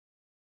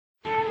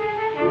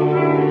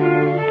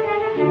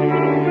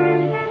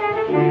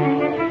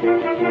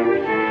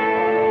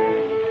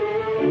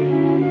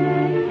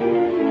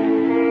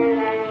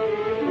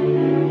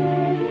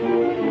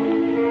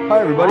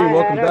everybody.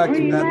 Welcome back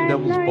to At the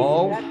Devil's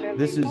Ball.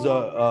 This is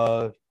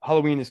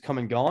Halloween is come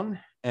and gone,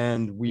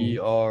 and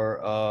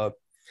we're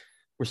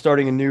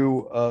starting a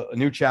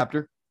new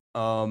chapter.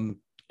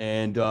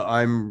 And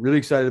I'm really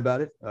excited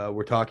about it.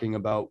 We're talking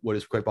about what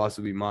is quite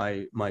possibly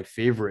my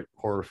favorite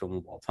horror film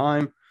of all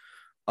time.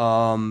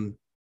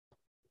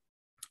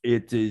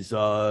 It's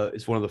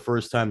one of the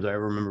first times I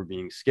ever remember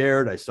being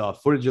scared. I saw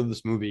footage of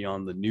this movie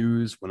on the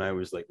news when I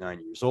was like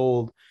 9 years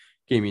old.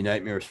 Gave me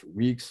nightmares for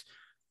weeks.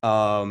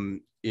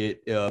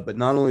 But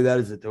not only that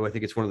is it, though, I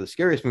think it's one of the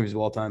scariest movies of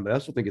all time, but I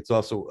also think it's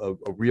also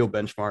a real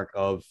benchmark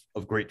of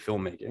great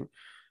filmmaking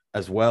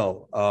as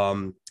well.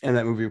 And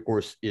that movie, of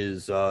course,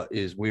 is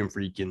William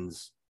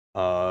Friedkin's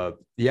The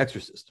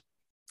Exorcist.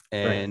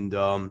 And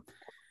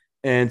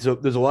so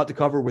there's a lot to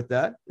cover with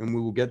that, and we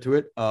will get to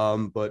it.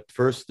 But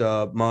first,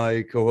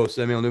 my co-host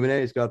Samuel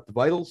Numene has got the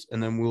vitals,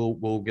 and then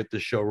we'll get the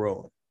show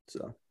rolling.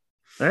 So.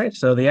 All right,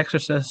 so The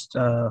Exorcist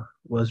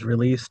was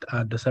released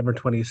on December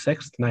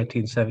 26th,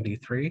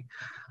 1973,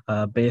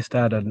 based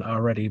on an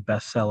already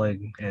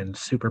best-selling and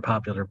super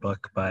popular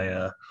book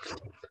by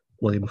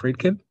William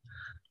Friedkin.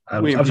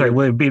 I'm sorry,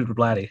 William Peter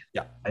Blatty.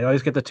 Yeah. I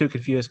always get the two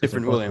confused because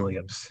they're both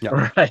Williams.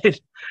 Yeah. Right.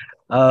 It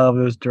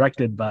was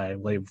directed by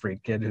William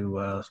Friedkin, who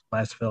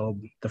last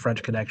film, The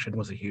French Connection,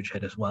 was a huge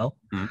hit as well.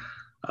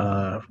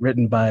 Mm-hmm.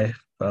 Written by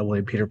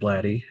William Peter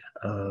Blatty.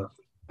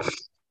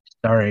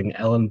 Starring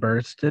Ellen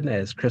Burstyn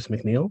as Chris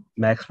MacNeil,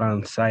 Max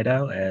von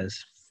Sydow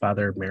as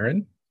Father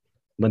Merrin,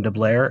 Linda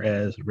Blair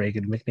as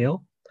Regan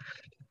MacNeil,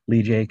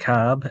 Lee J.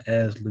 Cobb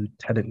as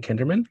Lieutenant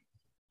Kinderman,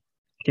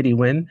 Kitty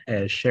Wynn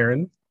as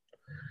Sharon,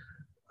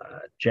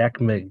 Jack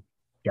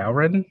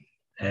McGowran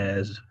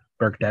as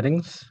Burke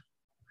Dennings,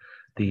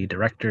 the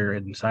director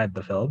inside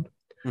the film,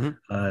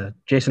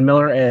 Jason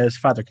Miller as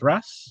Father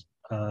Cross,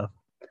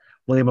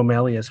 William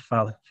O'Malley as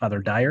Father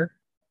Dyer,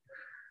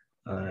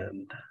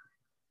 and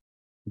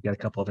we got a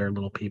couple other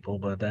little people,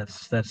 but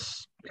that's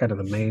kind of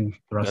the main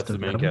thrust. That's the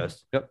main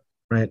cast. Yep.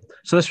 Right.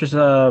 So this was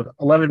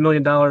 $11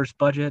 million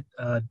budget,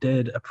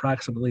 did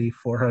approximately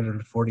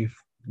 $441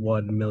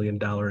 million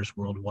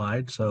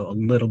worldwide. So a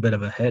little bit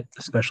of a hit,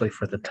 especially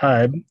for the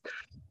time.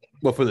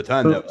 Well, for the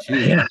time, that was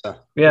huge.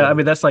 Yeah. I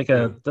mean, that's like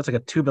a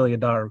 $2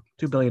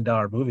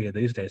 billion movie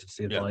these days. It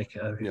seems like.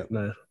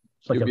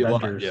 It's like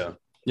Avengers.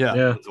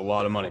 Yeah. It's a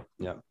lot of money.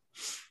 Yeah.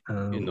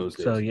 In those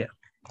days. So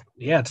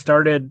it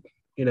started,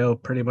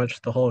 pretty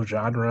much the whole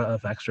genre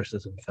of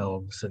exorcism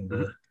films, and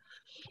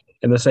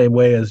in the same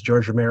way as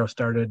George Romero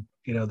started,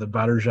 the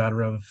modern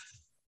genre of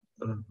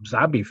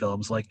zombie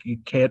films. Like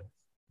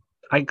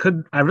I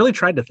really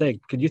tried to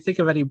think. Could you think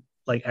of any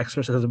like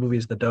exorcism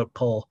movies that don't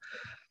pull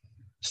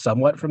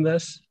somewhat from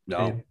this?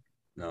 No.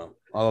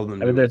 All of them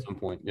do at some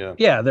point.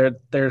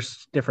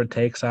 There's different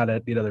takes on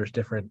it. There's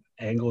different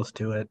angles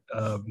to it,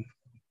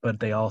 but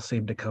they all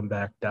seem to come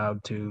back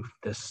down to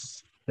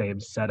this same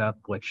setup,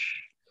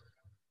 which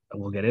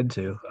we'll get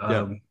into.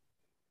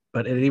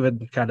 But it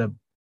even kind of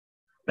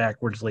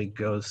backwardsly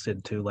goes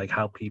into like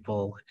how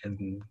people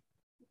in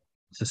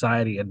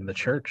society and the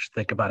church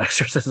think about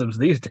exorcisms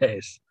these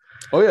days.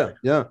 Oh yeah.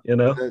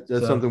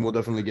 That's something we'll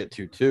definitely get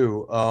to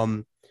too.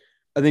 I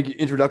think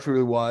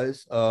introductory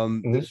wise,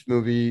 this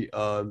movie,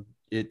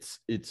 it's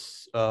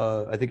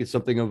I think it's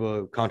something of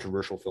a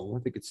controversial film. I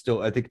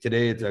think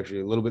today it's actually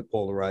a little bit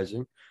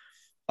polarizing.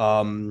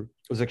 I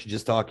was actually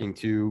just talking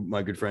to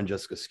my good friend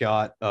Jessica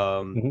Scott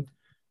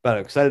about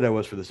how excited I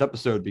was for this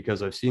episode,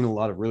 because I've seen a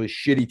lot of really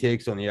shitty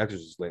takes on The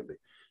Exorcist lately.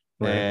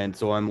 Right. And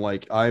so I'm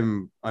like,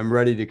 I'm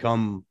ready to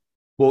come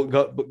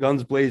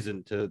guns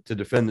blazing to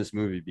defend this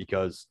movie,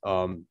 because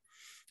in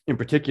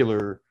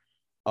particular,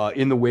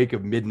 in the wake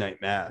of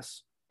Midnight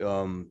Mass,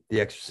 The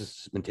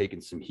Exorcist has been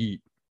taking some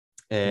heat.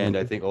 And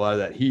I think a lot of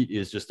that heat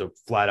is just a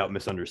flat out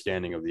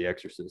misunderstanding of The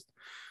Exorcist.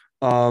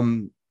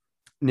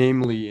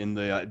 Namely in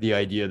the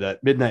idea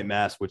that Midnight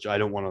Mass, which I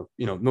don't want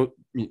to,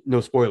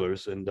 no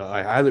spoilers, and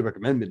I highly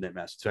recommend Midnight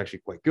Mass. It's actually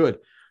quite good.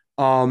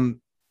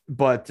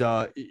 But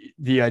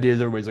the idea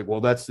is everybody's like,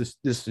 well, this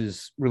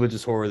is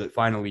religious horror that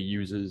finally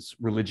uses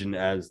religion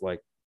as like,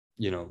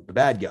 the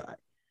bad guy.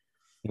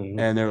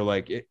 And they're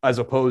like, as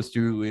opposed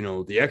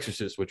to, The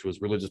Exorcist, which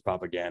was religious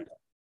propaganda.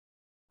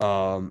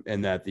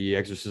 And that the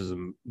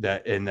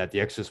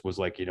Exorcist was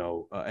like, and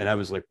I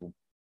was like,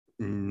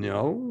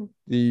 no,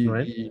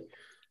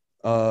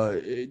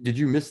 did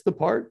you miss the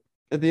part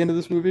at the end of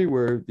this movie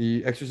where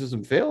the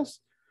exorcism fails?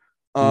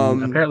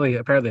 Apparently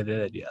they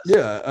did. Yes.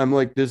 Yeah. I'm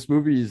like, this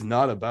movie is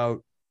not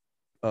about,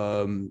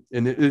 and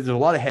there's a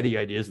lot of heady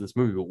ideas in this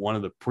movie, but one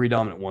of the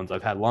predominant ones,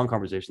 I've had long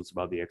conversations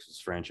about the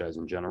Exorcist franchise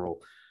in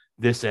general,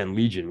 this and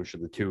Legion, which are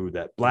the two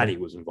that Blatty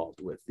was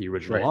involved with, the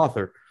original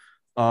author,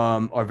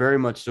 are very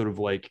much sort of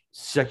like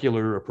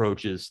secular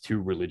approaches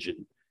to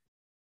religion.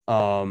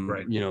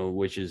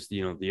 Which is,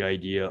 the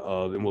idea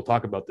of, and we'll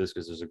talk about this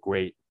because there's a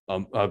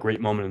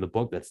great moment in the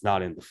book that's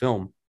not in the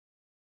film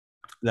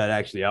that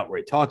actually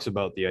outright talks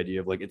about the idea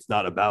of like, it's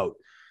not about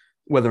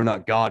whether or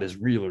not God is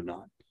real or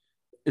not.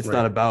 It's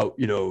not about,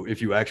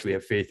 if you actually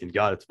have faith in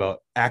God, it's about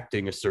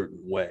acting a certain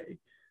way,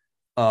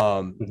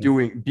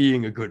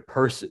 being a good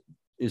person,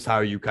 is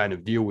how you kind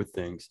of deal with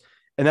things.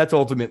 And that's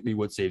ultimately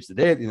what saves the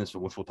day at the end of this,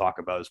 which we'll talk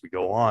about as we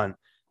go on.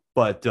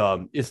 But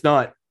it's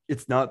not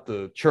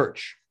the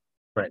church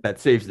that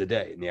saves the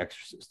day in The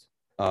Exorcist.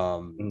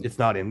 It's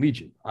not in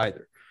Legion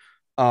either.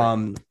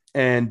 And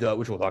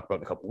which we'll talk about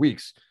in a couple of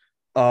weeks.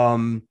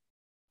 But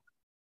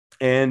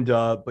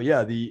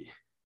yeah,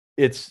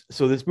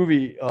 this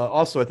movie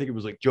also, I think it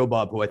was like Joe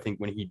Bob, who I think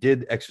when he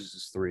did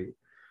Exorcist 3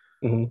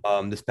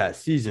 this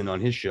past season on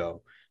his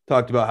show,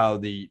 talked about how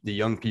the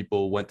young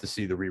people went to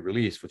see the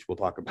re-release, which we'll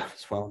talk about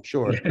as well, I'm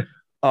sure.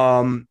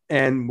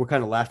 And we're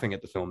kind of laughing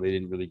at the film. They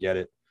didn't really get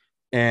it.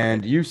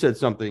 And you said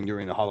something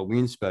during the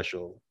Halloween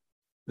special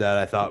that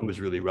I thought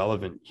was really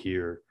relevant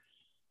here.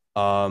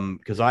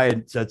 Because I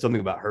had said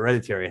something about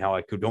Hereditary and how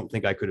don't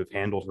think I could have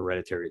handled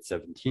Hereditary at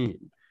 17.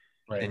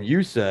 Right. And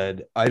you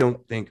said, I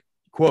don't think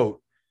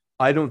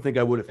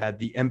I would have had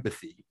the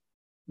empathy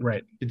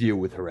to deal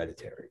with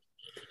Hereditary.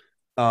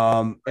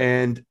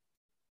 And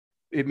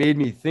it made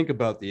me think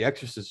about The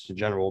Exorcist in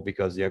general,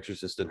 because The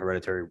Exorcist and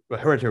Hereditary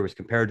was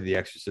compared to The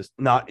Exorcist,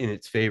 not in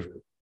its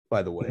favor,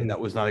 by the way. That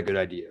was not a good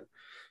idea.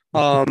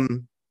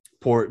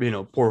 Poor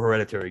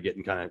Hereditary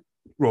getting kind of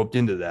roped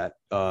into that.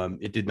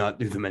 It did not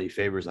do them any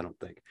favors, I don't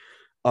think.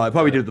 It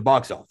probably did at the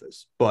box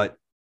office, but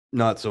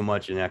not so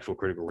much in actual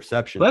critical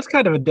reception. Well, that's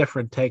kind of a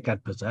different take on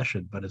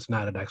Possession, but it's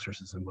not an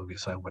exorcism movie,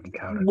 so I wouldn't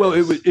count it. Well,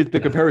 the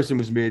comparison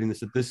was made in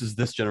this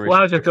this generation. Well,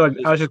 I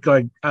was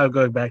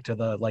going back to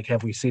the, like,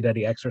 have we seen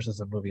any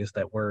exorcism movies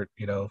that were,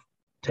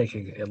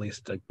 taking at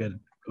least a good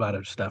amount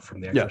of stuff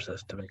from The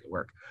Exorcist to make it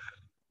work?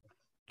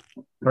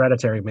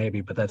 Hereditary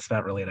maybe, but that's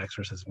not really an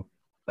exorcism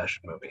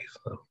possession movie.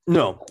 So.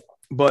 No,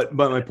 but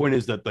my point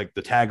is that, like,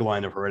 the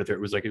tagline of Hereditary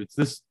was like, it's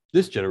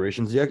this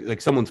generation's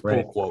like someone's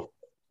pull quote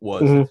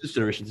was this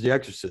generation's The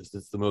Exorcist.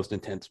 It's the most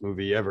intense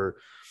movie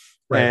ever.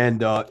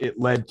 And it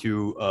led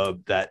to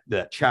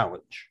that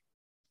challenge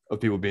of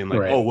people being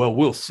like, oh, well,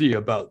 we'll see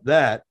about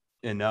that.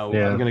 And now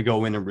I'm going to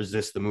go in and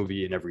resist the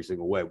movie in every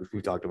single way, which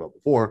we talked about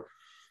before.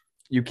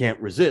 You can't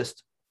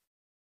resist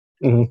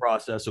the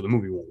process, or the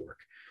movie won't work.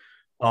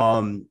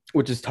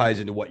 Which just ties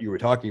into what you were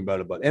talking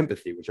about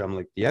empathy, which I'm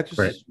like, The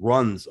Exorcist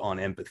runs on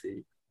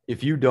empathy.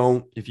 If you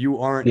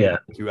aren't able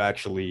to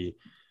actually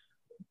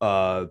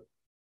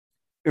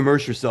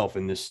immerse yourself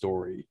in this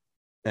story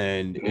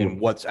and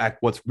what's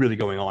really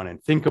going on,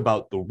 and think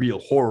about the real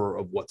horror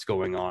of what's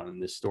going on in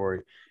this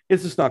story,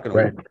 it's just not going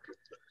to work.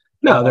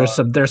 No,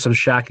 there's some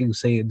shocking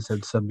scenes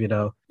and some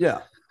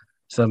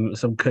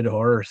some good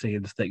horror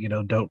scenes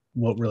that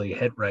won't really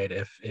hit right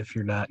if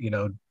you're not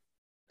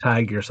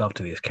tying yourself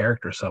to these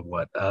characters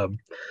somewhat.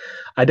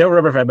 I don't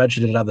remember if I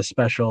mentioned it on the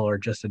special or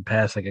just in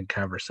passing in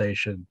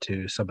conversation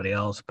to somebody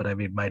else, but I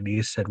mean, my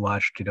niece had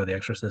watched, The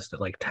Exorcist at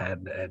like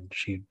 10, and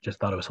she just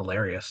thought it was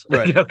hilarious,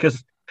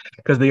 because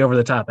the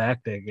over-the-top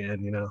acting,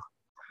 and,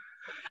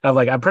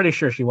 I'm pretty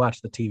sure she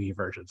watched the TV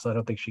version, so I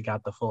don't think she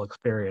got the full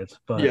experience,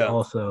 but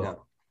also,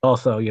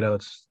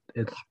 it's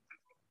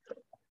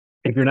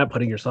if you're not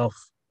putting yourself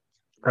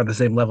on the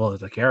same level as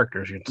the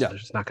characters, it's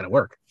just not going to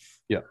work.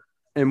 Yeah.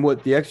 And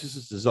what The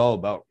Exorcist is all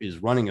about is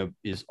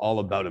all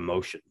about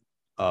emotion,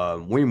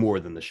 way more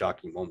than the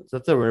shocking moments.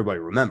 That's how everybody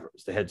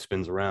remembers. The head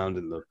spins around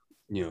and the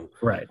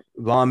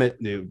vomit,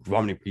 the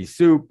vomiting pea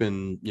soup,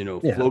 and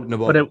floating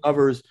above the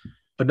covers.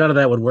 But none of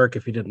that would work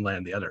if you didn't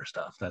land the other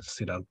stuff. That's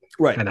kind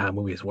of how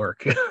movies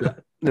work.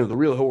 No, the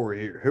real horror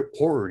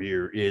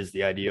here is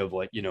the idea of,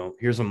 like,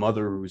 here's a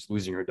mother who's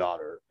losing her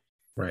daughter.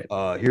 Right.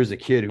 Here's a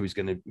kid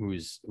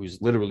who's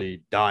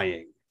literally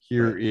dying.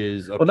 Here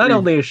is not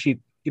only is she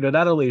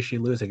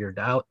losing her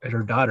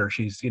daughter,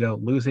 she's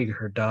losing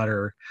her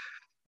daughter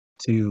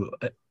to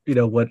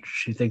what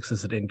she thinks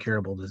is an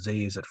incurable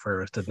disease at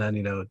first, and then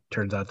it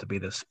turns out to be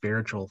this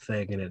spiritual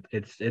thing, and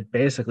it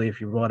basically,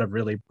 if you want to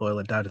really boil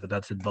it down to the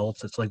nuts and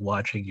bolts, it's like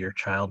watching your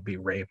child be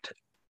raped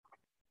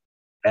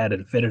ad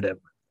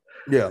infinitum.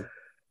 Yeah,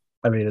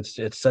 I mean,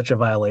 it's such a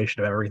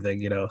violation of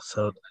everything,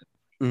 so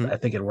I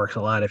think it works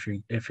a lot if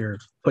you're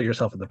put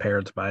yourself in the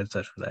parents'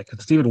 mindset for that, because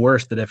it's even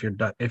worse than if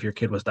your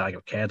kid was dying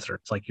of cancer.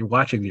 It's like you're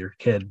watching your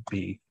kid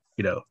be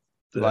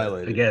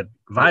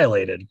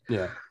violated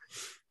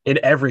in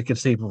every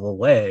conceivable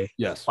way,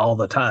 all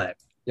the time.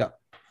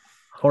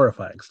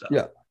 Horrifying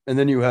stuff. And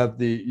then you have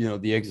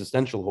the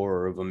existential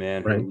horror of a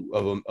man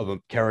of a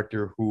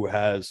character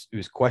who's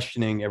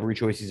questioning every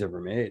choice he's ever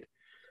made.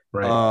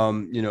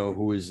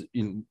 Who is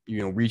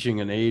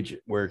reaching an age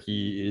where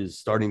he is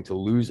starting to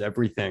lose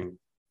everything,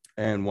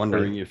 and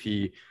wondering if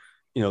he,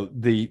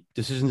 the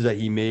decisions that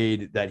he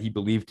made that he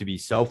believed to be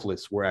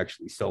selfless were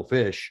actually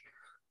selfish.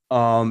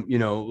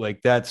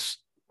 Like that's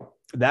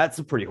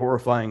a pretty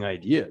horrifying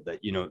idea,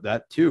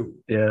 that too.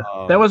 Yeah.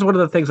 That was one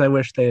of the things I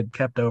wish they had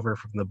kept over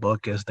from the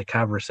book, is the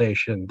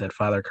conversation that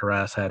Father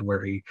Karras had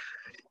where he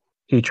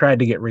tried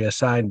to get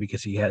reassigned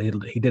because he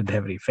didn't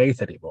have any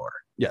faith anymore.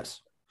 Yes.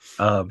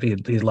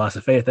 He lost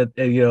the faith, and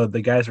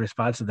the guy's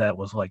response to that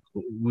was like,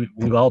 we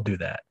all do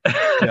that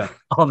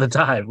all the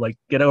time, like,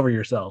 get over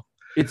yourself.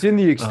 It's in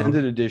the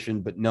extended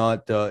edition, but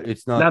not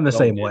it's not in the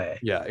same way.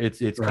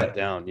 It's cut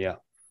down.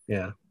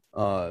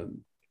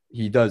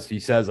 he does. He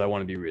says, "I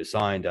want to be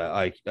reassigned.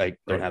 I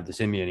don't have this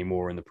in me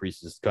anymore." And the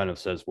priest just kind of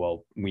says,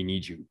 "Well, we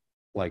need you.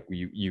 Like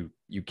you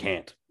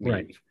can't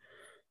leave."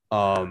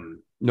 Right.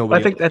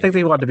 Nobody. I think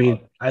he wanted to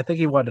be. I think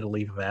he wanted a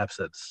leave of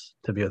absence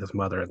to be with his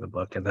mother in the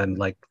book, and then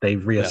like they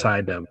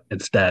reassigned him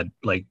instead,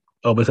 like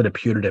almost in a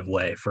punitive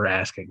way for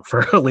asking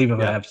for a leave of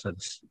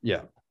absence.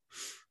 Yeah.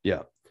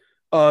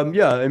 I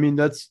mean,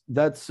 that's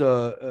there's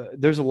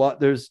a lot.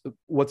 There's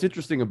what's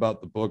interesting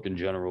about the book in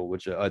general,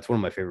 which it's one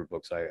of my favorite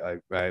books. I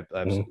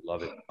absolutely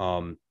love it.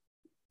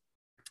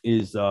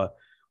 Is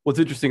what's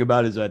interesting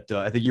about it is that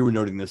I think you were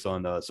noting this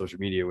on social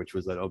media, which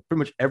was that pretty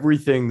much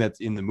everything that's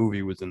in the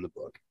movie was in the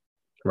book,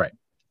 right?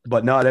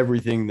 But not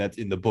everything that's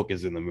in the book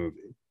is in the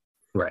movie,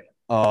 right?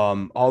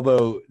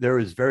 Although there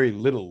is very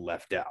little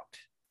left out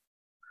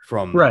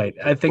from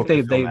I think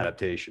they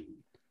adaptation.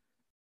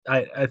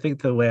 I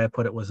think the way I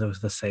put it was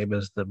the same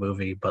as the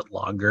movie but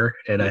longer,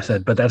 and I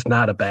said, but that's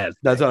not a bad.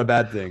 That's not a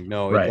bad thing.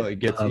 No, right. It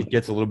gets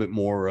a little bit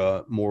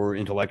more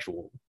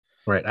intellectual.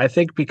 Right. I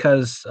think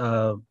because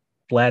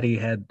Blatty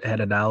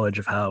had a knowledge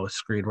of how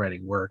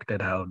screenwriting worked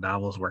and how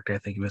novels worked. I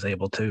think he was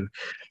able to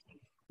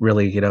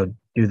really,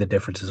 do the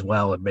difference as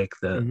well and make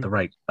the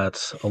right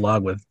cuts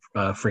along with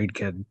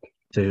Friedkin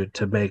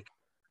to make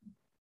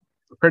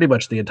pretty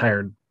much the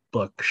entire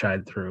book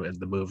shine through in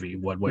the movie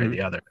one way or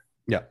the other.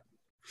 Yeah.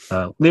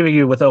 Leaving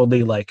you with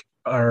only like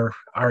were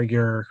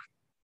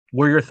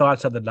your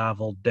thoughts on the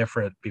novel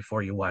different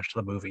before you watched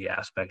the movie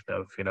aspect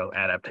of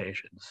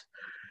adaptations?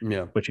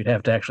 Yeah, which you'd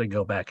have to actually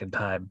go back in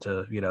time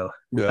to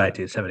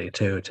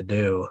 1972 to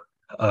do.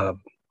 I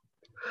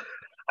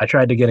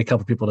tried to get a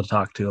couple people to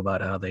talk to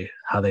about how they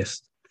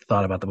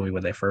thought about the movie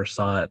when they first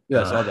saw it.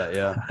 Yeah, I saw that.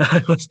 Yeah,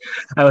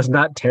 I was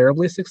not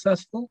terribly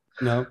successful.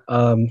 No.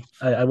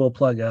 I will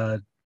plug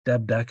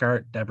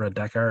Deborah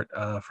Deckart,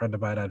 a friend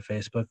of mine on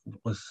Facebook,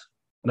 was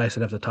nice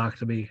enough to talk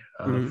to me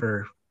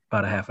for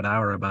about a half an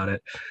hour about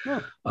it.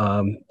 Yeah.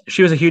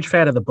 She was a huge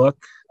fan of the book.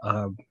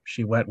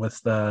 She went with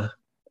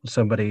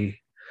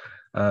somebody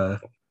on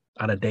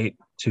a date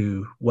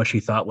to what she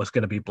thought was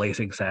going to be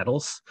Blazing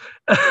Saddles.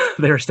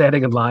 They were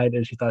standing in line,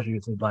 and she thought she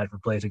was in line for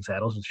Blazing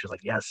Saddles, and she was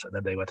like, "Yes." And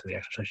then they went to the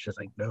exercise. She's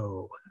like,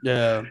 "No."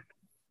 Yeah.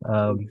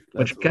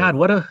 Which God,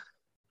 what a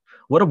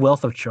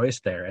wealth of choice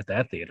there at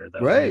that theater,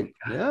 though. Right.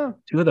 God, yeah.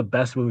 2 of the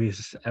best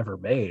movies ever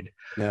made.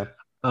 Yeah.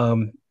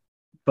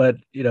 But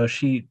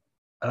she's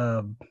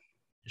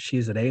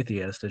an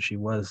atheist, and she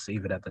was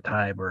even at the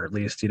time, or at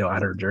least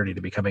on her journey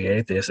to becoming an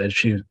atheist, and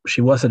she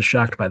wasn't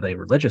shocked by the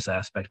religious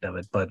aspect of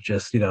it, but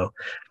just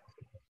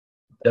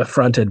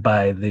affronted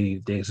by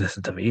the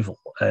existence of evil.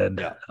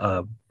 And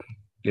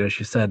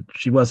she said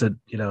she wasn't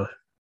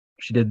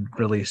she didn't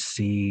really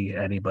see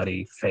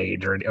anybody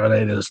fade or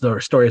any of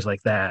those stories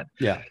like that.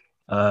 Yeah.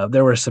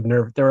 There were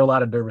a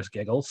lot of nervous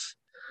giggles.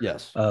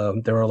 Yes.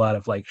 There were a lot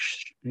of like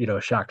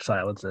shocked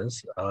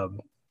silences.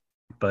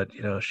 But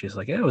she's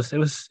like, yeah, it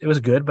was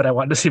good, but I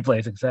wanted to see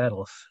Blazing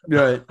Saddles.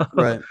 Right.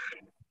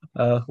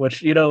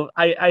 Which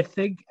I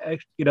think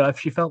if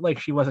she felt like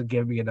she wasn't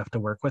giving me enough to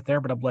work with there,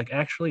 but I'm like,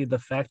 actually, the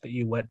fact that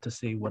you went to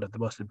see one of the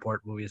most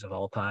important movies of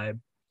all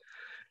time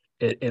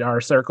in our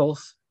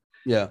circles,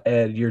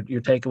 and your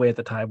takeaway at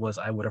the time was,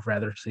 I would have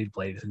rather seen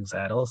Blazing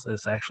Saddles,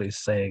 is actually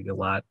saying a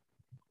lot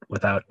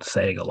without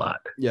saying a lot.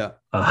 Yeah.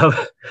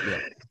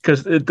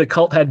 Because the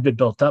cult hadn't been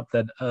built up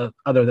then,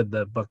 other than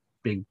the book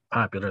being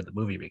popular, the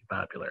movie being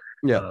popular.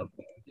 Yeah.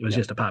 It was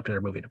just a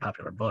popular movie and a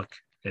popular book.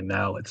 And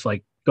now it's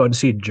like going to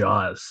see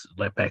Jaws,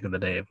 like back in the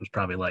day, it was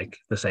probably like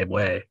the same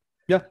way.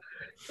 Yeah.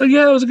 But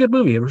yeah, it was a good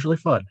movie. It was really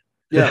fun.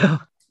 Yeah.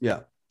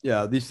 Yeah.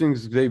 These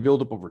things, they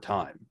build up over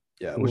time.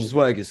 Yeah. Which is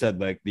why, like I said,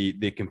 like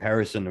the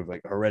comparison of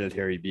like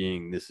Hereditary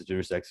being this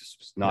Sinister Exorcist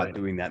was not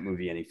doing that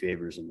movie any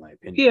favors, in my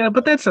opinion. Yeah,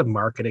 but that's a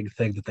marketing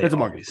thing that they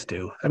always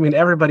do. I mean,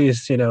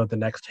 everybody's, the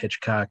next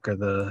Hitchcock or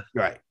the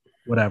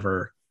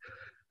whatever.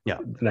 Yeah,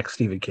 the next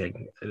Stephen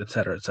King, et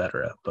cetera,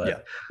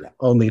 but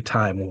only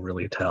time will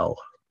really tell.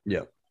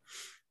 Yeah.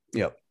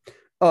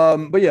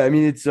 But yeah, I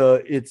mean,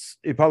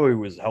 it probably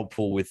was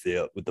helpful with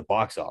the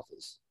box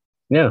office.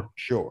 Yeah,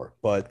 sure,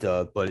 but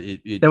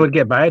it would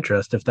get my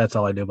interest if that's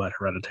all I knew about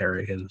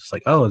Hereditary. It's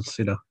like, oh, it's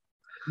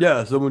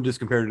yeah, someone just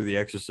compared it to The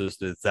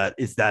Exorcist. It's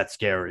that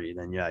scary.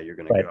 Then you're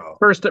gonna go.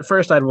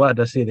 First, I'd want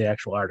to see the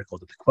actual article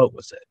that the quote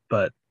was it,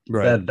 but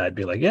then I'd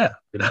be like, yeah,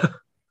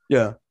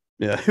 Yeah.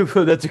 Yeah,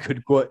 that's a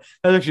good point.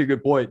 That's actually a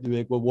good point.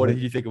 Like, well, what did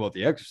you think about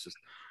The Exorcist?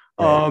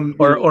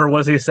 Or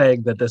was he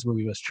saying that this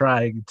movie was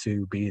trying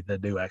to be the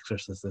new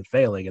Exorcist and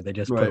failing, and they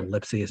just put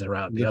ellipses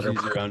around the other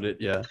part? Around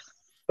it? Yeah,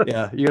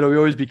 yeah. We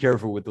always be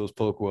careful with those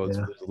pull quotes,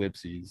 those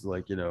ellipses.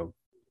 Like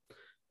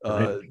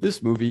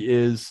this movie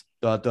is ...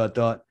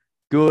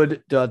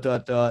 good ...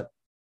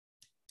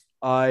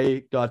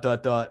 I ...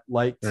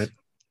 liked ... it.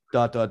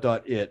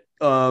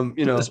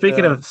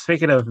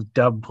 Speaking of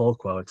dumb pull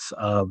quotes,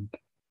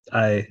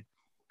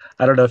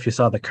 I don't know if you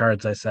saw the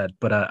cards I said,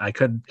 but I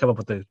couldn't come up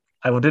with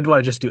I did want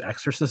to just do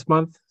Exorcist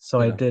month, so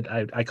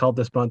I called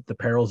this month The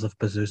Perils of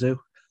Pazuzu.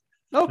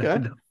 Okay.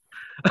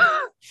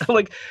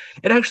 Like,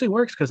 it actually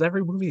works because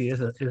every movie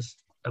is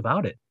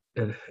about it.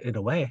 in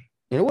a way.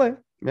 In a way,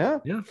 yeah.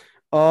 Yeah.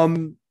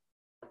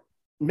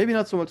 Maybe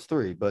not so much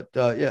 3, but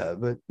yeah,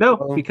 but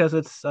No, because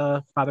it's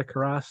Father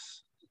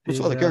Karras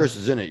being, Father Karras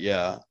is in it,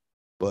 yeah,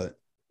 but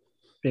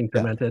being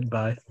tormented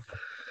by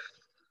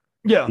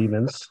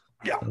demons.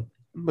 Yeah.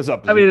 What's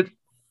up? I mean,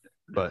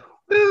 but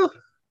well,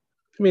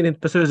 I mean,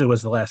 Pazuzu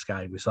was the last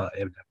guy we saw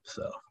in him,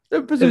 so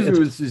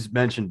Pazuzu is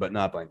mentioned, but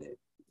not by name.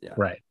 Yeah,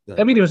 right.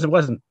 I mean, it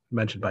wasn't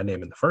mentioned by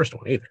name in the first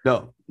one either.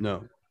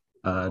 No.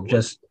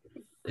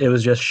 It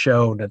was just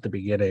shown at the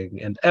beginning,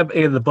 and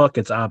in the book,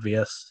 it's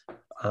obvious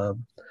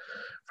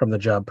from the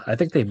jump. I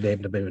think they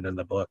named him even in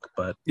the book,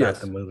 but not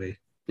the movie.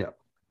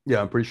 Yeah,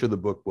 I'm pretty sure the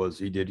book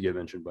he did get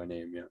mentioned by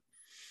name. Yeah.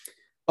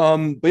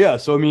 But yeah,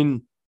 so I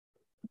mean,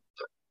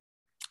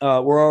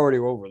 we're already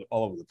all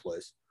over the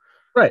place.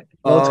 Right.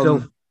 Well, let's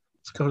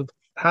go.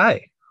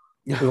 Hi.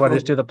 We want to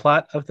just do the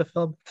plot of the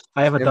film.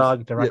 I have a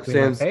dog directly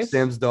in my face.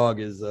 Sam's dog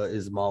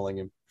is mauling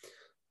him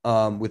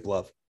with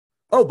love.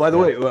 Oh, by the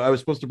way, I was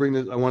supposed to bring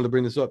this. I wanted to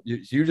bring this up.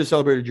 You just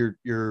celebrated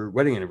your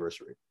wedding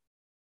anniversary.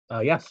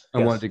 Yes.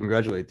 I wanted to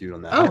congratulate you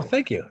on that. Oh,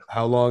 thank you.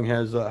 How long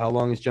has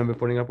Jen been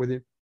putting up with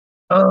you?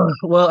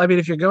 Well, I mean,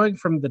 if you're going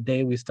from the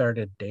day we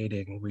started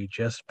dating, we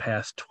just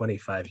passed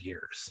 25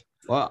 years.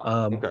 Wow.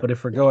 Okay. But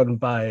if we're going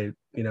by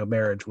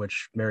marriage,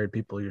 which married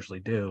people usually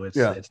do,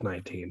 it's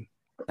 19.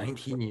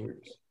 19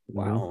 years.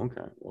 Wow.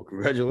 Okay. Well,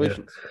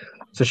 congratulations. Yeah.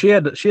 So she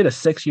had a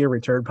 6-year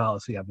return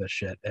policy on this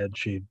shit, and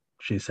she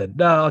said,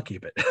 "No, I'll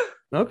keep it."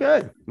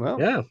 Okay. Well.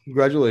 Yeah.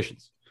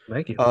 Congratulations.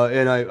 Thank you.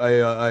 And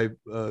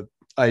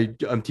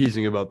I'm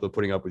teasing about the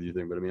putting up with you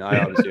thing, but I mean, I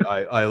obviously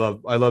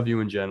I love you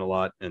and Jen a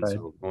lot, and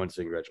so I want to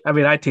say congratulations. I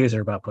mean, I tease her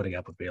about putting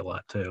up with me a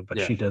lot too,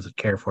 but she doesn't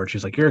care for it.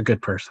 She's like, "You're a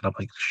good person." I'm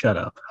like, "Shut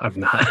up, I'm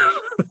not."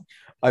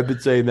 I've been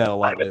saying that a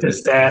lot. I'm a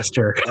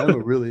disaster. I'm a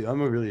really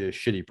a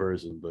shitty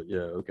person, but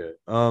yeah, okay.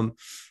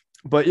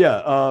 But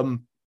yeah,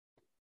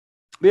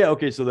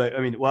 okay. So that,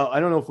 I mean, well,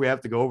 I don't know if we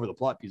have to go over the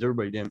plot because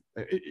everybody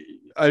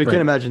I can't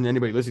imagine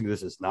anybody listening to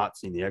this has not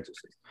seen The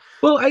Exorcist.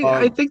 Well,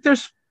 I think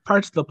there's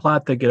parts of the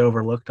plot that get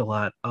overlooked a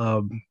lot.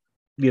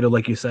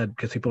 Like you said,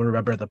 because people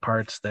remember the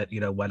parts that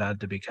went on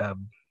to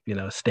become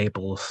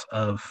staples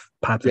of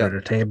popular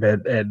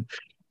entertainment, and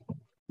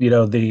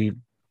the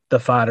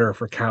fodder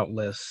for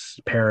countless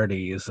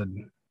parodies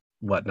and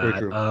whatnot.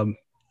 Very true.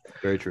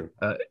 Very true.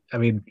 I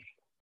mean,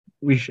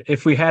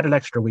 if we had an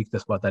extra week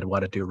this month, I'd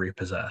want to do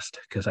Repossessed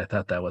because I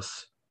thought that would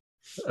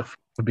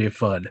be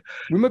fun.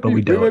 We might be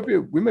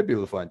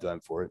able to find time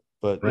for it,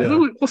 but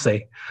we'll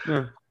see.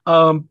 Yeah.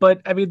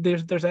 But I mean,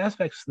 there's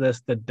aspects to this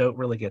that don't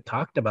really get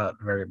talked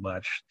about very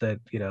much. That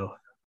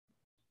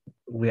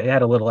we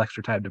had a little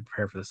extra time to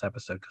prepare for this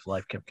episode because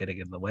life kept getting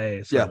in the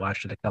way. So I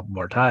watched it a couple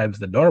more times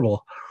than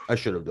normal. I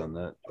should have done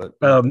that, but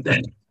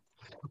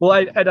well,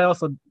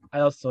 I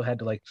also had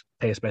to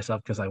pace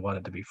myself because I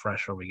wanted to be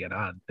fresh when we get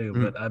on too.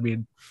 But I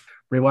mean,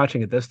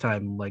 rewatching it this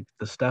time, like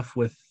the stuff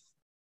with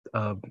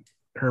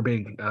her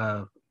being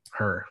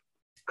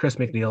Chris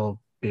MacNeil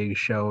being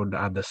shown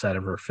on the set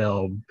of her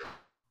film,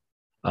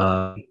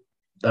 of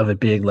it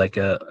being like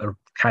a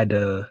kind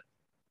of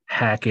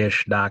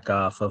hackish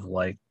knockoff of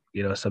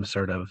some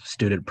sort of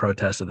student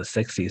protest of the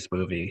 60s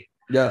movie.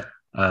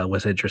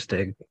 Was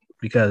interesting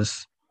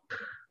because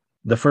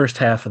the first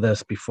half of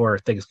this, before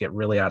things get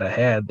really out of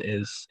hand,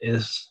 is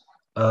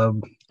a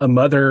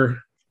mother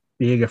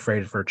being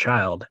afraid of her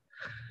child.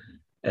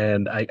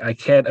 And I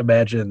can't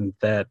imagine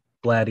that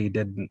Blatty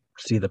didn't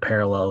see the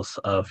parallels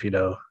of,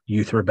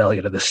 youth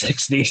rebellion of the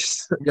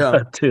 60s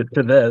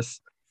to this.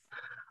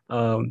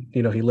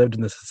 He lived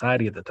in the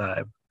society at the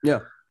time.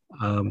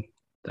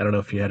 I don't know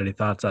if you had any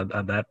thoughts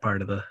on that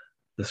part of the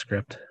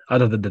script,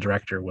 other than the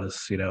director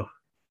was,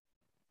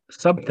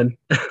 something.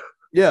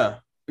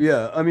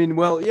 I mean,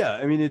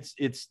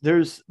 it's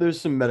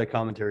there's some meta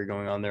commentary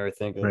going on there, I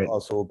think,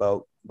 also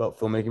about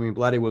filmmaking. I mean,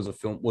 Blatty was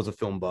a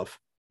film buff,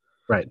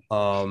 right?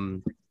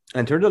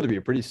 And turned out to be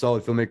a pretty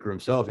solid filmmaker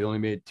himself. He only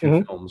made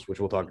 2 films,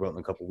 which we'll talk about in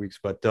a couple of weeks.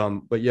 But I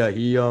mean,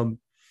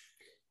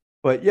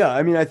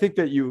 I think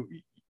that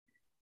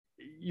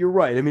you're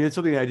right. I mean, it's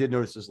something I did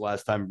notice this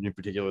last time in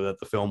particular, that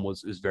the film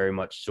is very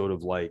much sort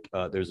of like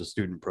there's a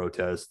student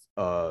protest,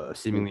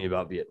 seemingly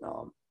about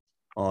Vietnam,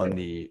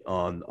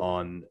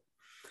 on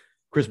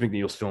Chris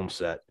MacNeil's film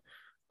set.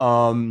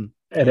 And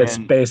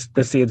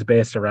the scene's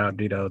based around,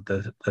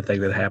 the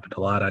thing that happened a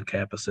lot on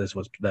campuses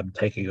was them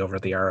taking over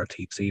the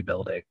ROTC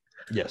building.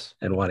 Yes.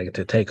 And wanting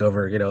to take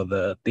over,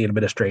 the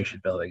administration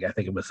building. I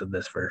think it was in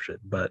this version,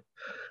 but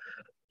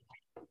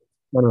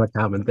one of the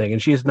common thing.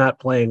 And she's not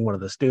playing one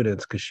of the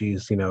students because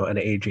she's, an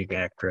aging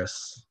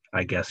actress,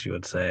 I guess you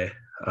would say.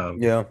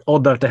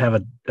 Old enough to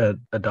have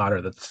a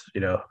daughter that's,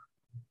 a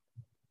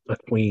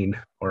queen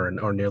or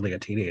nearly a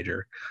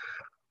teenager.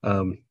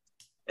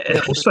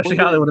 Especially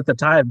Hollywood at the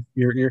time.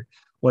 You're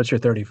once you're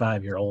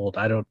 35, you're old.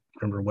 I don't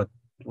remember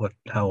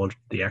how old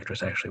the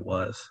actress actually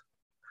was.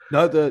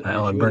 Not that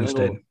Ellen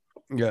Bernstein.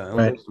 Ellen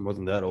Bernstein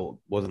wasn't that old.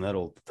 Wasn't that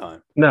old at the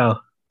time. No.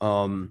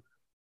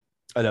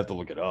 I'd have to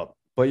look it up.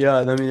 But yeah,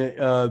 I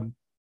mean,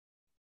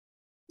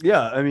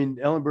 Yeah, I mean,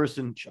 Ellen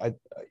Burstyn,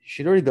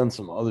 she'd already done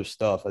some other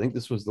stuff. I think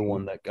this was the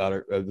one that got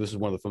her. This is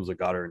one of the films that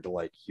got her into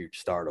like huge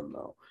stardom,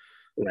 though.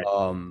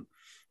 Right.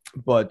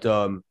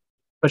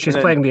 But she's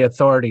playing the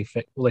authority,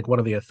 like one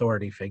of the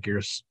authority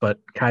figures, but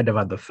kind of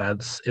on the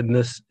fence in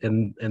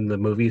the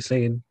movie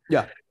scene.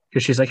 Yeah,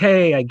 because she's like,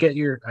 "Hey, I get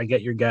your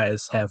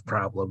guys have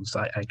problems.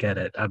 I get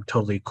it. I'm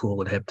totally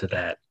cool and hip to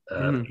that,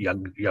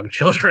 young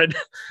children.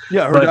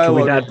 Yeah, her but dialogue. Can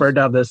we not burn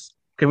down this?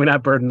 Can we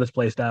not burn this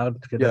place down?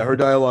 Yeah, her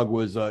dialogue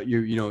was,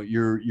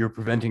 you're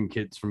preventing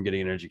kids from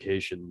getting an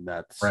education.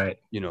 That's right.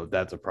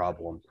 That's a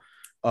problem.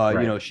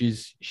 Right.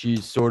 She's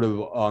sort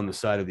of on the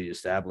side of the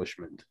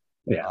establishment.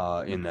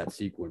 Yeah. In that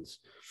sequence,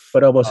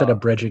 but almost in a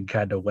bridging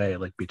kind of way,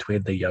 like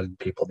between the young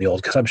people, and the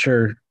old. Because I'm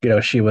sure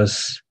she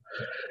was.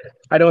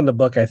 I know in the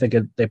book, I think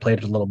they played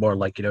it a little more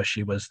like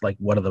she was like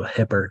one of the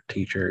hipper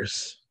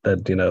teachers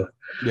that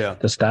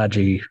the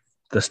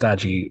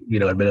stodgy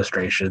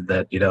administration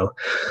that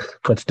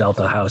puts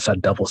Delta House on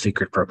double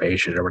secret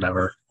probation or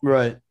whatever.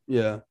 Right.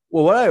 Yeah.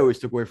 Well, what I always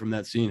took away from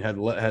that scene had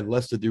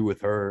less to do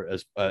with her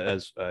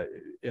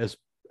as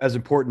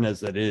important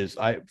as that is.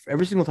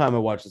 Every single time I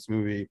watch this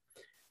movie,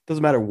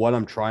 doesn't matter what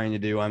I'm trying to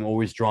do, I'm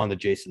always drawn to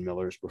Jason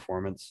Miller's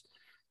performance.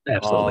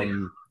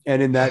 Absolutely.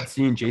 And in that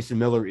scene, Jason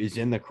Miller is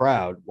in the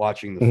crowd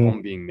watching the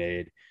film being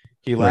made.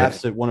 He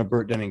laughs at one of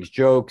Burt Denning's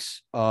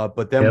jokes,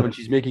 but then when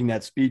she's making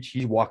that speech,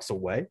 he walks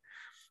away.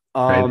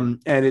 And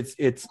it's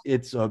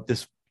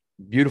this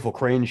beautiful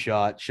crane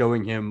shot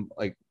showing him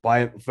like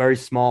very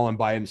small and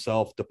by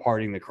himself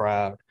departing the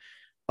crowd,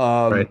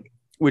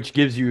 which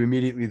gives you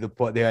immediately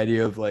the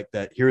idea of like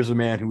that. Here's a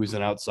man who was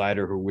an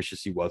outsider who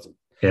wishes he wasn't.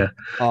 Yeah,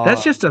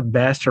 that's just a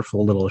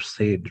masterful little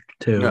scene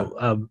too.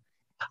 Yeah.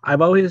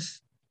 I'm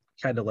always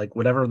kind of like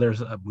whenever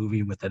there's a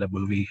movie within a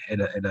movie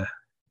in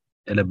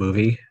a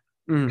movie.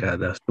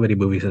 God, there's too many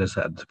movies in a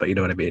sentence, but you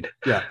know what I mean.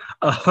 Yeah.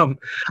 I'm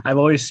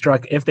always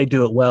struck if they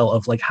do it well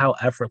of like how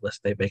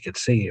effortless they make it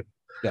seem.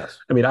 Yes.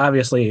 I mean,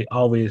 obviously,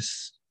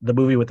 always the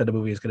movie within a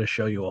movie is going to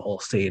show you a whole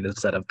scene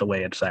instead of the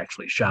way it's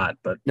actually shot.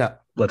 But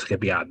let's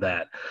get beyond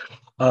that.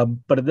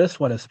 But in this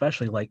one,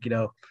 especially, like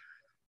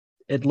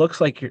it looks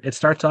like it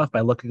starts off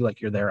by looking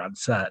like you're there on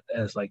set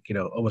as like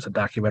almost a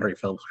documentary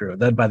film crew.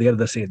 And then by the end of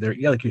the scene,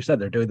 like you said,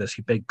 they're doing this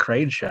big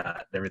crane shot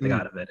and everything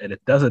out of it, and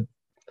it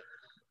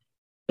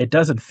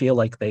doesn't feel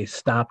like they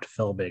stopped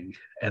filming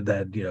and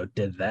then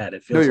did that.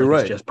 It feels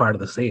like it's just part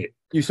of the scene.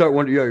 You start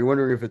wondering, you're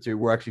wondering if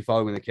we're actually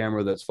following the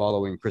camera that's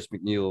following Chris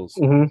MacNeil's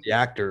the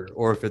actor,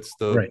 or if it's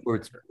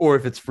or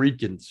if it's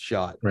Friedkin's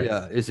shot. Right.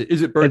 Yeah, is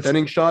it Burt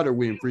Denning's shot or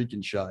William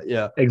Friedkin's shot?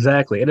 Yeah,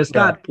 exactly. And it's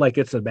not like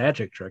it's a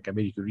magic trick. I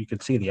mean, you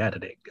can see the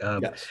editing.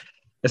 Yes.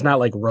 It's not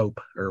like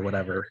Rope or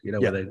whatever,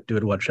 where they do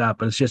it in one shot,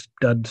 but it's just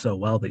done so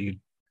well that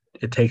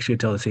it takes you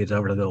until the scene's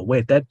over to go,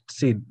 wait, that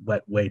scene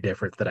went way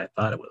different than I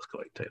thought it was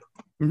going to.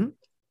 Mm-hmm.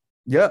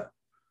 Yeah.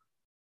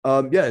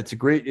 It's a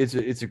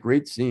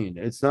great scene.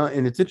 It's not,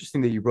 and it's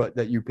interesting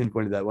that you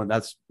pinpointed that one.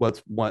 That's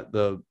what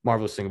the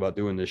marvelous thing about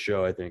doing this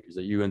show, I think, is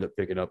that you end up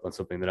picking up on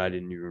something that I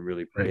didn't even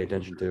really pay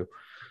attention to.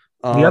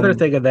 The other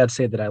thing in that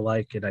scene that I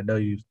like, and I know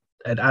you,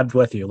 and I'm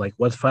with you, like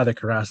once Father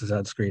Karras is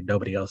on screen,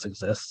 nobody else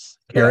exists.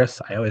 Karras,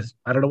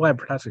 I don't know why I'm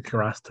pronouncing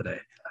Karras today.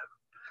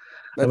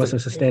 I must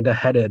have sustained a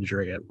head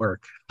injury at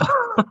work.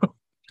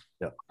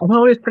 I'm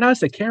always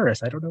pronouncing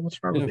Karras. I don't know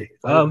what's wrong with me.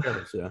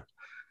 Karras,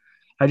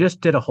 I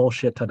just did a whole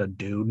shit ton of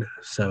Dune,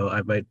 so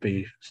I might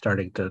be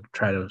starting to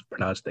try to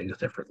pronounce things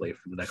differently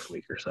for the next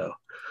week or so.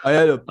 I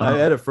had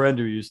a friend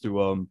who used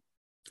to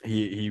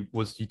he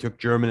took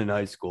German in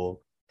high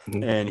school,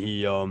 and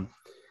he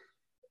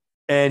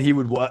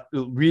would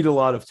read a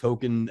lot of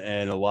Tolkien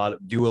and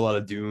do a lot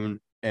of Dune,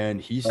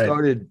 and he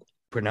started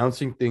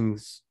pronouncing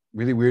things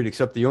really weird.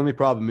 Except the only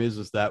problem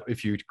is that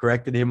if you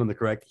corrected him on the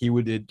correct, he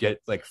would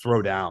get like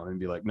throw down and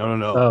be like, no.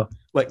 Oh.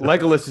 Like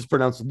Legolas is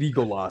pronounced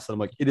Legolas, and I'm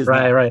like, it is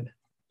not. Right.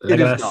 It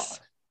is not.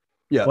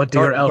 Yeah. What do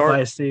your elf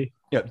eyes see?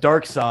 Yeah.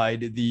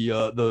 Darkseid, the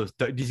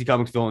DC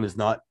Comics villain, is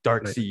not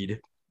Darkseid.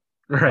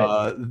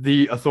 Right.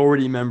 The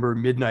Authority member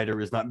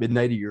Midnighter is not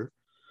Midnighter.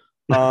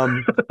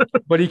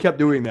 But he kept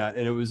doing that,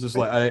 and it was just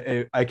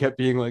like I kept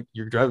being like,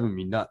 "You're driving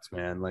me nuts,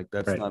 man! Like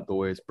that's not the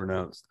way it's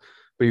pronounced."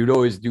 But he would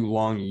always do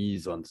long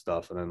E's on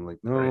stuff, and I'm like,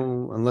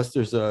 no, unless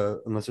there's a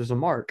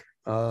mark.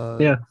 Not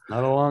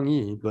a long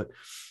E, but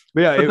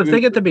yeah. But the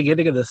thing at the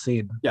beginning of the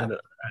scene,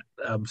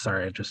 I'm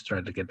sorry, I just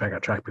tried to get back on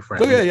track before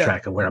I lose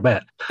track of where I'm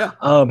at. Yeah.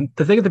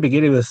 The thing at the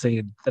beginning of the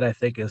scene that I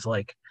think is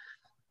like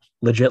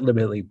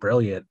legitimately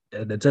brilliant,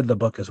 and it's in the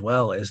book as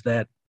well, is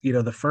that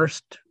the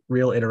first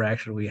real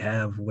interaction we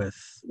have with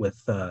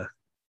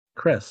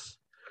Chris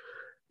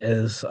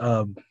is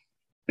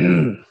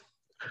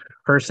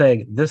her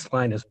saying, "This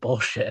line is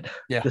bullshit.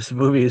 Yeah. This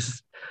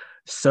movie's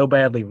so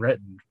badly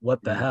written.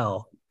 What the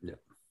hell?" Yeah.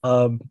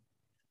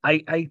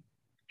 I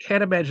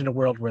can't imagine a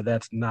world where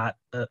that's not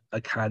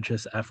a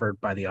conscious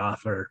effort by the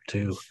author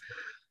to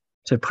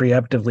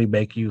preemptively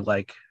make you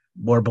like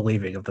more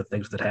believing of the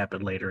things that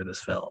happen later in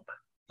this film.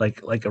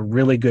 Like a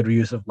really good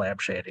use of lamp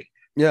shading.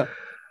 Yeah.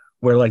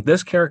 Where like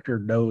this character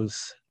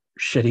knows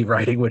shitty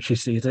writing when she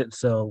sees it,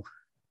 so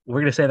we're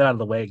going to say that out of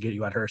the way and get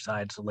you on her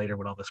side. So later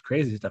when all this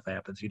crazy stuff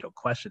happens, you don't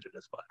question it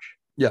as much.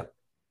 Yeah.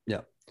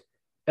 Yeah.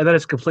 And then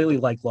it's completely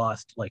like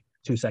lost like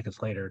 2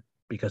 seconds later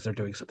because they're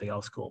doing something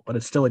else cool, but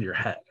it's still in your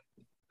head.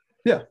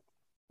 Yeah.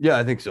 Yeah,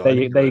 I think so.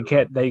 They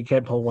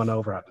can't pull one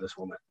over on this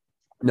woman.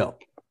 No.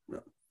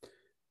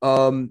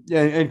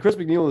 Yeah, and Chris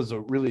MacNeil is a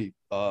really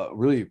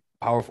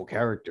powerful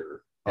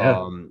character.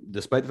 Yeah.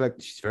 Despite the fact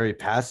that she's very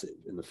passive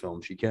in the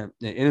film, she can't,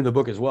 and in the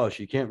book as well,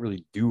 she can't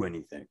really do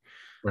anything.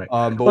 Right.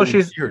 But well,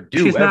 she's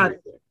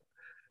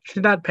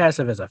not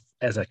passive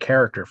as a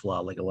character flaw,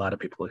 like a lot of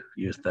people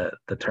use the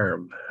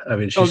term. I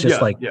mean, she's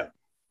the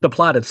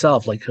plot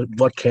itself. Like,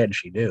 what can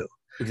she do?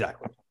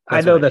 Exactly.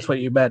 I know that's what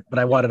you meant, but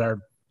I wanted our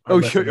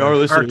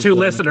two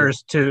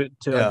listeners to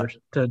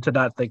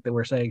not think that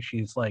we're saying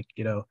she's like,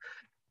 you know,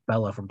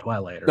 Bella from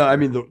Twilight. No, I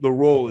mean the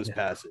role is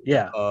passive.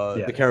 Yeah.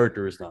 The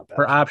character is not passive.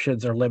 Her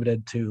options are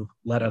limited to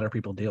let other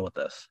people deal with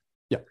this.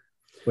 Yeah.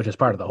 Which is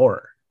part of the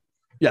horror.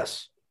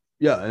 Yes.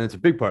 Yeah, and it's a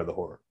big part of the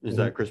horror is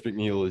that Chris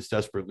MacNeil is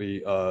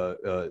desperately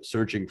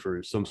searching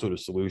for some sort of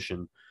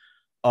solution.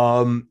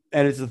 And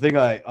it's the thing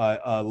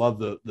I love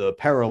the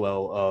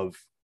parallel of,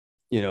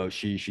 you know,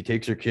 she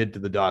takes her kid to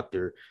the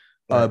doctor.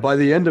 By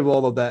the end of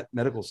all of that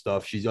medical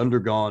stuff, she's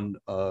undergone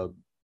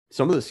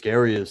some of the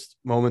scariest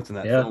moments in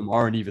that film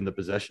aren't even the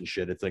possession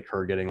shit. It's like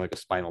her getting like a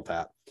spinal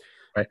tap.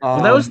 Right.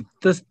 Well, that was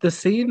the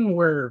scene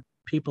where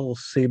people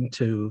seem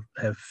to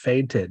have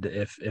fainted,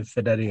 if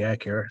in any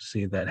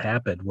accuracy that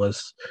happened,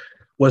 was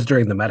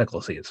during the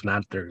medical scenes,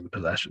 not during the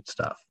possession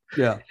stuff.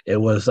 Yeah. It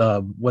was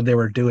when they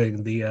were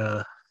doing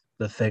the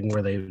thing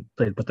where they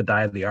put the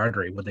dye in the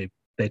artery, when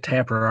they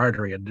tap her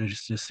artery and you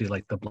just see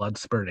like the blood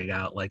spurting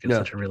out like in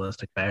such a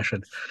realistic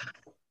fashion.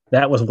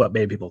 That was what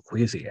made people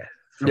queasy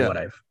from what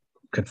I've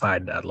could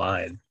find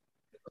online.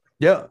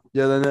 Yeah,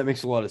 then that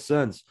makes a lot of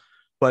sense.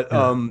 But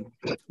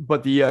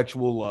but the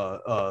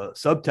actual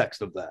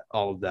subtext of that,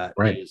 all of that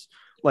is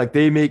like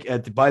they make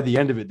by the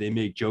end of it, they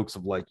make jokes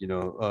of like, you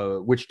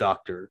know, witch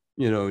doctor,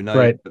 you know,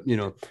 you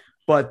know,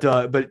 but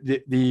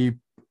the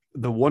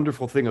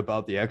wonderful thing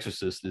about The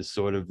Exorcist is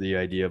sort of the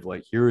idea of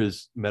like, here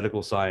is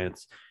medical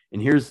science,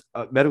 and here's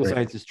medical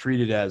science is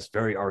treated as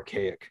very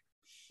archaic,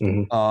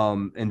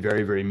 and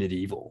very, very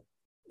medieval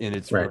in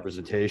its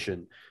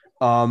representation.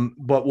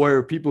 But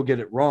where people get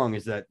it wrong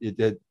is that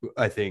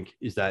I think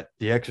is that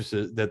The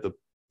Exorcist, that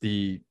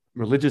the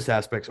religious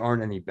aspects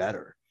aren't any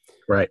better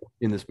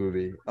in this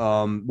movie,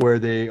 where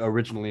they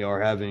originally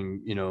are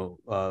having, you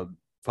know,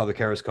 Father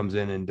Karras comes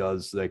in and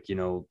does like, you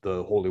know,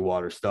 the holy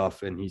water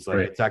stuff, and he's like,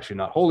 it's actually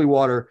not holy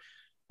water,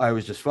 I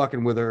was just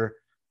fucking with her,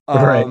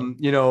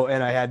 you know,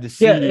 and I had to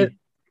see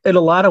in a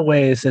lot of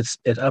ways it's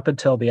up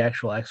until the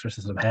actual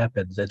exorcism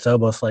happens, it's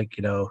almost like,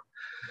 you know,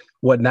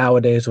 what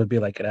nowadays would be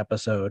like an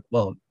episode,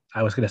 well,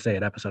 I was going to say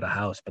an episode of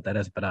House, but that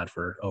has been on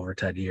for over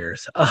 10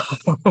 years.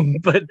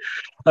 But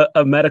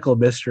a medical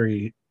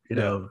mystery, you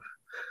know,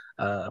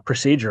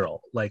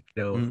 procedural, like,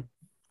 you know,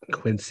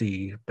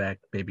 Quincy back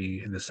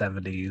maybe in the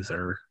 70s,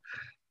 or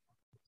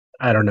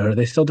I don't know. Are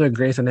they still doing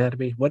Grey's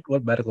Anatomy? What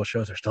medical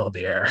shows are still in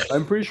the air?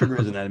 I'm pretty sure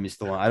Grey's Anatomy is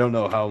still on. I don't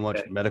know how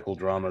much medical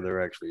drama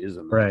there actually is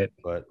in there.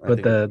 But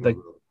the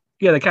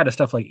kind of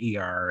stuff like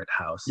ER and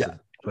House and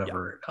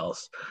whoever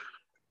else.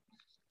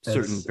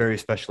 Certain very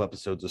special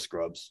episodes of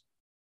Scrubs.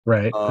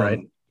 Right.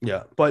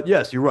 Yeah, but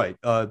yes, you're right.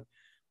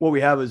 What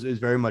we have is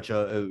very much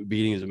a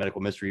beating as a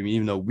medical mystery. I mean,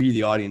 even though we,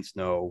 the audience,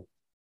 know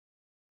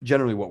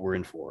generally what we're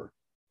in for,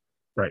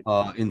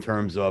 in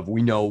terms of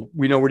we know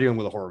we're dealing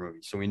with a horror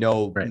movie, so we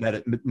know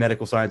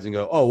medical science and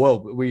go, oh well,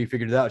 we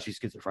figured it out. She's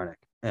schizophrenic,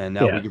 and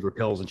now we give her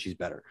pills and she's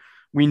better.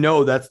 We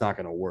know that's not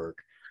going to work.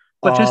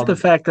 But just the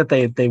fact that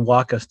they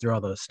walk us through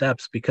all those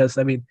steps, because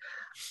I mean,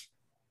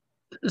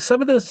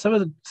 some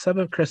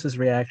of Chris's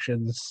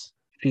reactions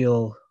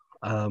feel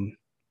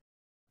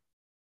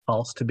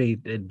false to me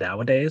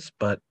nowadays,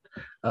 but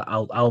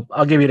I'll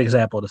give you an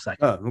example in a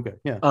second. Oh, okay,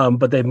 yeah.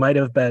 But they might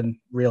have been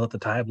real at the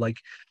time. Like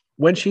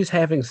when she's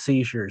having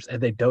seizures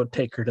and they don't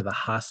take her to the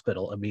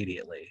hospital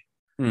immediately,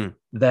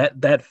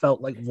 that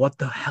felt like, what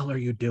the hell are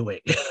you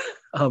doing?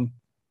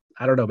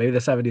 I don't know. Maybe the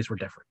 70s were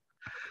different.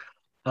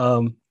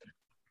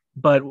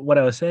 But what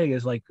I was saying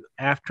is, like,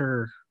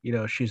 after, you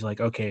know, she's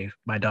like, okay,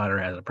 my daughter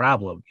has a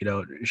problem. You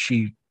know,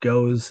 she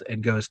goes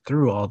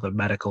through all the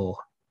medical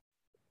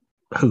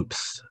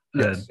hoops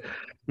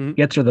and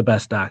gets her the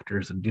best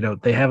doctors. And, you know,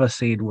 they have a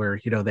scene where,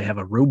 you know, they have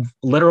a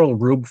literal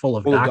room full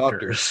of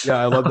doctors. Yeah,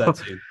 I love that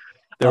scene.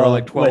 There are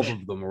like 12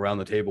 of them around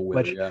the table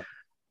with her.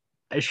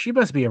 Yeah. She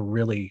must be a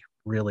really,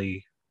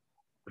 really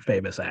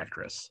famous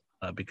actress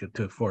because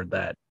to afford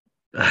that.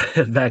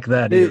 Back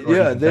then,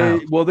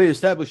 they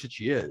established that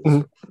she is,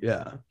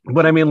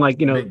 but I mean, like,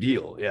 you know, big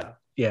deal,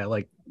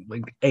 like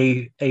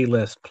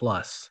A-list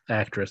plus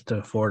actress to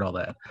afford all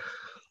that.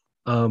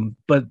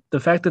 But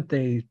the fact that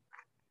they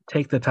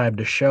take the time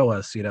to show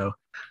us, you know,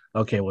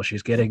 okay, well,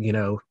 she's getting, you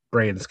know,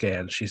 brain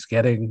scans, she's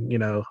getting, you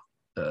know,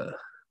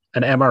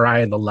 an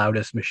MRI in the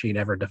loudest machine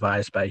ever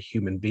devised by a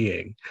human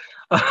being.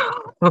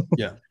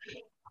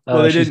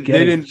 Well, they didn't.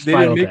 They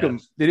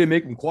didn't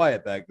make him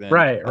quiet back then.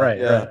 Right.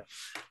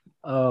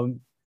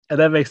 And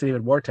that makes it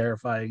even more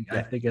terrifying,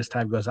 I think, as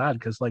time goes on,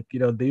 because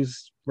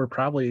these were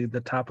probably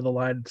the top of the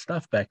line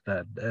stuff back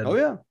then.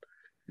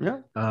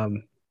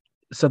 And,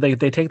 so they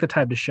take the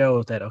time to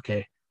show that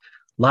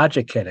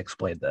logic can't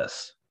explain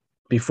this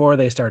before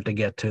they start to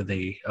get to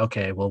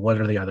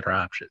what are the other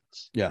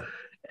options? Yeah.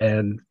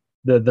 And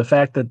the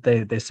fact that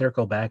they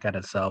circle back on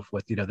itself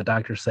with the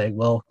doctor saying,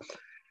 well,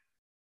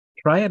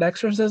 try an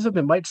exorcism,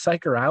 it might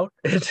psych her out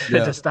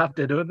to stop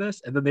doing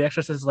this. And then the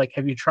exorcist is like,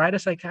 have you tried a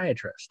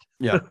psychiatrist?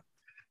 Yeah.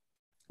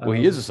 Well,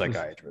 he is a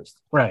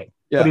psychiatrist. Right.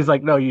 Yeah. But he's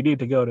like, no, you need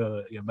to go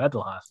to a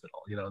mental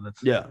hospital.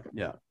 That's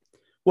Yeah.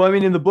 Well, I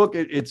mean, in the book,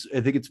 I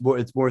think it's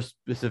more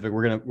specific.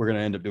 We're gonna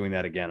end up doing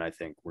that again. I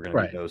think we're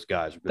gonna be those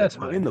guys. That's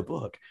fine. In the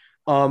book.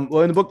 Well,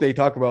 in the book, they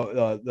talk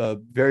about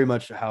very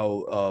much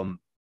how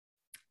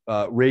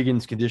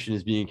Regan's condition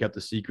is being kept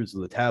a secret, so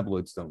the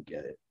tabloids don't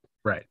get it.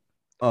 Right.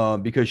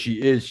 Because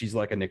she's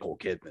like a Nicole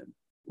Kidman,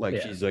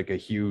 she's like a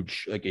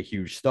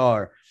huge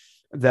star.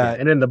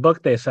 And in the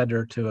book, they sent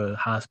her to a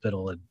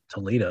hospital in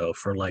Toledo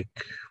for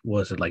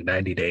was it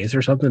 90 days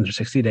or something, or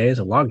 60 days?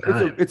 A long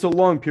time. It's a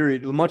long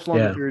period, a much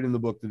longer period in the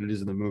book than it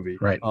is in the movie.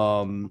 Right.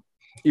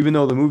 Even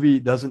though the movie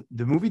doesn't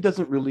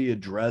really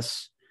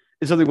address.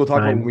 It's something we'll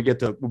talk about when we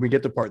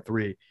get to part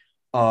 3.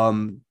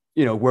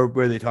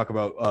 Where they talk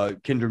about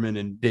Kinderman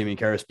and Damien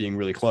Karras being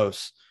really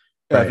close.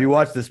 If you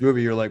watch this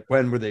movie, you're like,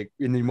 when were they?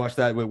 And then you watch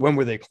that, when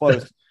were they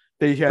close?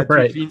 They had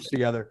 2 scenes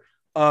together.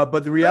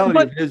 But the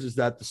reality is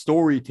that the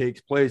story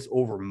takes place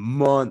over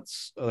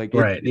months.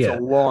 It's a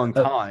long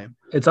time.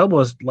 It's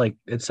almost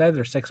it's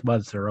either 6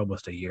 months or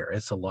almost a year.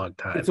 It's a long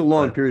time. It's a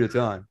long period of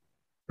time.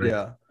 Right.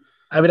 Yeah.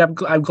 I mean,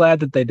 I'm glad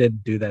that they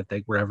didn't do that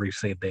thing where every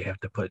scene they have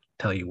to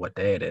tell you what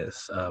day it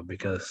is,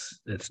 because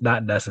it's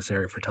not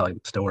necessary for telling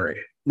the story.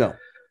 No.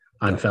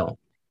 On film.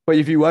 But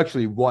if you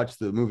actually watch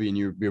the movie and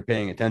you're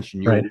paying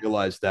attention, you'll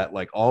realize that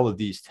all of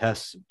these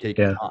tests take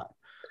time.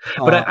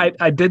 But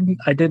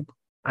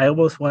I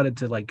almost wanted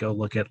to go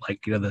look at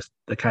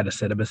the kind of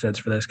cinema sense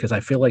for this, because I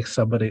feel like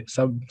some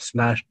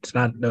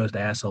snot-nosed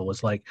asshole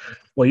was like,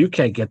 well, you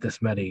can't get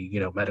this many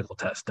medical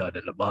tests done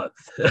in a month.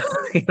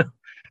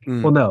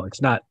 Well, no,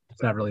 it's not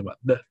really much.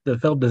 The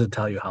film doesn't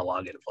tell you how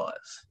long it was.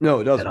 No,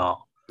 it doesn't at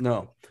all.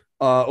 No,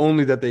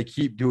 only that they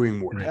keep doing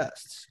more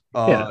tests.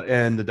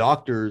 And the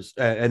doctors,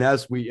 and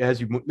as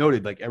you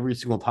noted, every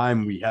single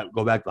time we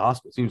go back to the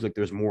hospital, it seems like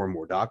there's more and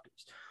more doctors.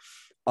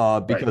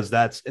 Because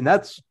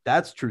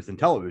that's truth in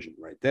television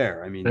right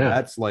there. I mean,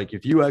 that's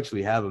if you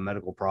actually have a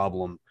medical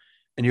problem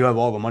and you have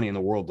all the money in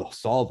the world to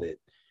solve it,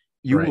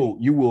 you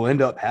will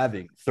end up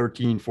having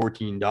 13,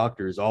 14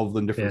 doctors, all of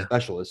them different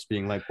specialists,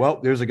 being like, well,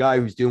 there's a guy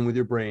who's dealing with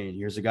your brain.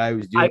 Here's a guy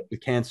who's dealing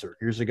with cancer.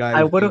 Here's a guy.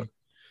 I would have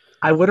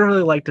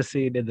really liked to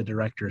see it in the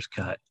director's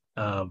cut,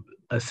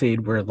 a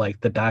scene where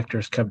the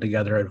doctors come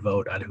together and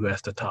vote on who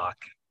has to talk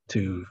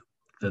to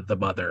the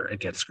mother and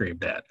get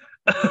screamed at.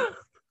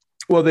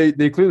 Well,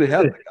 they clearly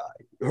have the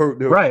guy.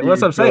 Right.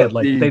 That's what I'm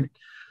saying.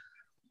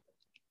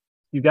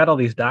 You got all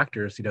these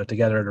doctors,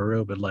 together in a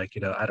room, and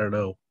I don't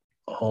know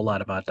a whole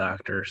lot about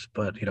doctors,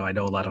 but I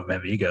know a lot of them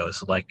have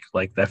egos. I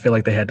feel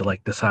like they had to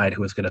decide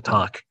who was going to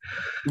talk.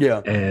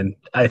 Yeah. And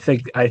I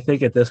think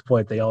at this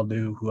point they all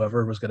knew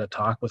whoever was going to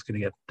talk was going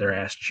to get their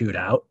ass chewed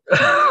out.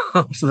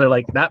 So they're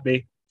like, not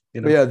me.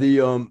 Yeah. The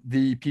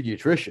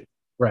pediatrician,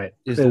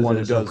 is the one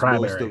who does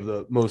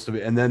most of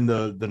it, and then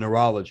the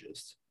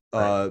neurologist.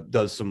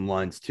 Does some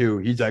lines too.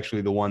 He's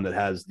actually the one that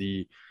has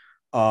the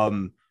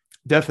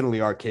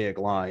definitely archaic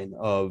line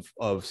of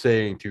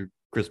saying to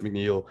Chris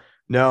MacNeil,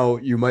 "No,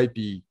 you might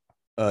be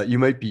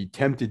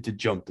tempted to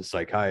jump to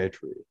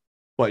psychiatry,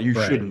 but you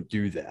shouldn't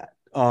do that."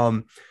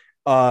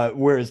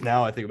 Whereas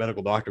now, I think a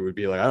medical doctor would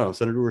be like, I don't know,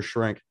 send her to her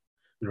shrink.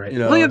 Right.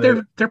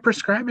 They're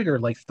prescribing her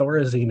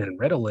Thorazine and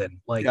Ritalin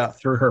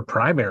through her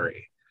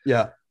primary.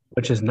 Yeah.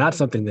 Which is not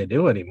something they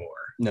do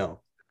anymore.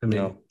 No. I mean.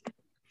 No.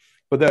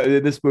 But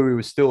this movie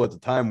was still at the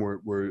time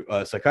where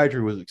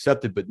psychiatry was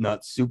accepted, but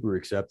not super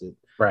accepted.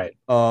 Right.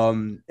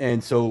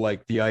 And so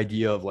the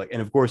idea of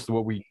and of course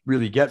what we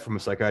really get from a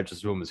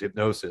psychiatrist's room is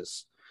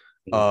hypnosis.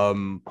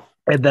 And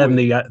then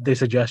the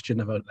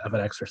suggestion of an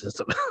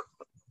exorcism.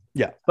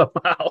 Yeah.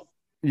 Somehow.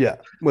 Yeah.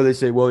 Well, they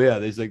say,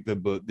 there's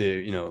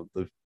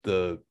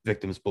the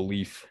victim's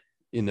belief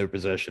in their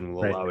possession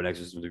will allow an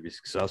exorcism to be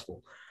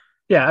successful.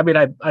 Yeah, I mean,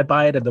 I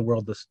buy it in the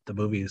world the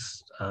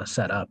movie's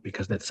set up,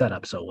 because it's set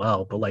up so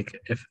well. But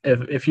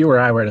if you or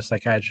I were a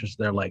psychiatrist,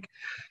 they're like,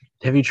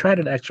 "Have you tried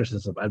an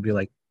exorcism?" I'd be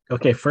like,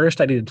 "Okay,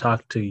 first I need to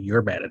talk to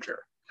your manager."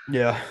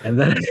 Yeah, and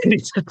then I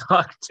need to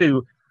talk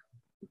to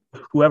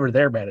whoever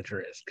their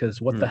manager is, because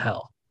what the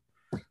hell?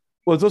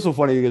 Well, it's also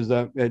funny because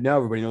now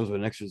everybody knows what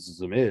an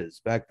exorcism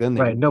is. Back then,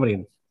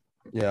 nobody.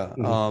 Yeah,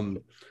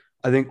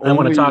 I think I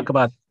want to talk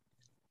about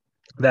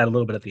that a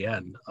little bit at the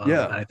end.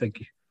 I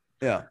think.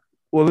 Yeah.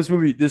 Well, this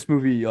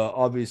movie,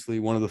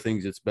 obviously, one of the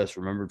things it's best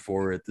remembered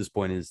for at this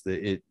point is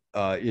that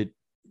it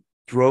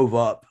drove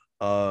up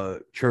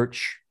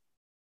church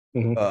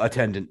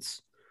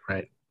attendance.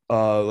 Right.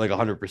 like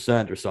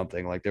 100% or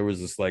something. Like there was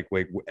this like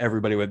wait,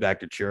 everybody went back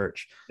to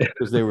church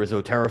because they were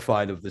so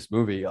terrified of this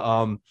movie.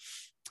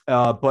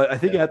 But I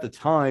think at the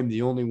time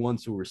the only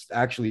ones who were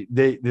actually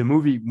the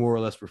movie more or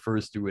less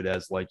refers to it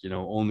as like, you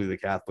know, only the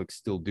Catholics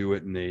still do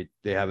it and they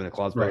have it in a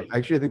closet. Right.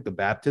 Actually, I think the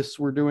Baptists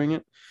were doing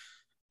it.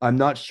 I'm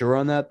not sure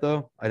on that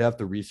though. I'd have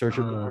to research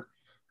it more.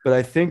 But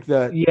I think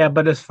that yeah,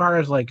 but as far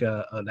as like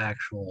an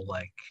actual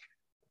like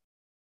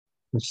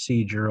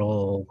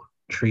procedural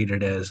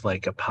treated as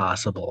like a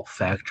possible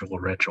factual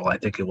ritual, I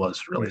think it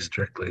was really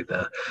strictly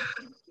the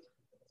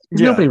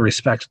nobody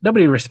respects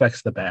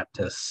the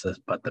Baptists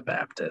but the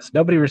Baptists.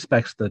 Nobody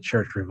respects the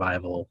church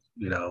revival,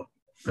 you know,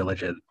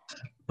 religion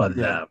but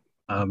them.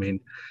 I mean,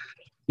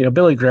 you know,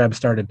 Billy Graham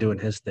started doing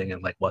his thing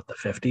in like what, the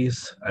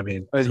 50s. I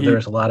mean, so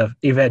there's a lot of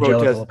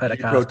evangelical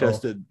Pentecostal. He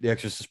protested The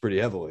Exorcist pretty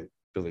heavily,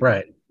 Billy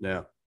right Graham.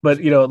 Yeah,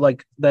 but you know,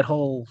 like that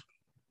whole,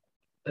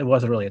 it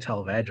wasn't really a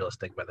televangelist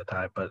thing by the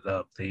time, but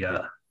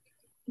the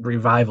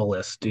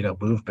revivalist, you know,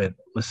 movement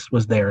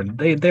was there, and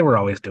they were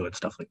always doing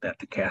stuff like that,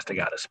 the casting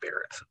out of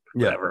spirits,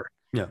 whatever.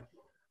 Yeah.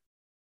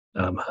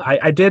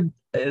 I did.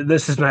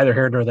 This is neither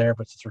here nor there,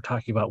 but since we're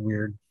talking about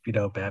weird, you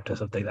know,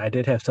 baptism things, I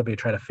did have somebody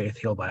try to faith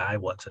heal my eye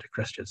once at a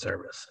Christian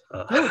service.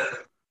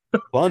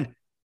 Fun.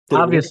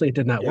 Obviously, it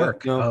did not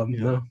work. No,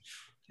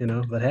 you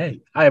know, but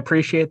hey, I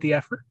appreciate the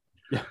effort.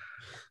 Yeah.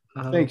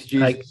 Thanks,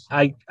 Jesus.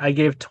 I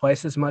gave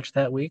twice as much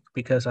that week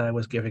because I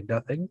was giving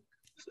nothing,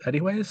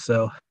 anyways.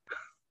 So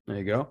there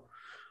you go.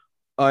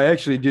 I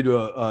actually did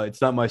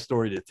it's not my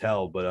story to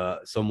tell,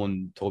 but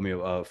someone told me,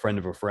 a friend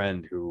of a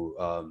friend who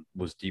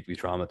was deeply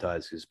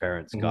traumatized. His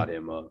parents got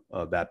him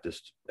a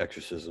Baptist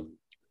exorcism.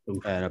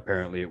 Oof. And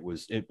apparently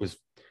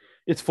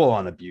it's full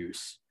on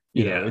abuse.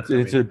 You know,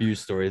 it's an abuse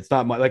story. It's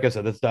not like I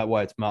said, that's not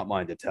why it's not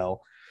mine to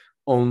tell.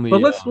 Only,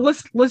 but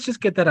let's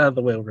just get that out of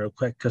the way real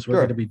quick, because we're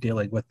going to be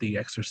dealing with the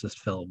Exorcist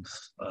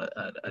films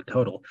a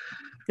total.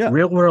 Yeah.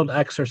 Real world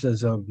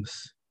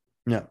exorcisms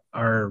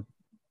are,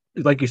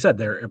 like you said,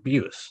 they're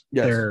abuse.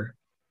 Yes.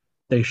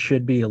 They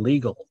should be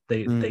illegal.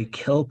 They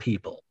kill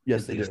people.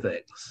 Yes, these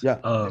things.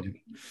 Yeah.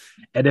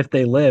 And if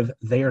they live,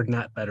 they are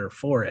not better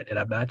for it. And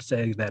I'm not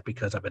saying that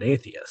because I'm an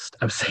atheist.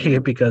 I'm saying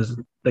it because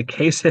the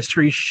case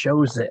history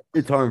shows it.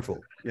 It's harmful.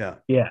 Yeah.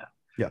 Yeah.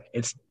 Yeah.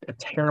 It's a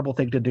terrible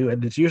thing to do,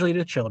 and it's usually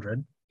to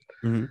children.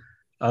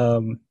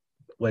 Mm-hmm.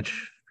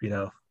 Which, you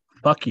know,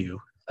 fuck you.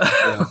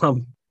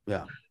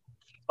 Yeah.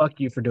 Fuck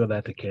you for doing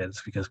that to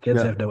kids, because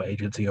kids have no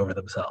agency over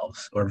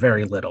themselves, or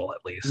very little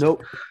at least.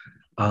 Nope.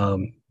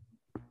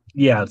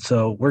 Yeah,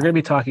 so we're going to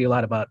be talking a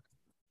lot about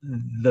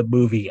the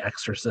movie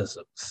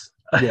exorcisms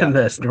in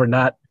this. We're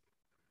not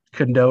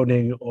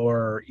condoning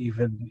or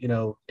even, you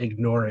know,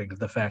 ignoring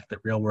the fact that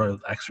real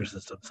world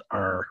exorcisms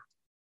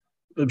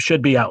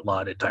should be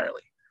outlawed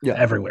entirely.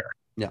 Everywhere.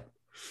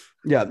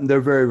 Yeah,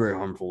 they're very, very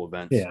harmful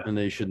events, and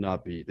they should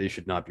not be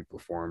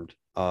performed.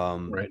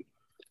 Right.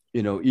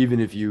 You know, even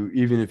if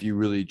you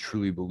really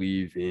truly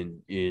believe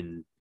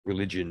in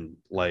religion,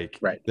 like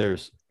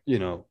there's, you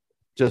know,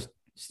 just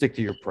stick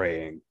to your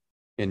praying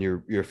and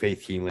your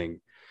faith healing.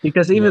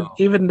 Because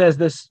even as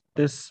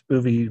this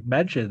movie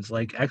mentions,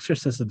 like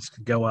exorcisms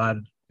can go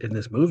on in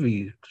this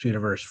movie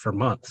universe for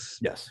months.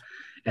 Yes.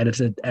 And it's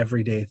an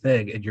everyday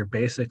thing, and you're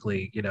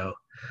basically, you know,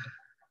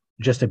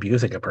 just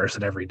abusing a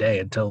person every day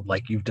until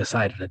like you've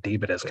decided a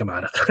demon has come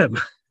out of them.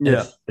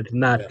 It's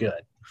not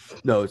good.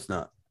 No, it's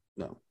not.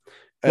 No.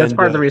 That's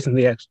part of the reason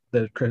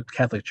the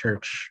Catholic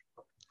Church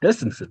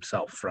distanced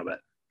himself from it.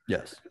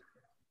 Yes.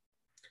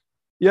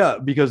 Yeah,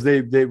 because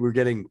they were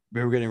getting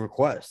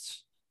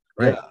requests.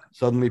 Right. Yeah.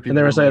 Suddenly people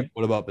were like,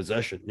 what about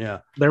possession?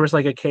 Yeah. There was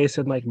like a case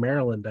in like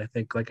Maryland, I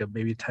think like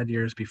maybe 10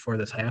 years before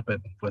this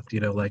happened, with,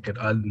 you know, like an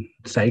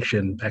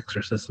unsanctioned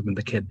exorcism, and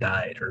the kid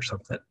died or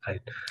something.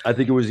 I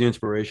think it was the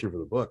inspiration for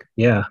the book.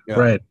 Yeah.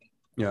 Right.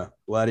 Yeah.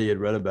 Laddie had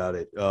read about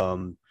it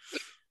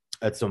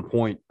at some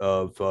point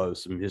of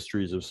some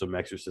histories of some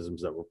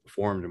exorcisms that were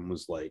performed, and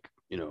was like,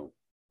 you know,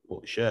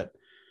 holy shit.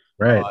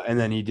 Right. And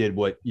then he did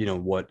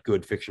what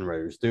good fiction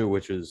writers do,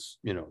 which is,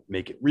 you know,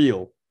 make it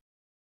real.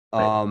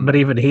 But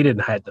even he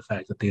didn't hide the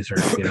fact that these are,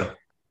 you know,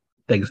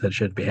 things that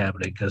should be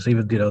happening, because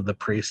even, you know, the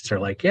priests are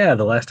like, yeah,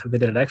 the last time they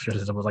did an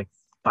exorcism was like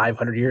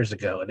 500 years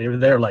ago,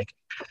 and they're like,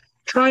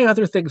 try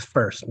other things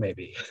first,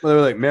 maybe. Well,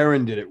 they're like,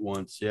 Marin did it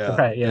once,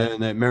 right,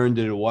 and then Marin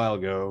did it a while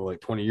ago,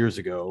 like 20 years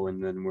ago,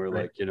 and then we're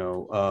like, you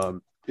know,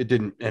 it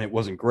didn't, and it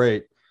wasn't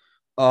great.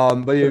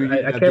 But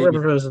yeah, I can't remember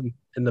if it was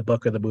in the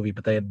book or the movie,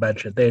 but they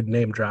had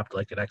name dropped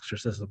like an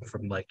exorcism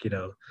from like, you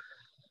know,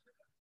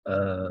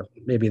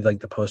 maybe like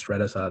the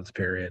post-Renaissance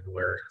period,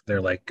 where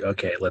they're like,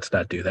 okay, let's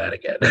not do that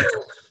again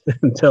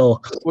until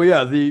we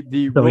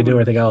do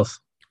everything else.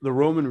 The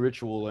Roman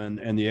ritual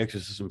and the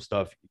exorcism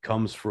stuff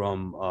comes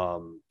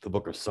from the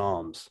Book of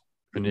Psalms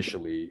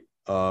initially,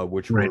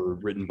 which were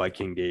written by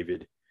King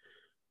David,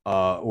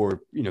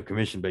 or, you know,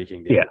 commissioned by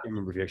King David. I can't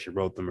remember if he actually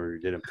wrote them or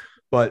he did them.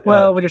 But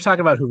when you're talking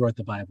about who wrote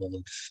the Bible,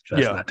 it's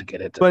just not to get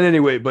into. But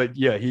anyway, but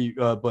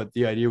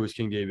the idea was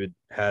King David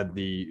had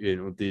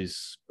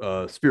these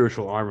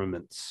spiritual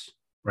armaments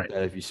Right.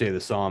 That if you say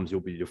the Psalms, you'll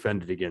be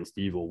defended against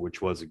evil,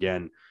 which was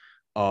again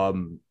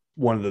one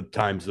of the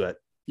times that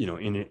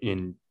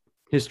in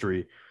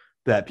history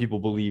that people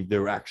believe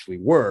there actually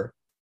were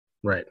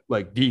right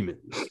like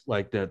demons,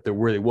 like that there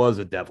really was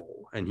a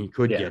devil and he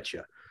could get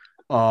you.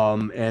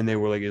 And they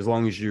were like, as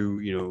long as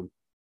you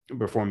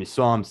perform these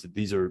Psalms,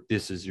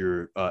 this is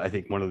your I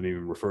think one of them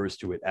even refers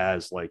to it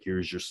as like,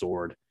 here's your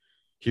sword,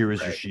 here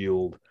is your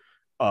shield,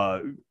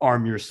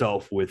 arm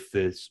yourself with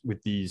this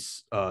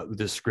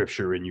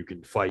scripture and you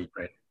can fight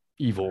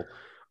evil.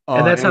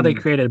 And that's how they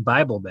created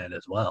Bible Man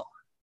as well.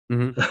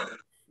 Mm-hmm.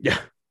 Yeah.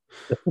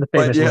 The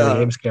famous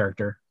Larry Ames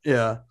character.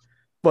 Yeah.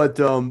 But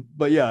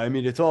yeah, I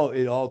mean, it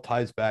all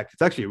ties back.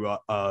 It's actually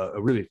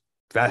a really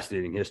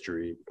fascinating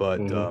history, but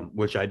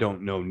which I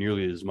don't know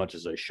nearly as much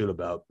as I should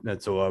about.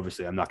 And so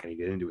obviously I'm not going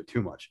to get into it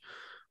too much.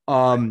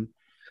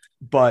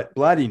 But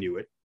Blatty knew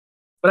it.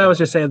 But I was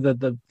just saying that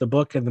the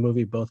book and the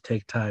movie both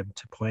take time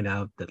to point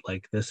out that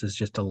like this is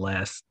just a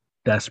last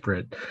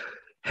desperate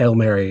Hail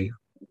Mary,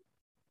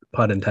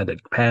 pun intended,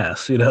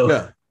 pass.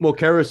 Yeah. Well,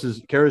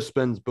 Karras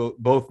spends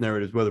both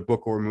narratives, whether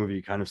book or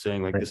movie, kind of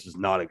saying like this is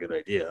not a good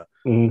idea.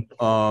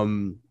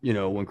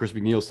 Mm-hmm. When Chris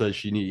McNeil says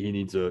she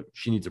needs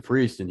a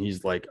priest, and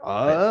he's like,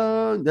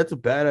 that's a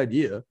bad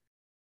idea.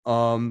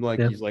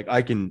 He's like,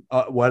 I can.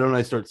 Why don't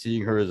I start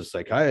seeing her as a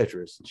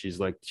psychiatrist? And she's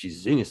like,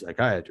 she's seeing a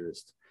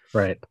psychiatrist.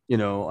 Right.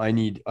 I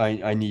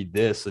need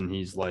this, and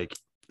he's like,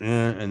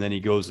 and then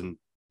he goes and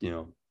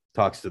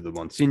talks to the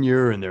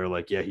Monsignor, and they're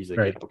like, yeah, he's like,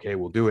 yeah, okay,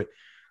 we'll do it.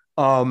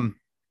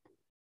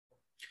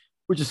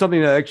 Which is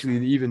something that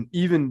actually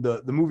even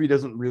the movie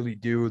doesn't really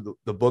do.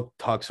 The book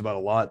talks about a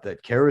lot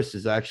that Karras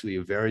is actually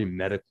a very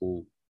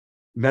medical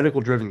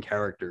driven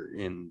character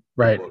in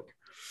the book.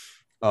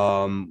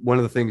 One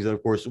of the things that,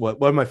 of course, one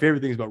of my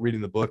favorite things about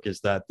reading the book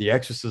is that the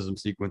exorcism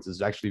sequence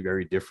is actually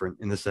very different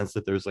in the sense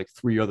that there's like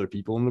 3 other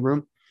people in the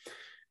room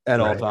at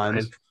all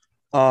times.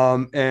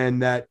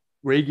 And that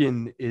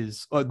Regan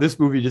is this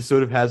movie just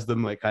sort of has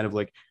them like kind of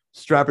like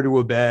strap her to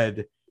a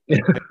bed,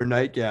 her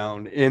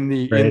nightgown. In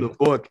the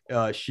book,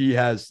 she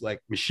has like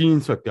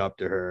machines hooked up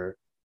to her.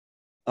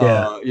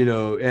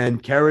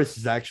 And Karras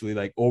is actually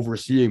like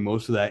overseeing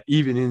most of that,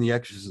 even in the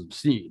exorcism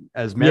scene.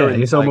 As Marin,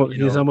 he's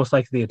almost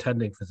like the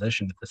attending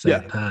physician at the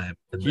same time.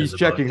 He's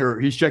checking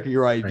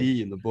her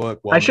ID in the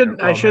book. I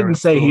shouldn't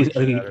say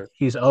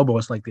he's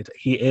almost like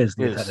he is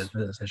the attending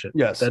physician.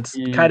 Yes, that's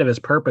kind of his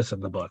purpose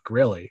in the book,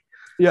 really.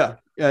 Yeah.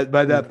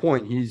 By that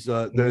point, he's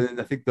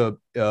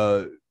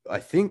I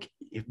think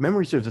if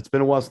memory serves, it's been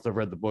a while since I've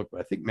read the book,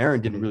 but I think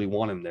Marin didn't really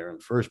want him there in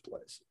the first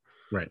place.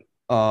 Right.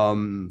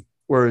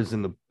 Whereas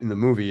in the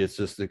movie, it's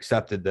just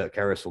accepted that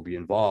Karras will be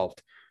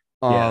involved.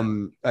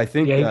 I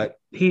think that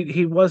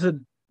he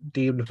wasn't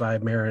deemed by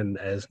Marin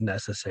as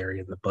necessary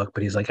in the book,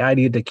 but he's like, I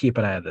need to keep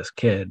an eye on this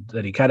kid.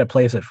 That he kind of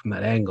plays it from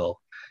that angle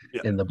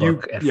in the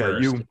book at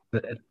first.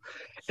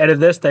 And in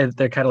this, they're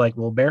kind of like,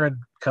 well, Marin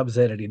comes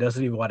in and he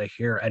doesn't even want to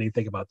hear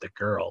anything about the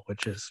girl,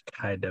 which is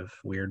kind of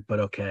weird,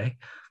 but okay.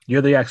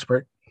 You're the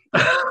expert.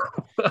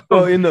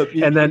 Well, and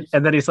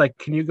then he's like,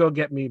 can you go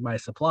get me my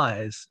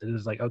supplies? And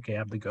it's like, okay,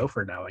 I'm the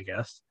gopher now, I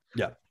guess.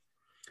 Yeah.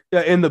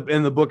 In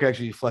the book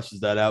actually fleshes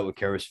that out with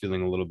Karras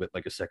feeling a little bit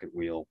like a second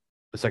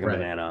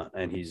banana,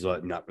 and he's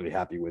not really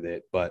happy with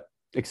it, but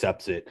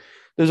accepts it.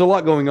 There's a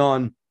lot going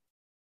on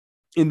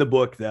in the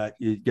book that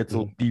it gets a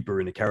little deeper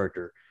into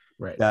character.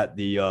 Right. That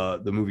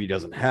the movie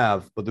doesn't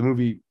have, but the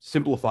movie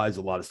simplifies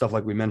a lot of stuff.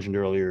 Like we mentioned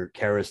earlier,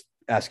 Karras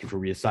asking for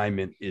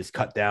reassignment is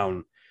cut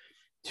down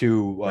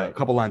to a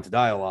couple lines of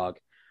dialogue.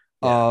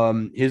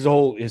 His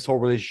whole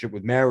relationship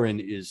with Marin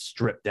is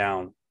stripped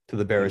down to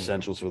the bare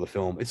essentials for the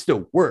film. It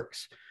still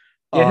works.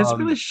 Yeah, his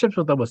relationships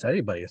with almost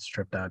anybody is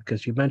stripped down,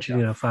 because you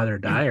mentioned Father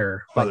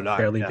Dyer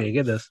barely being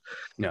in this.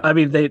 Yeah. I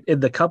mean, they in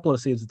the couple of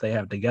scenes that they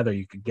have together,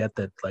 you could get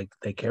that like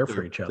they care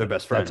for each other. They're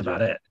best friends. That's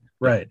about it.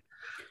 Right.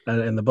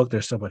 And in the book,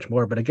 there's so much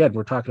more. But again,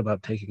 we're talking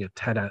about taking a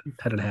 10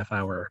 and a half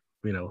hour,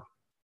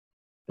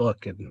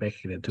 book and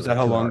making it into a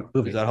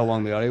movie. Is that how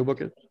long the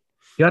audiobook is?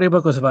 The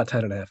audiobook was about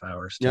 10 and a half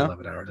hours to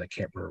 11 hours. I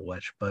can't remember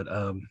which, but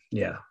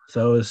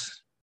so it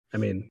was,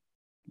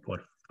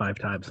 5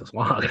 times as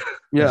long.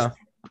 Yeah.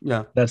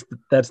 That's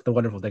the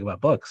wonderful thing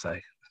about books,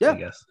 I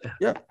guess.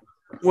 Yeah.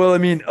 Well,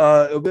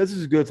 this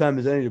is as good a time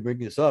as any to bring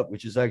this up,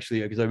 which is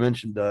actually because I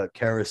mentioned the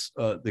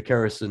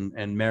Karras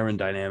and Marin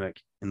dynamic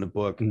in the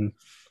book.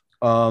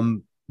 Mm-hmm.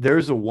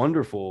 There's a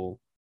wonderful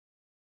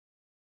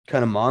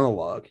kind of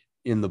monologue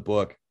in the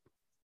book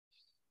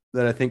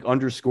that I think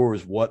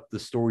underscores what the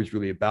story is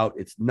really about.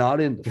 It's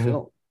not in the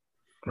film.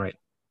 Right.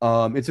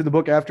 It's in the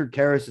book after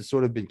Karras has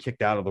sort of been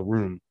kicked out of the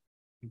room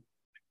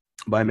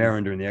by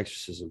Marin during the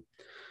exorcism.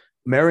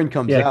 Marin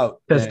comes out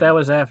because that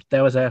was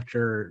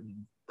after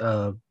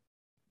the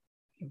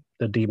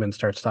demon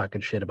starts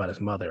talking shit about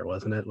his mother,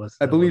 wasn't it?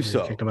 I believe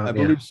so. I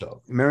believe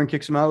so. Marin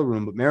kicks him out of the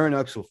room, but Marin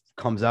actually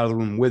comes out of the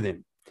room with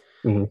him.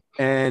 Mm-hmm.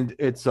 And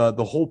it's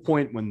the whole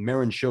point when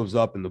Marin shows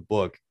up in the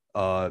book,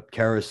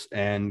 Karras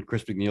and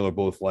Chris McNeil are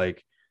both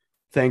like,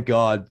 thank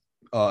God.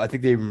 I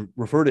think they even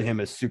refer to him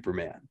as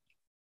Superman.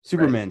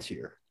 Superman's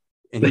here.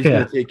 and he's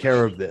going to take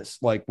care of this.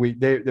 Like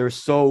they're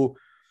so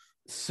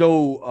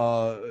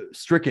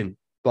stricken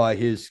by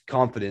his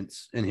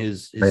confidence and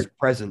his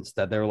presence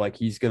that they're like,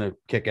 he's going to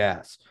kick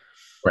ass.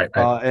 Right.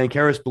 And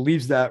Karras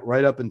believes that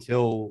right up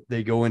until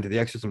they go into the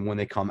exorcism. When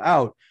they come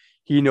out,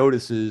 he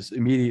notices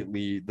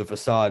immediately the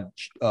facade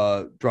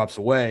drops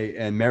away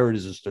and Merrin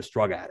is just a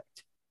drug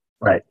addict.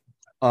 Right.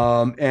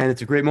 And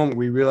it's a great moment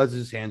where he realizes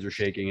his hands are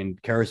shaking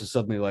and Karras is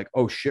suddenly like,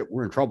 oh shit,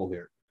 we're in trouble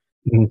here.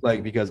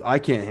 Like, because I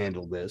can't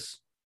handle this.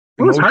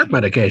 It was heart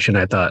medication,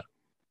 I thought.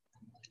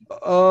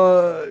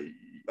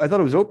 I thought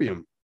it was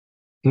opium.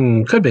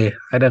 Could be.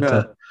 I'd have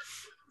to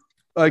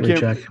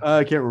recheck.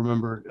 I can't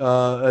remember.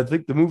 I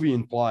think the movie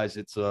implies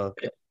it's a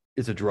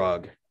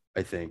drug,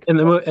 I think. In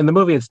the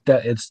movie, it's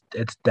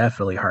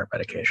definitely heart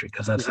medication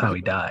because that's how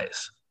he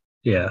dies.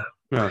 Yeah.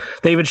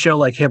 They even show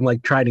like him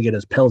like trying to get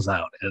his pills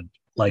out, and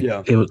like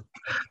he was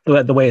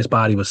the way his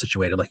body was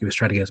situated, like he was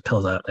trying to get his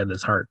pills out and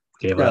his heart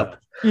gave up.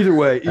 Either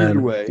way,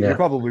 you're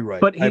probably right.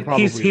 But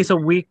he's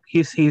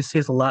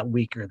a lot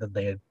weaker than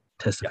they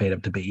anticipate him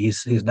to be.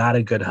 He's not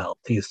in good health.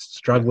 He's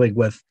struggling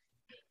with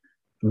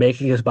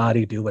making his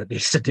body do what it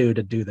needs to do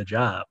the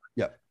job.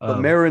 Yeah. But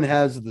Merrin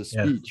has the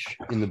speech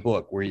in the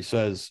book where he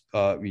says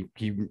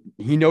he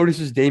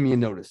notices Damien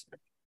noticed.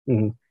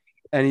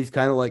 And he's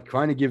kind of like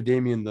trying to give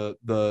Damien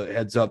the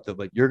heads up that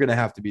like, you're going to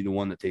have to be the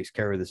one that takes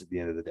care of this at the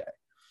end of the day.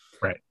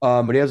 Right.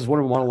 But he has this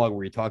wonderful monologue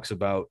where he talks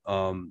about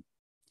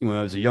when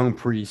I was a young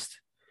priest,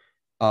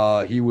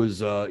 he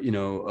was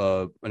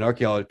an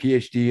archaeologist,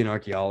 PhD in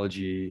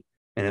archaeology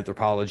and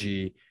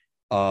anthropology,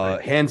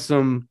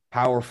 handsome,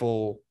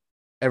 powerful.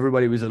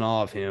 Everybody was in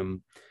awe of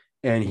him,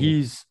 and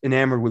he's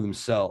enamored with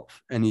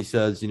himself. And he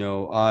says,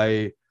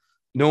 no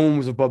one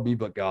was above me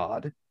but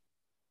God.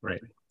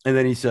 Right. And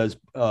then he says,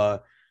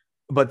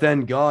 but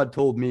then God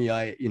told me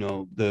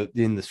in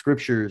the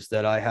scriptures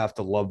that I have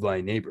to love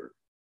my neighbor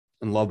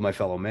and love my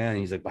fellow man. And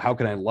he's like, but how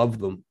can I love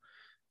them?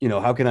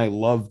 How can I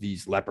love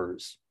these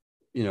lepers?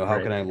 How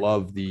can I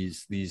love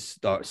these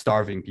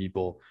starving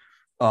people?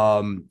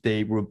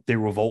 They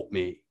revolt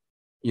me.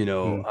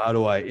 How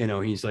do I,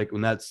 he's like,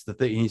 when that's the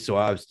thing. So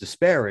I was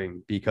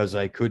despairing because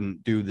I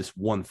couldn't do this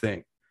one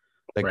thing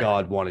that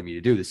God wanted me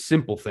to do, this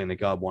simple thing that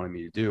God wanted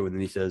me to do. And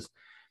then he says,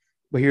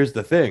 but here's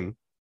the thing.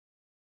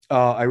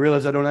 I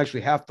realize I don't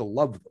actually have to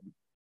love them.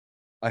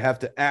 I have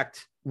to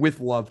act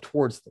with love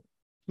towards them.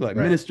 I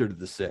minister to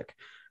the sick.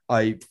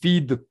 I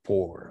feed the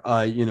poor.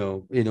 I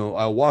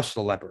wash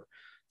the leper.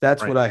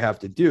 That's what I have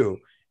to do.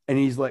 And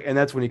he's like, and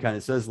that's when he kind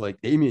of says,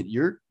 like, Damien,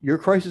 your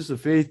crisis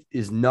of faith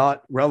is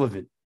not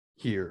relevant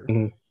here.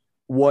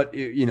 What,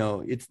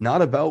 it's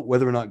not about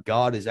whether or not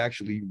God is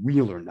actually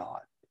real or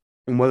not,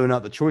 and whether or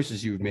not the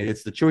choices you've made,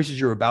 it's the choices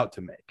you're about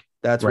to make.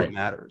 That's what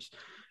matters.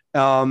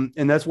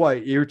 And that's why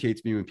it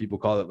irritates me when people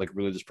call it like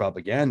religious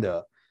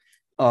propaganda.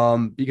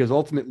 Because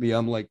ultimately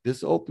I'm like,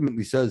 this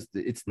ultimately says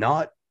that it's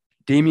not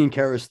Damien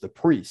Karras, the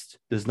priest,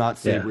 does not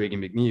save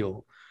Regan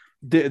MacNeil.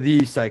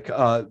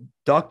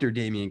 Dr.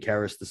 Damien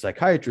Karras, the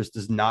psychiatrist,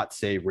 does not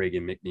save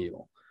Regan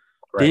MacNeil.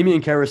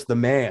 Damien Karras, the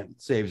man,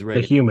 saves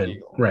Regan. The human,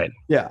 MacNeil. right?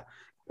 Yeah.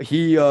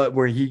 He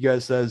where he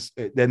guys says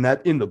then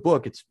that in the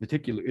book it's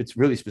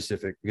really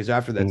specific because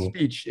after that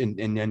speech and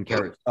then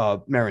Karras,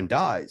 Merrin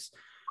dies.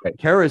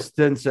 Karras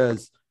then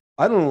says,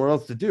 I don't know what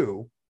else to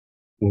do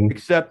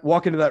except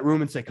walk into that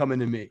room and say, come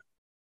into me.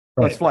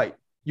 Let's fight.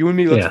 You and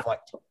me, let's fight.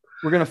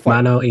 We're going to fight.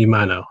 Mano y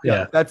mano.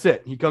 Yeah. That's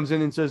it. He comes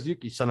in and says, you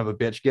son of a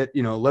bitch,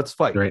 let's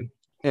fight. Right.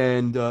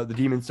 And the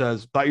demon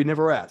says, thought you'd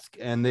never ask.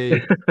 And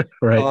they,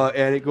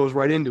 and it goes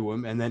right into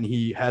him. And then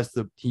he has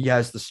the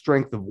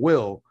strength of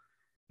will.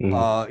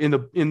 I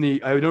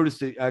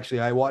noticed it,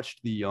 actually, I watched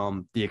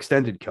the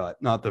extended cut,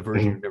 not the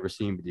version you've never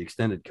seen, but the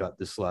extended cut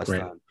this last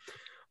time.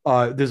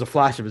 There's a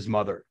flash of his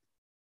mother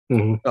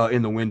in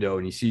the window,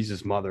 and he sees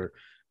his mother,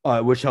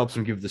 which helps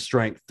him give the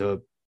strength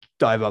to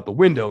dive out the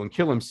window and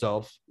kill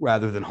himself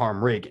rather than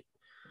harm Regan.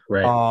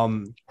 Right.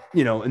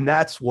 And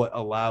that's what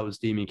allows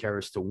Damien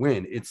Karras to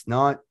win. It's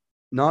not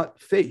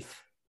faith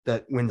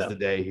that wins the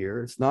day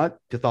here. It's not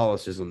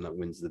Catholicism that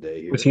wins the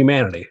day here. It's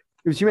humanity.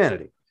 It was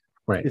humanity.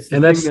 Right.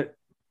 And that's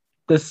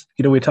this,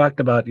 we talked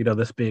about,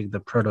 this being the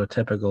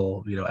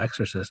prototypical,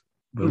 exorcist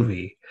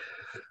movie.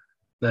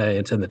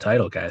 It's in the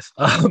title, guys.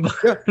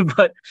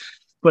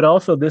 But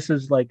also this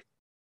is like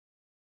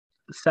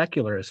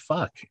secular as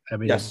fuck. I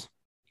mean,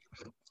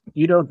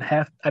 you don't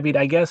have, I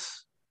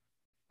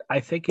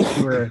think if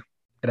you were,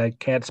 and I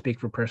can't speak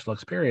from personal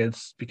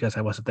experience because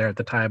I wasn't there at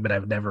the time, but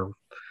I've never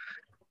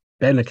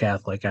been a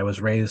Catholic. I was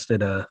raised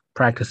in a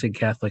practicing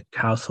Catholic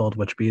household,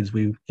 which means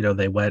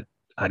they went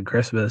on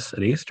Christmas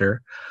and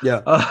Easter.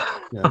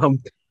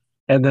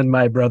 And then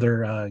my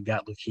brother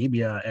got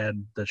leukemia,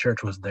 and the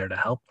church wasn't there to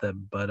help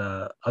them, but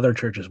other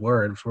churches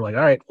were, and we're like,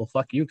 all right, well,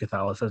 fuck you,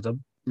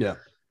 Catholicism. Yeah.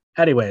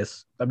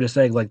 Anyways, I'm just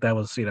saying, like, that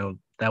was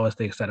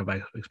the extent of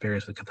my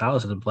experience with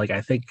Catholicism. Like,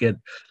 I think it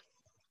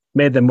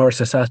made them more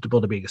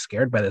susceptible to being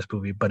scared by this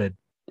movie, but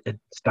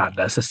it's not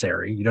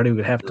necessary. You don't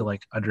even have to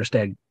like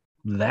understand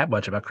that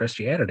much about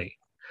Christianity.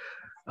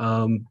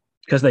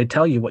 because they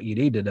tell you what you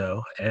need to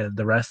know, and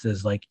the rest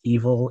is like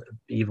evil,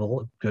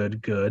 evil,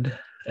 good, good.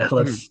 And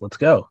let's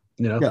go.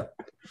 Yeah,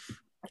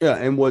 yeah.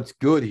 And what's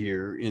good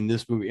here in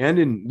this movie and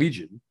in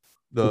Legion,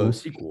 the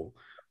sequel,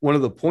 one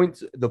of the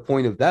point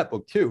of that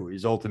book too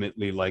is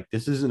ultimately like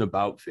this isn't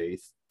about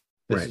faith.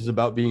 This is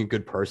about being a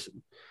good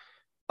person.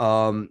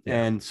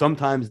 And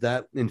sometimes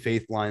that and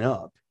faith line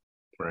up.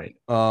 Right.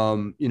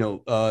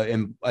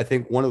 And I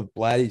think one of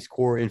Blatty's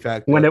core, in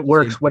fact, when it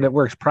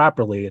works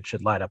properly, it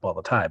should line up all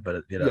the time.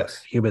 But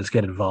yes, humans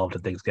get involved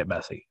and things get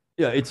messy.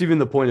 Yeah, it's even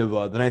the point of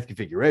the Ninth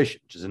Configuration,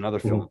 which is another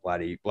film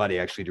that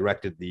Blatty actually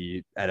directed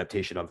the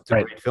adaptation of. It's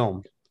a great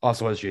film.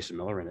 Also has Jason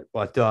Miller in it.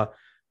 But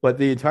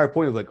the entire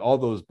point of like all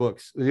those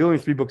books, the only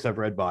 3 books I've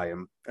read by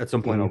him. At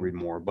some point, I'll read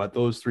more. But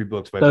those 3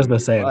 books by those the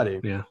same.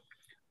 Blatty,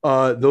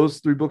 yeah. Those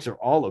 3 books are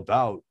all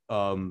about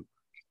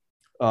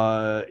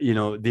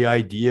the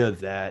idea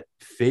that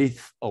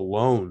faith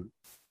alone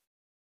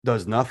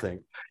does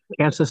nothing.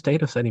 Can't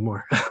sustain us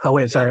anymore. Oh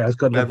wait, sorry, I was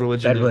going bad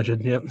religion. Bad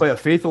religion. Yep. But yeah,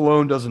 faith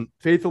alone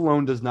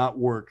does not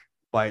work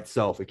by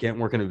itself. It can't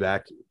work in a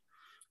vacuum.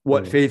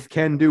 What faith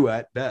can do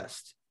at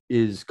best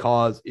is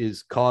cause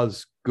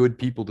good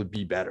people to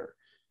be better.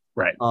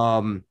 Right.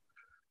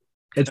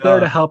 It's there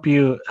to help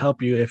you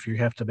if you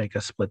have to make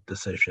a split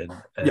decision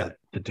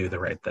to do the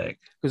right thing.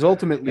 Because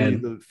ultimately,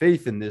 the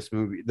faith in this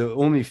movie, the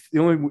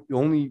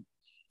only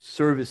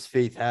service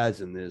faith has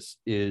in this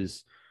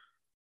is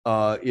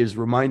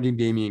reminding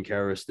Damian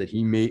Karras that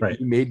he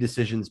made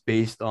decisions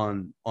based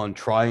on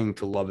trying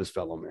to love his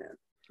fellow man.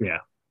 Yeah.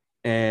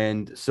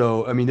 And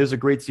so, I mean, there's a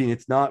great scene.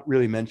 It's not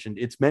really mentioned.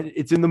 It's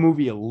in the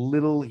movie a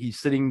little. He's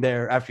sitting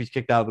there after he's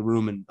kicked out of the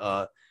room, and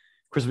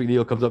Chris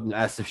McNeil comes up and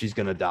asks if she's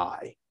going to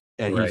die.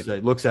 And he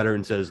looks at her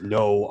and says,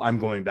 "No, I'm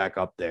going back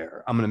up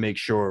there. I'm going to make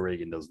sure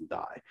Reagan doesn't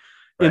die."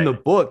 Right. In the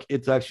book,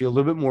 it's actually a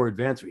little bit more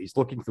advanced. He's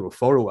looking through a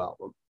photo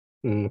album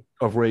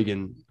of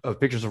Reagan, of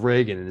pictures of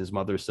Reagan, and his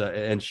mother said,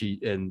 and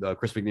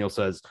Chris McNeil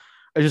says,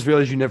 "I just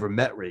realized you never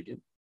met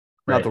Reagan,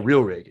 not the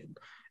real Reagan."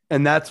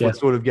 And that's what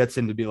sort of gets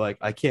him to be like,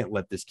 I can't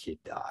let this kid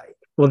die.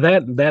 Well,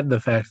 that the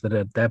fact that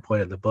at that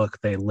point in the book,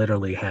 they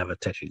literally have a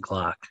ticking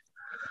clock.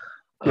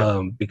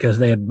 Because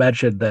they had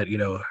mentioned that,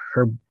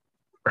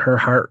 her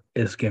heart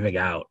is giving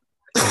out.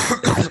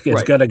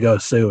 It's going to go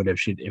soon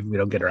if we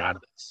don't get her out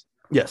of this.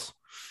 Yes.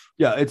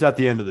 Yeah. It's at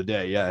the end of the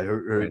day. Yeah.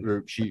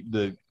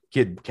 The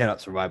kid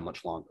cannot survive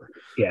much longer.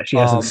 Yeah. She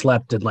hasn't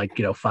slept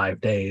in 5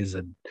 days,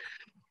 and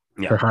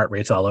her heart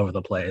rate's all over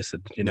the place.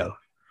 And,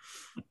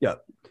 Yeah.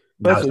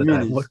 That's what I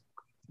mean is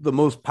the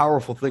most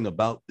powerful thing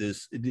about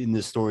this in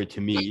this story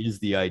to me is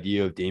the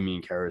idea of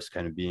Damian Karras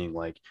kind of being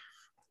like,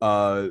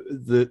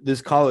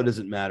 this collar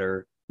doesn't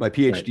matter. My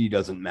PhD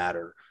doesn't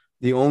matter.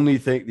 The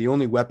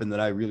only weapon that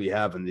I really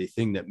have and the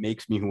thing that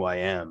makes me who I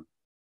am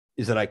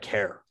is that I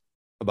care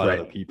about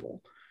other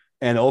people.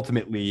 And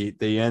ultimately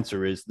the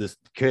answer is this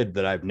kid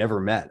that I've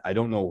never met. I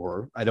don't know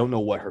her. I don't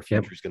know what her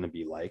future is going to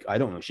be like. I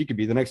don't know. She could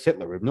be the next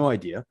Hitler. I have no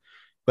idea.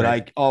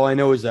 But all I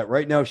know is that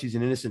right now she's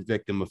an innocent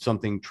victim of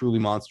something truly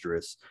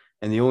monstrous.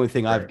 And the only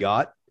thing I've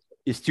got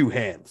is 2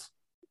 hands,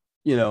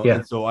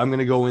 And so I'm going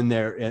to go in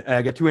there and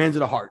I got 2 hands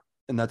and a heart,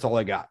 and that's all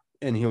I got.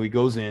 And he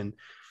goes in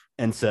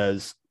and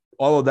says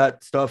all of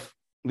that stuff,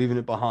 leaving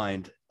it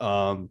behind.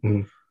 I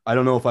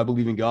don't know if I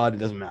believe in God. It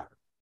doesn't matter.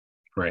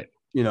 Right.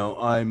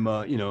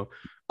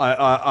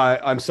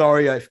 I'm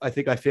sorry. I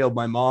think I failed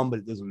my mom, but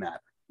it doesn't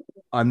matter.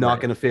 I'm not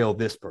going to fail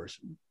this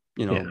person.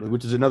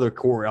 Which is another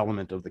core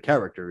element of the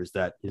character, is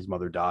that his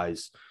mother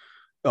dies,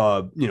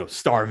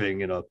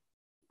 starving in a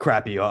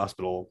crappy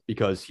hospital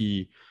because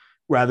he,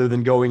 rather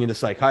than going into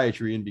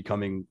psychiatry and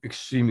becoming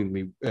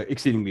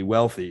exceedingly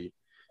wealthy,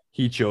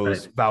 he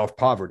chose vow of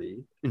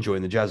poverty and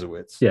joined the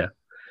Jesuits. Yeah.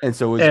 And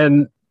so,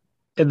 and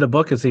in the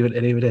book,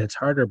 it's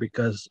harder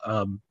because,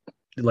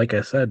 like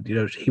I said,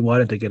 he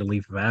wanted to get a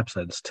leave of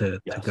absence to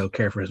go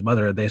care for his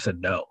mother, and they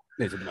said no.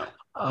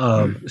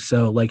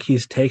 So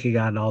he's taking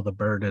on all the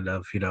burden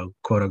of,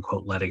 quote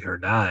unquote, letting her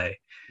die,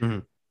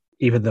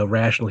 even though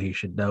rationally he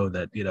should know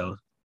that,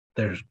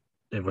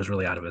 it was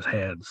really out of his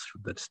hands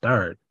from the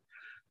start.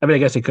 I mean, I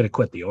guess he could have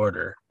quit the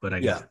order, but I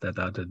guess that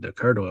didn't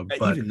occur to him.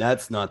 But even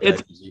that's not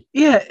that easy.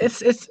 Yeah,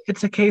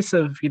 it's a case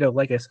of,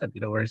 like I said,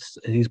 where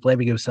he's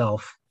blaming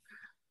himself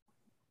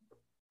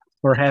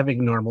for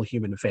having normal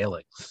human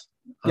failings.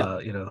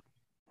 Not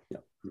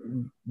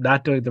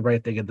doing the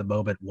right thing at the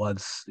moment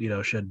once,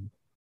 should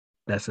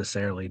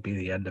necessarily be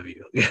the end of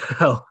you.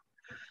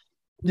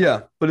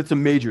 Yeah, but it's a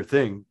major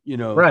thing,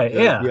 Right.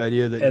 The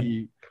idea that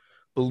he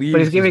believes,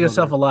 but he's giving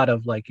himself a lot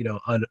of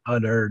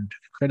unearned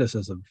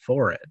criticism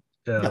for it.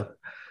 Yeah.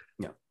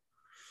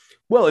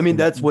 Well, I mean,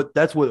 that's what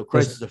a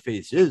crisis of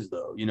faith is,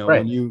 though.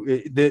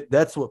 When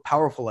that's what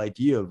powerful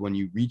idea of when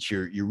you're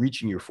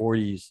reaching your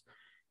 40s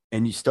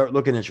and you start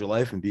looking at your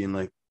life and being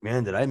like,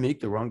 man, did I make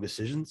the wrong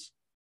decisions?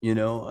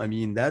 I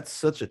mean, that's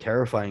such a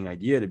terrifying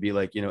idea to be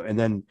like, and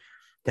then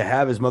to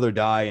have his mother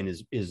die, and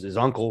his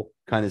uncle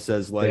kind of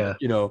says like,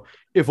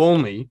 if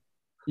only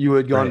you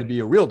had gone to be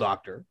a real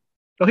doctor.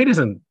 Well, he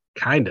doesn't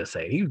kind of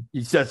say.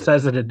 He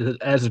says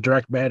it as a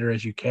direct manner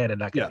as you can and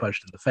not get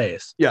punched in the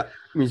face. Yeah.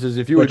 He says,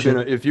 if you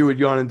had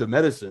gone into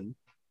medicine,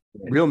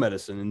 real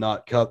medicine and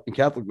not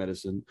Catholic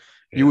medicine,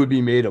 you would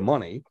be made of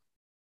money.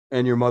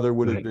 And your mother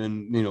would have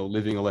been,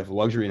 living a life of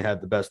luxury and had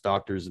the best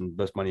doctors and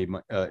best money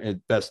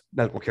and best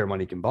medical care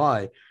money can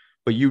buy.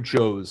 But you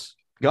chose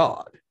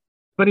God.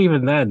 But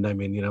even then, I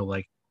mean,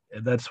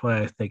 that's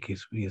why I think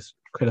he's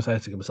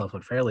criticizing himself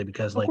unfairly,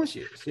 because of course he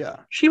is. Yeah.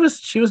 She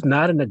was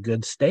not in a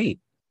good state.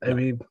 I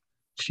mean,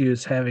 she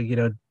was having,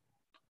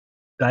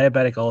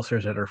 diabetic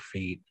ulcers at her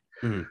feet.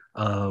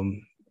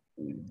 I'm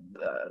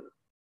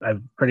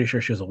pretty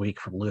sure she was a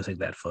week from losing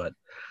that foot.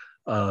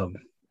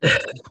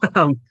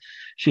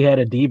 She had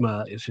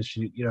edema. It's just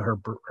her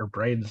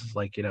brain's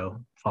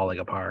falling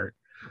apart.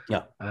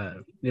 Yeah.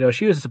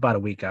 She was about a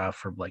week off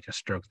from a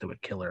stroke that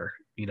would kill her.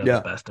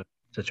 The best of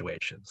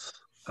situations.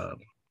 Well,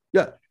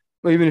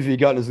 even if he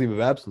got his leave of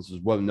absence, he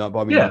would have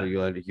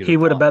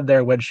been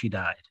there when she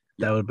died.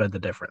 That would have been the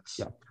difference.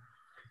 Yeah.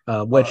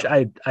 Which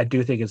I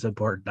do think is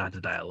important, not to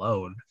die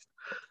alone,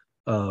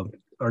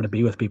 or to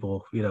be with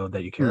people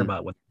that you care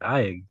about with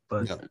dying,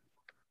 but.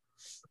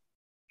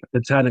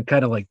 It's kind of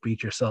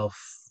beat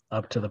yourself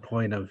up to the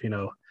point of,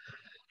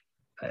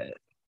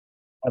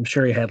 I'm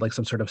sure he had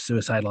some sort of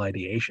suicidal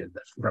ideation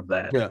from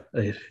that. Yeah.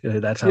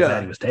 That's how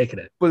bad he was taking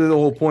it. But the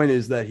whole point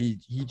is that he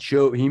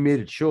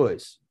made a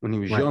choice when he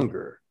was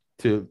younger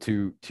to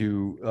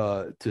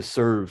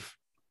serve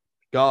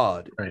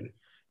God. Right.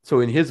 So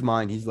in his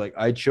mind, he's like,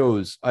 I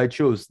chose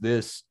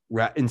this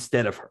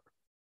instead of her.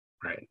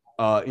 Right.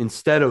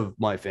 Instead of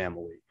my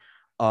family.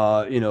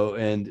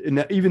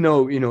 And even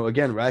though,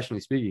 again,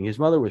 rationally speaking, his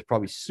mother was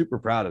probably super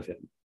proud of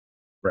him.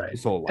 Right.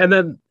 And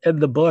then in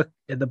the book,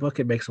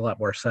 it makes a lot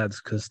more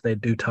sense, because they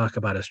do talk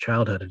about his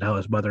childhood and how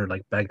his mother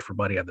begged for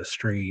money on the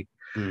street.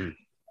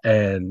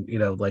 And,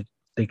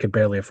 they could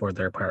barely afford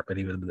their apartment,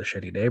 even in the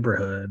shitty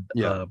neighborhood.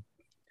 Yeah.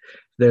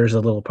 There's a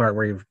little part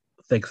where he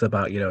thinks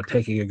about,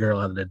 taking a girl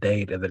on a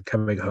date and then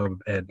coming home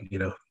and,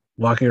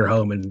 walking her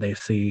home, and they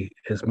see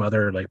his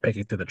mother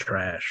picking through the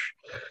trash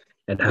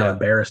and how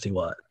embarrassed he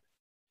was.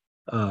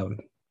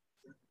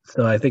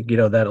 So I think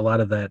that a lot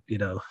of that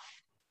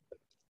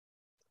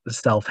the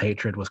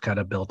self-hatred was kind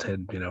of built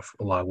in a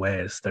long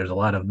ways. There's a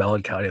lot of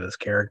melancholy in this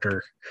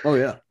character. Oh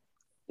yeah,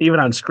 even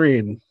on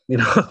screen.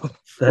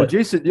 Well,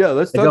 Jason,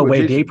 let's talk about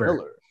way Jason deeper.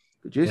 Miller.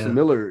 Jason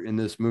Miller in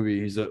this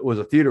movie, was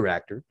a theater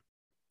actor.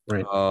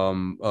 Right.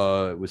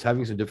 Was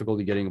having some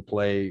difficulty getting a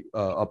play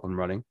up and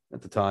running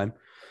at the time.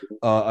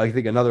 I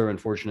think another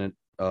unfortunate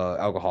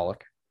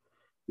alcoholic.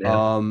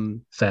 Yeah.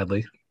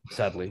 Sadly.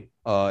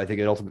 I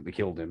think it ultimately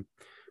killed him.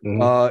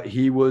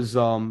 He was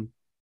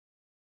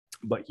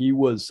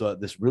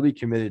this really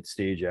committed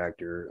stage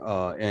actor,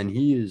 and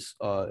he is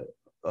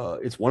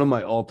it's one of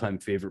my all-time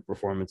favorite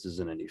performances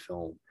in any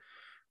film.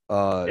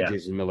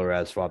 Jason Miller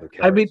as Father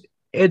Karras. I mean,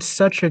 it's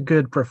such a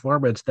good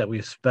performance that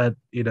we spent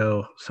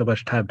so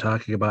much time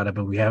talking about it,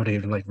 but we haven't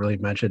even really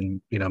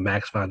mentioned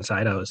Max von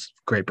Sydow's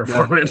great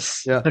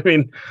performance. I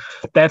mean,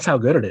 that's how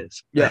good it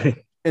is.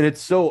 And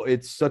it's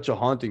such a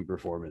haunting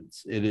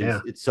performance. It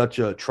is. It's such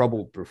a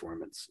troubled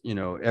performance.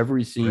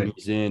 Every scene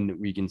he's in,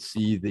 we can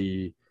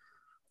see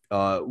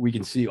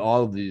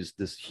all of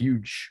this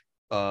huge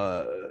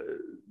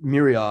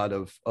myriad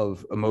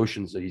of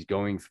emotions that he's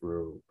going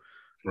through.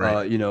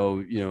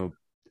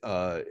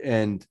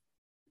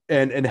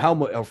 And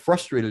how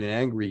frustrated and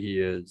angry he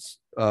is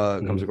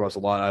comes across a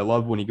lot. I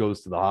love when he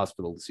goes to the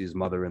hospital to see his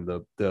mother, and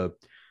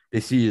they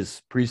see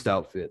his priest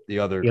outfit.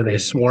 They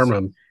swarm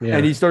him,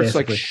 and he starts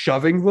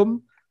shoving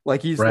them.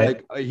 He's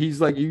like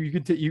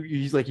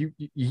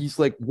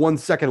 1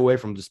 second away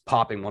from just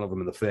popping one of them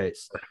in the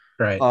face.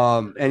 Right.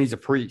 And he's a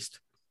priest.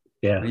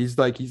 Yeah. And he's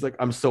like,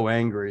 I'm so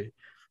angry.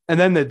 And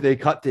then they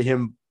cut to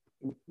him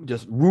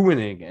just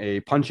ruining a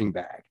punching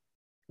bag.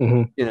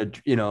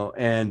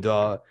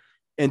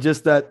 And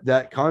just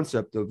that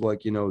concept of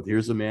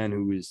here's a man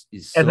who is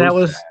so and that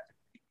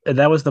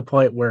was the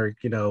point where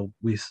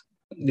we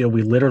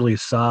literally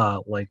saw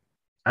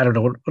I don't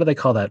know what do they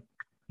call that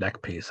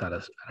neck piece on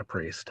a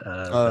priest?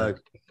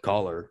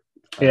 Collar.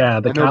 Yeah,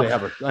 the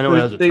collar. I know it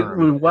has a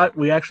term.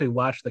 We actually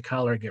watched the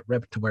collar get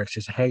ripped to where it's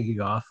just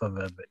hanging off of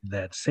him in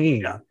that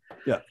scene. Yeah,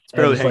 it's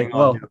barely hanging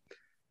on.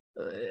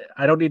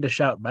 I don't need to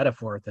shout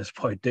metaphor at this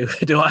point, do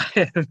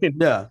I?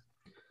 Yeah,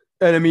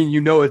 and I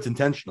mean it's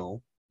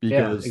intentional.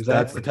 Because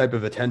that's the type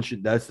of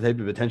attention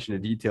to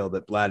detail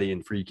that Blatty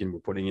and Friedkin were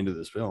putting into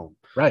this film.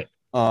 Right.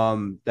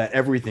 That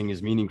everything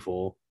is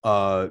meaningful.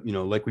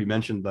 Like we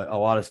mentioned, that a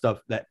lot of stuff,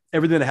 that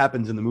everything that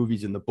happens in the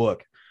movies, in the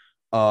book,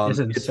 is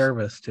in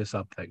service to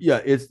something.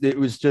 Yeah, it's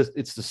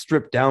the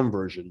stripped down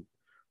version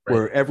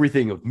where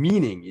everything of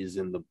meaning is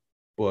in the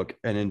book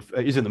and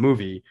is in the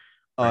movie.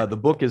 The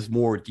book is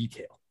more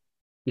detail.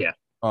 Yeah.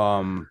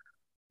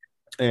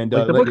 And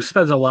the book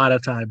spends a lot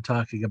of time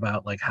talking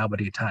about how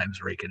many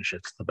times Regan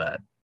shits the bed.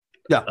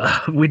 Yeah,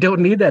 we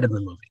don't need that in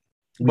the movie,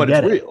 but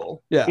it's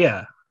real.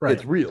 Yeah, right.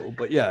 It's real,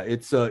 but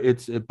it's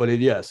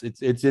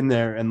in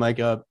there. And like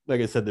I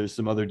said, there's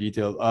some other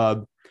details.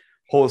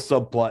 whole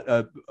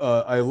subplot.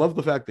 I love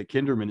the fact that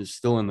Kinderman is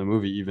still in the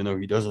movie, even though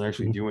he doesn't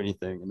actually do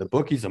anything. In the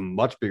book, he's a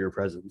much bigger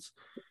presence.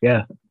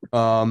 Yeah.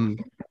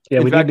 Yeah,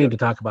 we do need to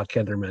talk about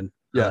Kinderman.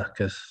 Yeah,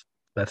 because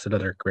that's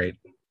another great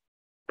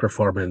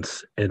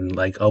performance in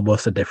like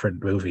almost a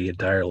different movie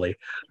entirely.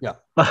 Yeah.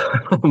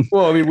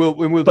 Well, I mean,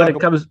 we'll talk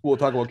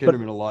about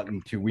Kinderman a lot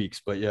in 2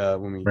 weeks, but yeah,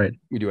 when we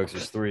do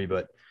Exorcist 3,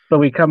 but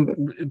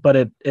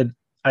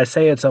I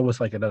say it's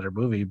almost like another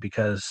movie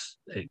because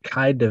it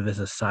kind of is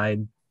a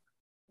side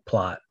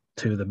plot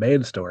to the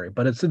main story,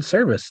 but it's in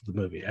service of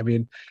the movie. I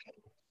mean,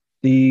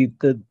 the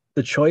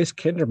choice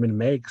Kinderman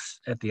makes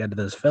at the end of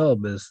this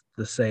film is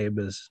the same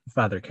as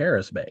Father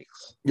Karras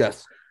makes.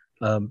 Yes.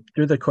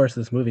 Through the course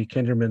of this movie,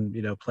 Kinderman,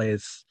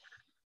 plays.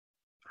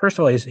 First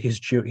of all, he's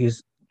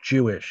Jewish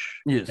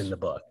in the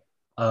book.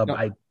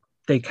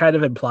 They kind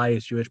of imply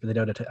he's Jewish, but they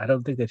don't. I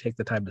don't think they take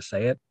the time to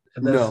say it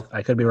in this. No.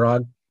 I could be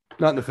wrong.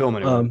 Not in the film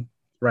anyway.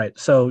 Right.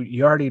 So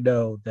you already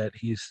know that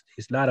he's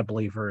not a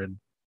believer in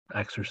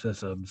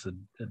exorcisms and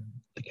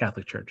the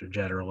Catholic Church in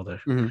general.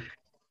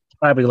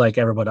 Probably like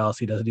everyone else,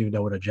 he doesn't even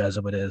know what a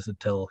Jesuit is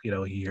until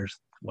he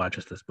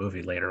watches this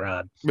movie later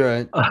on.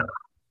 Right.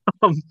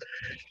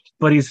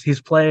 But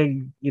he's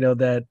playing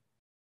that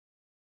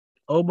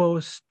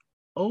almost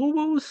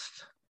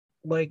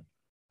like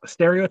a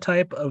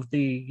stereotype of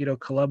the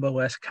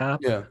Columbo-esque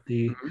cop. Yeah.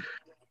 The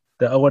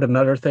what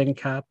another thing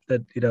cop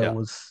that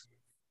was.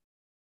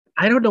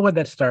 I don't know when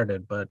that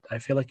started, but I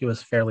feel like it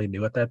was fairly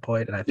new at that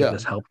point, and I think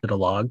this helped it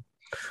along.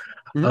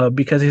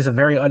 Because he's a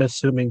very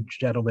unassuming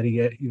gentleman.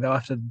 He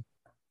often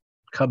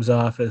comes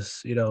off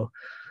as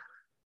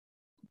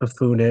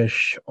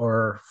buffoonish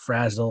or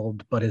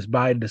frazzled, but his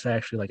mind is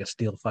actually like a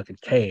steel fucking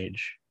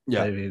cage.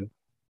 Yeah. I mean,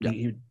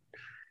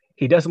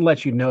 he doesn't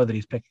let you know that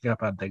he's picking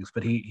up on things,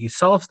 but he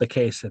solves the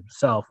case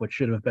himself, which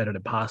should have been an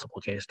impossible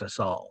case to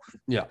solve.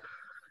 Yeah.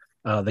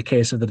 The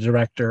case of the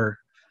director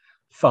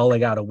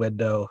falling out a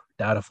window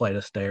down a flight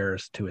of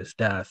stairs to his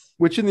death,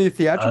 which in the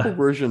theatrical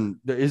version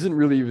there isn't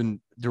really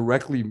even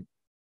directly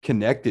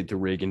connected to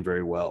Regan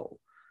very well.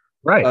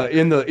 Right.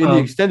 In the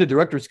extended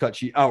director's cut,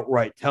 she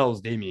outright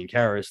tells Damien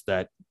Karras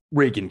that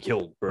Regan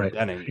killed Burt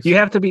Dennings. You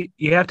have to be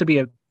paying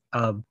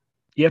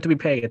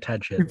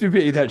attention. You have to be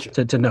paying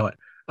attention to know it.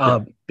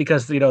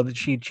 Because she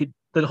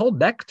the whole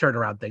neck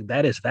turnaround thing,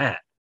 that is that.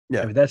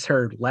 Yeah. I mean, that's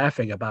her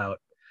laughing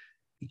about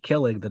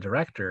killing the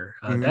director,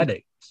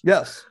 Dennings.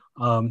 Yes.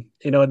 And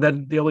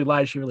then the only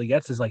line she really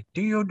gets is like,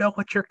 "Do you know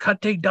what your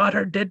cunting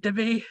daughter did to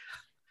me?"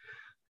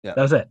 Yeah.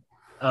 That was it.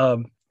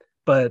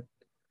 But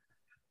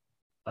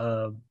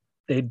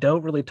they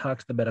don't really talk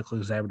to the medical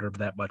examiner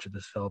that much in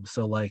this film.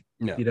 So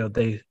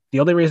the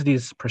only reason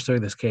he's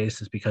pursuing this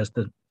case is because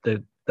the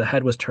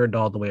head was turned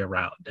all the way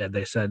around, and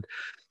they said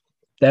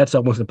that's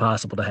almost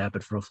impossible to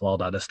happen from a fall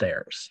down the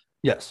stairs.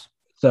 Yes.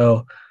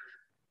 So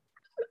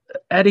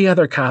any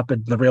other cop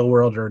in the real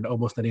world or in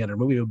almost any other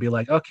movie would be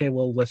like, okay,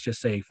 well, let's just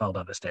say he fell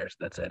down the stairs.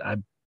 That's it.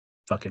 I'm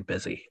fucking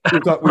busy.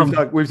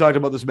 We've talked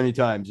about this many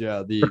times.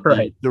 Yeah. The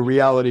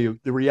reality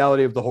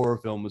of the horror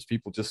film was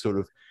people just sort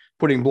of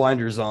putting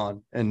blinders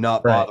on and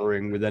not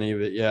bothering with any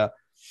of it. Yeah.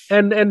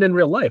 And in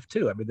real life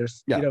too. I mean,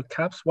 there's,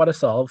 cops want to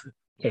solve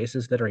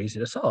cases that are easy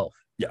to solve.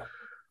 Yeah.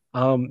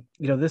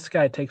 This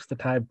guy takes the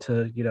time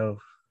to,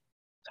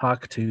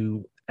 talk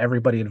to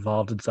everybody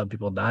involved and some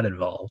people not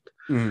involved.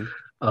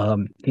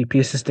 Mm-hmm. He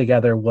pieces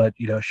together what,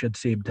 should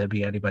seem to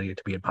be anybody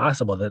to be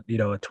impossible, that,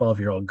 a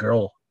 12-year-old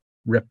girl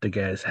ripped a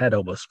guy's head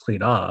almost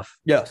clean off.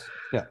 Yes.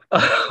 Yeah.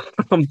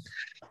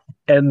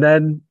 And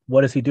then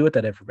what does he do with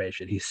that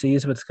information? He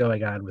sees what's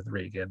going on with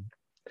Regan.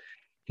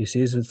 He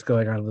sees what's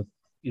going on with,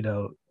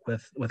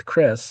 with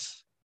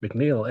Chris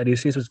MacNeil, and he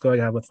sees what's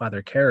going on with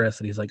Father Karras,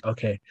 and he's like,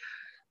 okay,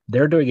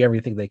 they're doing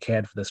everything they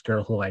can for this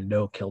girl who I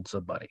know killed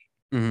somebody.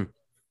 Mm-hmm.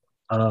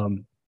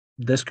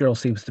 This girl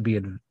seems to be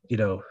in,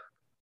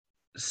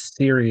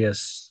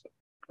 serious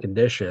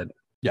condition.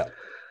 Yeah.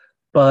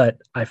 But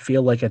I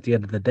feel like at the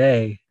end of the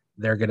day,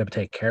 they're going to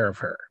take care of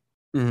her.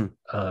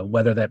 Mm-hmm.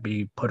 Whether that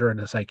be put her in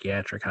a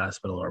psychiatric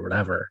hospital or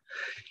whatever.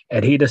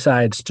 And he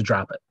decides to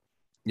drop it.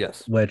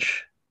 Yes.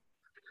 Which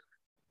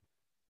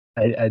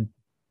I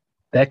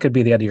that could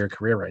be the end of your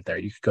career right there.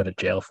 You could go to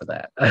jail for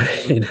that.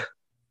 I mean,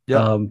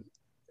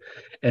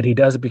 and he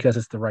does it because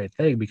it's the right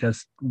thing,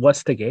 because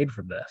what's the gain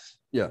from this?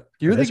 Yeah.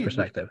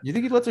 Perspective. Do you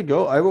think he lets it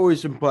go? I've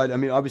always implied, I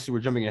mean, obviously we're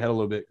jumping ahead a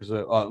little bit because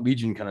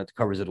Legion kind of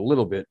covers it a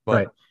little bit,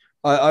 but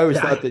I always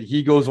thought that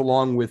he goes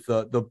along with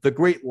the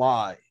great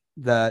lie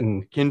that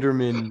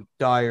Kinderman,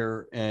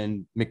 Dyer,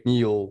 and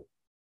MacNeil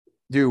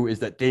do, is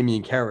that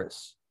Damien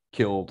Karras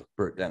killed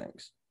Burt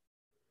Dennings.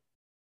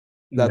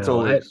 That's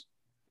always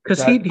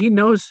because he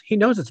knows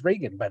it's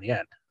Regan by the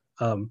end.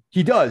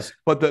 He does,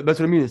 but that's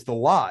what I mean. It's the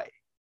lie.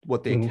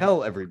 What they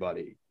tell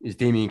everybody is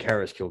Damien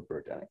Karras killed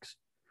Burt Dennings.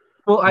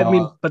 Well, I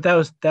mean, but that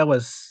was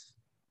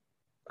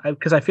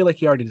because I feel like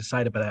he already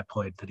decided by that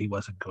point that he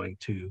wasn't going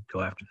to go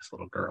after this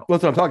little girl. Well,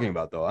 that's what I'm talking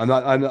about, though.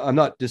 I'm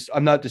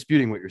not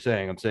disputing what you're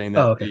saying. I'm saying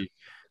that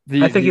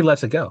I think he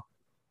lets it go.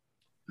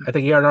 I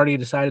think he had already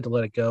decided to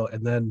let it go,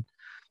 and then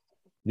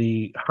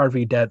the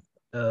Harvey Dent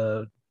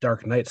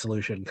Dark Knight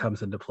solution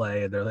comes into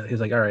play, and he's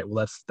like, all right,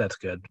 well that's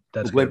good.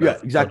 That's we'll good. Yeah,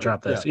 exactly. We'll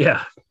drop this.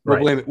 Yeah,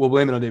 right. We'll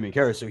blame it on Damien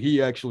Karras. So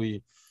he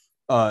actually,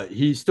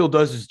 he still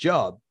does his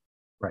job.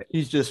 Right.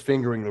 He's just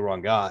fingering the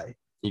wrong guy.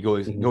 He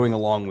goes going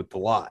along with the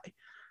lie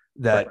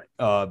that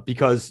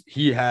because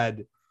he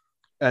had,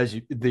 as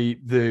you,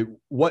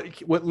 what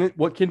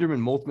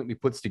Kinderman ultimately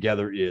puts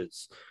together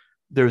is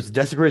there's a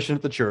desecration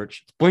at the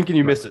church. It's blink and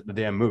you miss it in the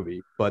damn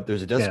movie, but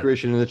there's a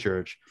desecration in the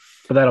church.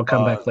 But that'll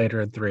come back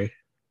later in 3.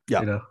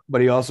 Yeah,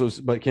 but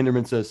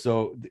Kinderman says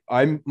so.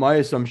 My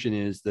assumption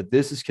is that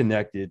this is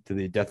connected to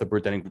the death of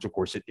Bert Denning, which of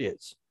course it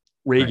is.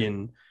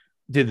 Reagan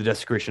did the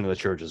desecration of the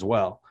church as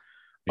well.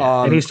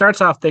 Yeah. And he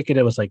starts off thinking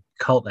it was like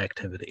cult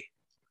activity,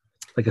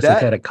 like a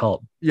satanic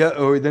cult. Yeah,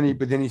 or then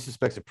he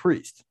suspects a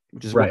priest,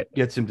 which is what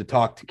gets him to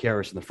talk to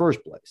Karras in the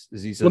first place.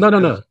 Is he says, well,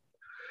 no.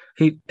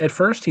 He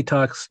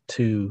talks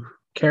to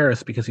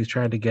Karras because he's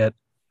trying to get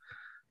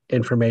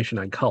information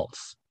on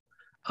cults.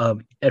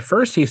 At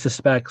first, he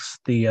suspects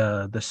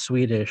the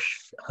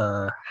Swedish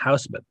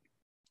houseman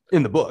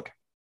in the book,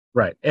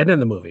 right, and in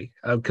the movie,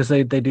 because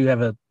they do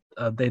have a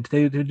they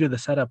do the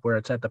setup where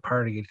it's at the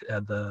party.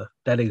 The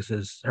Dennings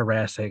is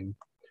harassing,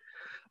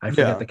 I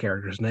forget the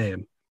character's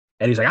name,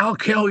 and he's like, "I'll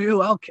kill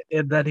you!"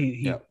 And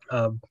then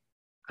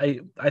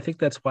I think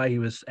that's why he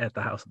was at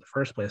the house in the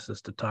first place,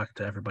 is to talk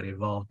to everybody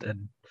involved,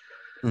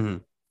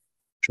 and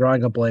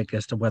drawing a blank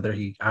as to whether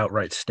he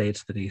outright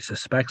states that he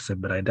suspects him,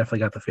 but I definitely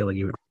got the feeling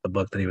in the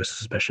book that he was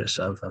suspicious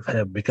of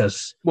him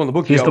because in the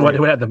book, he's the one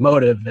who had the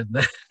motive.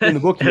 In the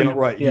book,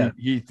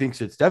 he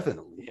thinks it's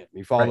definitely him.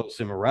 He follows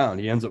him around.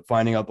 He ends up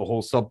finding out the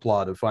whole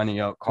subplot of finding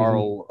out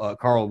Carl,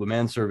 the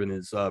manservant,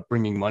 is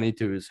bringing money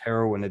to his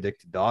heroin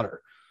addicted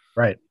daughter.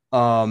 Right.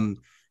 And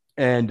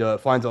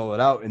finds all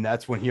that out, and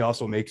that's when he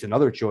also makes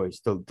another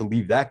choice to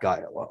leave that guy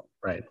alone.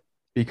 Right.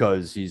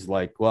 Because he's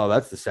like, well,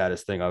 that's the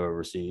saddest thing I've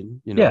ever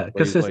seen.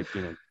 Because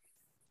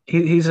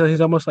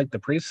he's almost like the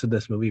priest in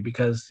this movie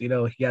because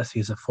yes,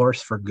 he's a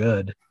force for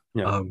good.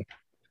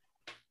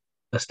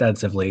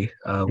 Ostensibly,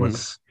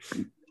 let's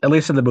at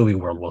least in the movie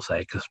world, we'll say,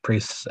 because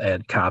priests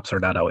and cops are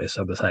not always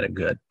on the side of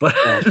good, but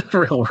in the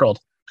real world.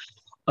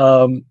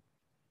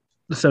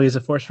 So he's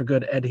a force for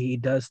good, and he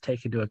does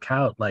take into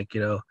account, like,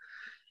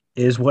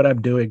 is what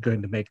I'm doing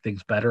going to make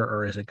things better,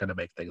 or is it going to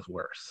make things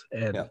worse?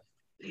 And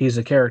he's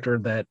a character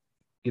that,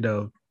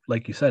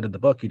 like you said in the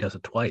book, he does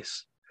it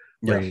twice.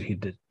 Where he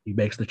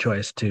makes the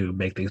choice to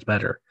make things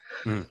better.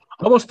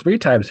 Almost 3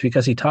 times,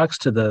 because he talks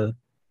to the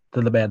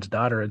man's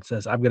daughter and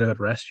says, "I'm going to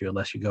arrest you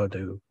unless you go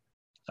to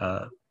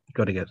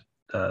get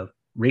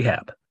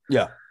rehab."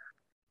 Yeah.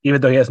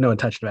 Even though he has no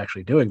intention of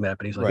actually doing that,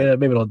 but he's like,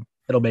 maybe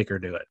it'll make her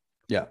do it.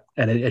 Yeah.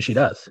 And she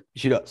does.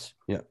 She does.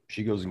 Yeah.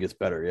 She goes and gets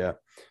better. Yeah.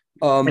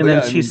 And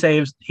then he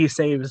saves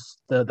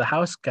the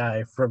house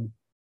guy from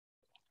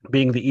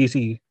being the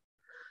easy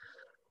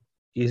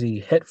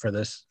hit for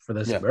this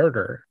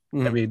murder.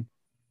 I mean,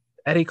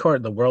 any court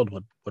in the world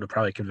would have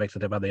probably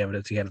convicted him on the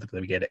evidence he had at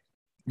the beginning.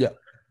 Yeah.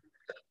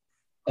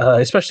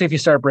 Especially if you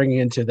start bringing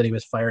into that he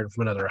was fired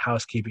from another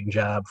housekeeping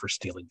job for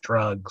stealing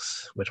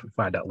drugs, which we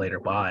find out later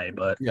why.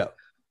 But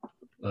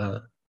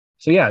I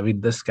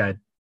mean, this guy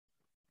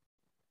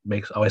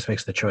always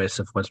makes the choice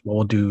of what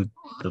will do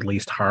the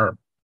least harm.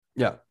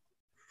 Yeah.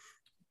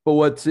 But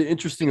what's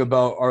interesting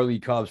about R. Lee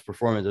Cobb's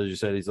performance, as you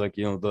said, he's like,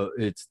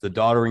 it's the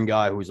doddering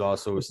guy who's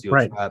also a steel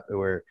trap,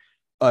 where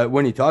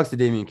when he talks to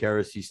Damien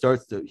Karras, he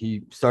starts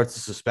to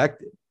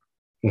suspect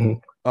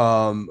it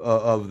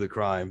of the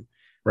crime.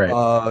 Right.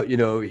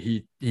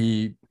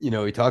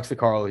 He talks to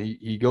Carl.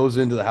 He goes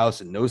into the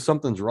house and knows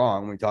something's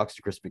wrong when he talks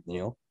to Chris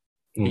MacNeil.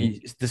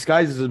 He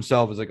disguises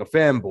himself as like a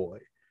fanboy.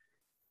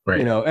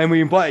 Right. And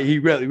we imply he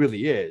really,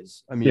 really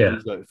is. I mean,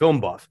 he's a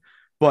film buff.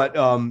 But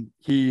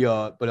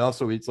but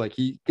also it's like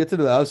he gets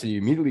into the house and he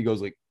immediately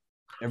goes like,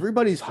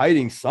 everybody's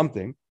hiding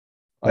something.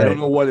 I don't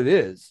know what it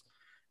is.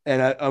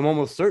 And I'm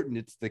almost certain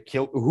it's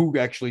who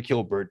actually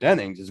killed Bert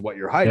Dennings is what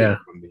you're hiding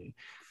from me.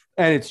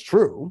 And it's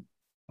true.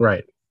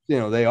 Right.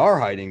 They are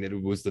hiding that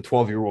it was the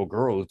 12-year-old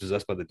girl who was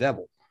possessed by the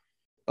devil.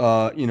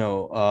 A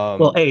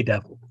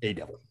devil. A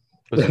devil.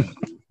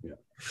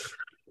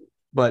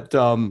 But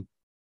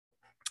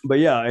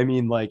yeah, I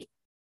mean, like,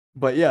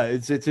 but yeah,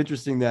 it's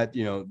interesting that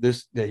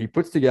that he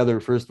puts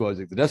together. First of all,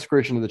 like the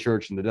desecration of the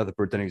church and the death of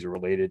Bert Dennings are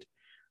related.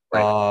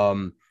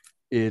 Right.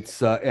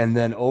 It's and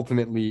then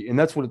ultimately, and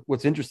that's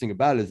what's interesting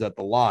about it is that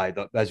the lie,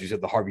 as you said,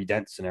 the Harvey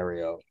Dent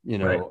scenario,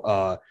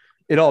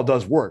 it all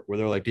does work. Where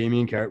they're like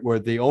Damien Karras, where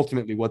they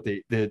ultimately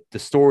the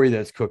story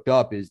that's cooked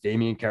up is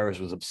Damien Karras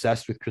was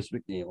obsessed with Chris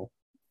MacNeil.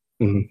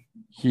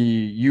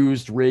 He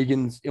used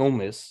Reagan's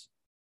illness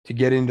to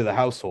get into the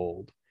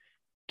household,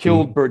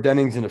 killed Bert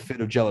Dennings in a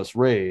fit of jealous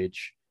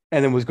rage,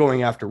 and then was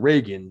going after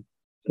Reagan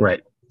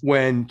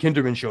when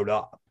Kinderman showed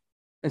up.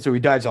 And so he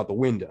dives out the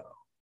window.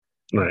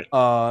 Right.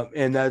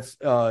 And that's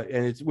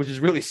which is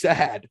really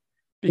sad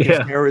because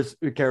Karras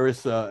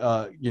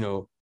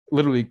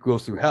literally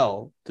goes through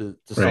hell to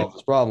solve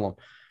this problem.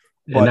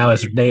 And now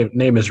his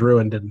name is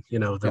ruined in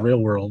the real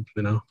world,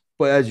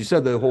 but as you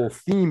said, the whole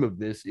theme of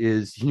this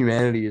is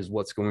humanity is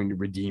what's going to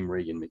redeem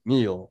Reagan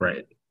McNeil,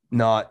 right?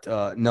 Not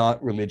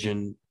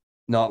religion,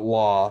 not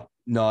law,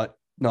 not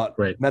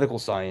right. medical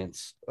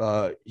science.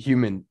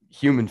 Human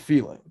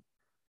feeling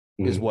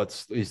is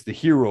the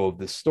hero of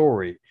this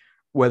story,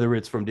 whether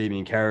it's from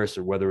Damien Karras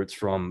or whether it's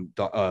from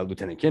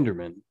Lieutenant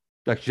Kinderman.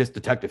 That's just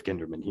Detective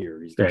Kinderman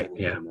here. He's Lieutenant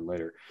Kinderman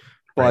later,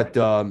 but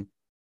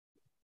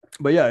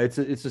but yeah, it's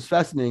this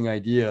fascinating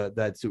idea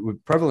that's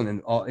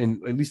prevalent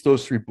in at least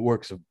those three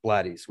works of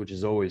Blatty's, which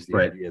is always the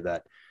idea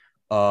that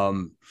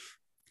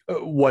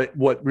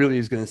what really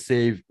is going to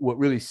save, what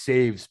really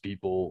saves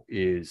people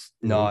is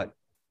not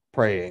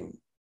praying,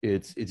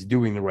 it's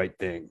doing the right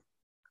thing,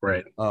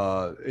 right?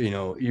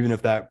 Even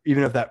if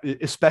that,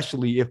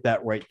 especially if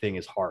that right thing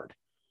is hard.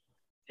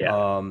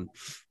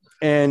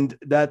 And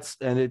it's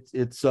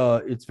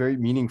very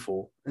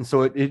meaningful, and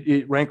so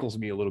it rankles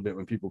me a little bit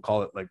when people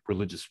call it like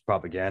religious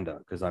propaganda,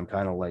 because I'm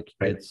kind of like,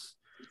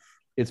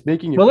 it's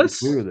making it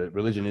clear that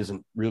religion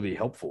isn't really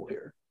helpful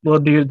here. Well,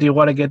 do you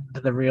want to get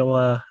to the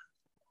real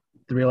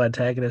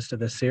antagonist of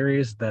this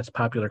series? That's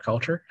popular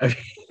culture. I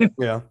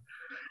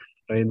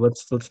mean,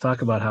 let's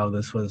talk about how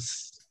this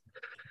was.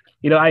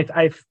 I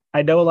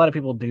know a lot of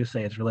people do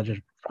say it's religious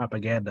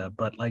propaganda,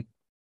 but like,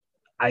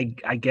 I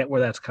get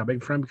where that's coming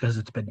from, because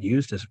it's been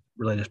used as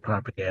religious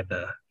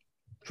propaganda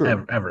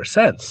ever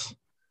since.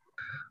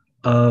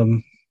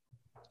 And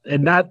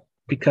not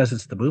because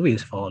it's the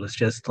movie's fault. It's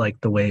just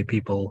like the way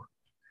people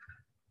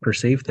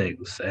perceive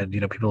things, and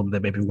people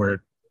that maybe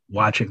weren't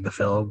watching the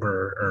film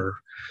or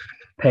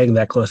paying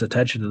that close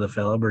attention to the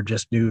film, or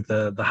just knew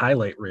the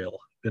highlight reel.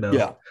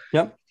 To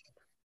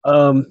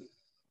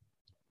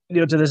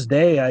this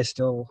day, I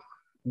still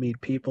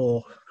meet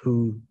people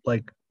who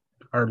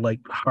are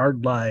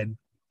hardline,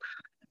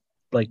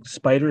 like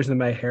spiders in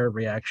my hair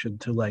reaction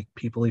to like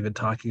people even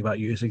talking about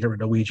using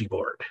a Ouija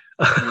board.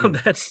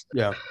 That's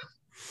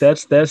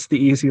the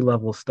easy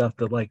level stuff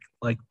that like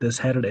this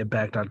had an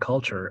impact on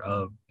culture.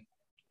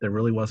 There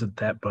really wasn't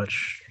that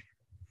much.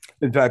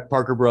 In fact,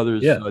 Parker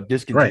Brothers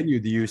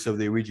discontinued the use of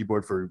the Ouija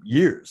board for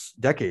years,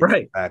 decades.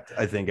 In fact,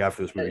 I think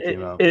after this movie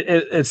came out,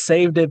 it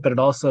saved it, but it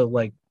also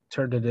like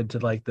turned it into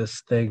like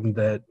this thing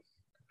that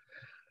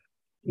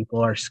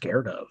people are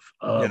scared of.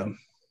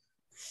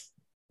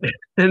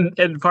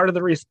 And part of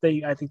the reason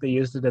I think they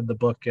used it in the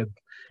book and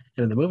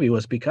in the movie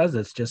was because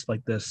it's just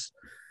like this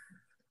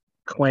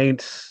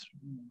quaint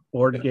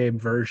board game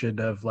version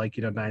of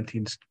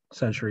 19th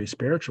century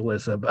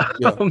spiritualism.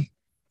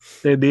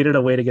 They needed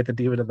a way to get the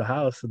demon in the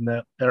house,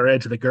 or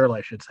into the girl,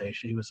 I should say.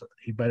 He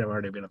might have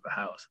already been in the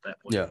house at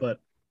that point, but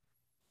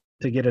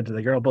to get into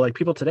the girl. But like,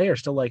 people today are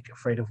still like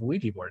afraid of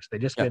Ouija boards. They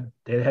just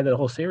they had a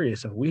whole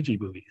series of Ouija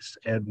movies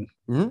and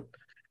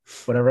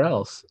whatever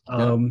else.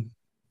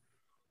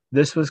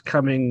 This was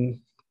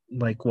coming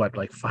like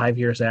 5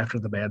 years after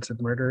the Manson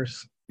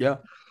murders.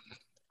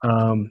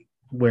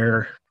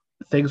 Where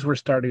things were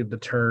starting to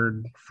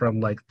turn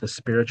from like the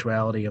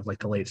spirituality of like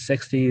the late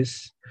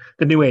 60s,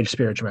 the new age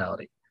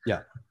spirituality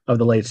of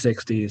the late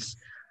 60s,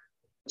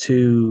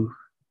 to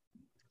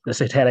the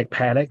satanic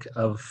panic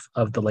of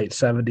the late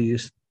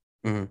 70s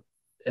and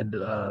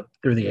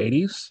through the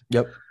 80s.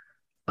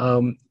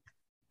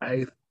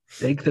 I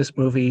think this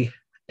movie,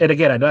 and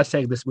again, I'm not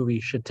saying this movie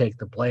should take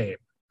the blame.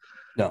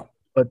 No.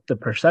 But the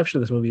perception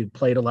of this movie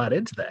played a lot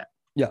into that.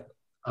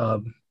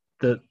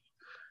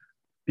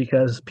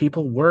 Because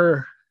people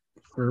were,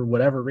 for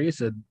whatever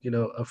reason,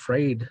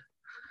 afraid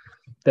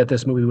that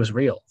this movie was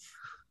real.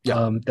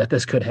 That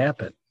this could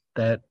happen.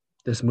 That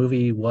this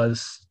movie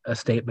was a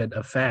statement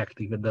of fact,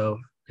 even though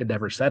it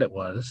never said it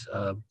was.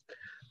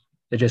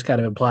 It just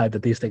kind of implied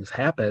that these things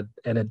happen,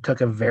 and it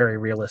took a very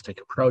realistic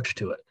approach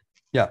to it.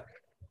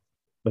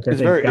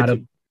 Because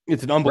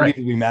it's an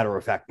unbelievably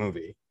matter-of-fact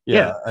movie.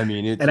 I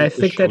mean, I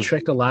think that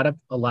tricked a lot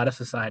of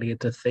society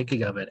into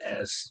thinking of it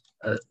as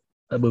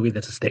a movie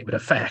that's a statement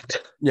of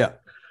fact. I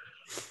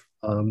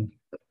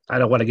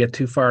don't want to get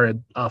too far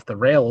off the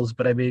rails,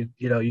 but I mean,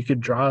 you could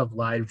draw a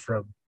line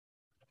from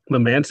the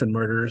Manson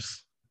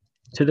murders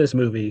to this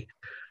movie,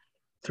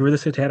 through the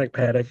satanic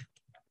panic,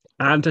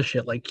 onto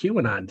shit like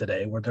QAnon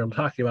today, where they're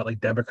talking about like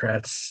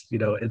Democrats,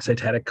 in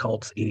satanic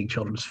cults eating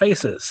children's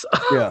faces.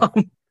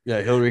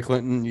 Hillary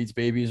Clinton eats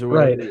babies or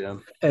whatever.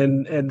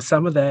 And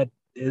some of that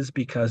is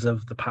because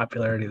of the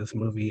popularity of this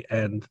movie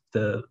and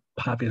the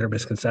popular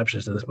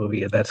misconceptions of this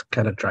movie, and that's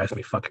kind of drives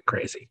me fucking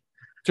crazy.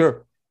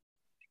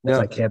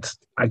 I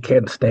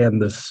can't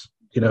stand this,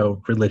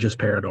 religious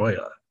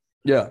paranoia.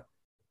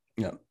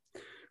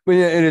 But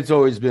and it's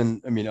always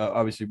been, I mean,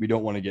 obviously we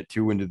don't want to get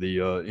too into the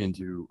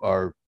into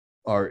our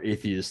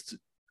atheist.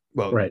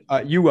 Well,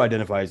 you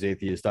identify as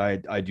atheist. I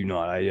do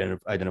not. I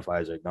identify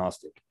as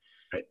agnostic.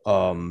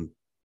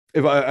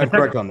 If I'm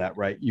correct on that,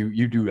 right?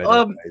 You do.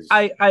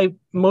 I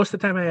most of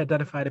the time I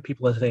identify to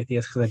people as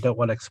atheists because I don't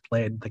want to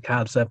explain the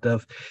concept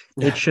of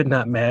it should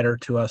not matter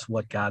to us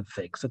what God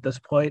thinks at this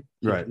point.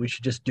 We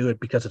should just do it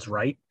because it's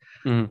right.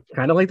 Kind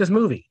of like this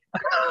movie.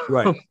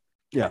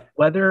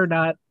 Whether or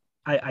not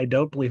I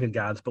don't believe in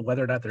gods, but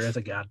whether or not there is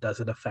a God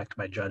doesn't affect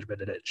my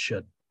judgment, and it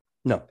should.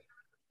 No.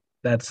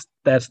 That's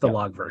the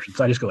log version.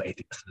 So I just go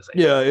atheist.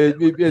 Yeah, at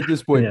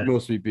this point,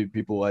 most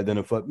people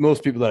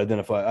that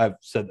identify.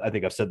 I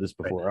think I've said this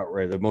before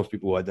outright, that most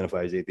people who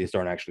identify as atheists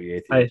aren't actually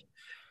atheists.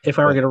 If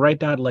I were going to write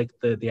down like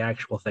the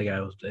actual thing,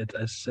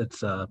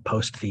 it's a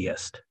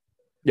post-theist.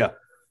 Yeah,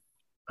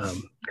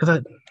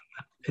 because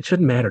it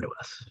shouldn't matter to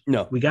us.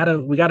 No, we gotta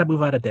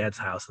move out of Dad's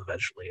house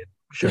eventually and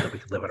show that we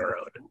can live on our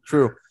own.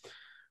 True,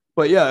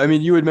 but yeah, I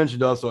mean, you had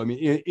mentioned also. I mean,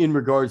 in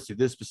regards to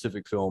this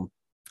specific film.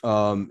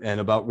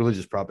 And about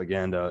religious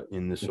propaganda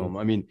in this film.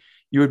 I mean,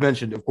 you had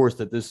mentioned, of course,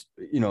 that this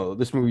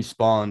movie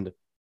spawned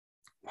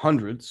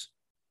hundreds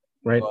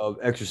of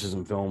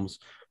exorcism films.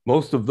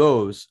 Most of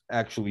those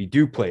actually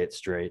do play it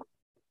straight,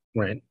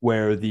 right?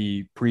 Where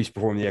the priest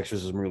performing the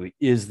exorcism really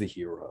is the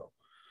hero.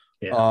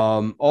 Yeah.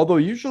 Although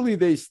usually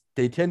they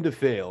tend to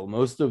fail.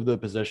 Most of the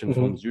possession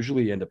films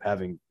usually end up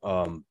having,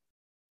 unlike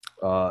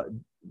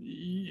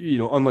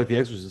The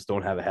Exorcist,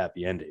 don't have a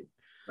happy ending.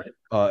 Right.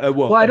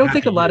 Well, I don't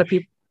think a lot of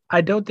people. I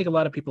don't think a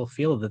lot of people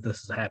feel that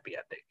this is a happy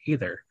ending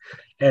either.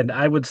 And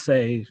I would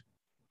say,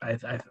 I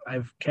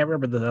can't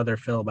remember the other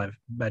film, I've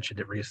mentioned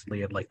it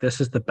recently, and like, this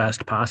is the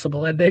best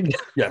possible ending.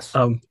 Yes.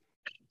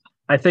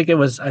 I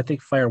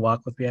think Fire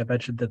Walk with Me, I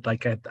mentioned that,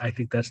 like, I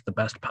think that's the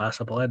best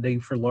possible ending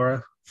for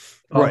Laura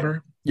Palmer.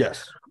 Right.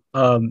 Yes.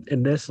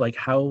 In this, like,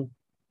 how,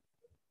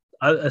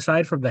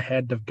 aside from the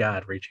hand of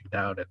God reaching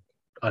down and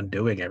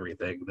undoing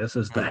everything, this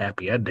is the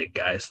happy ending,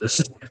 guys. This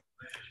is...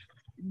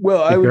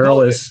 Well, the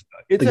girl is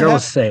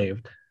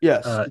saved.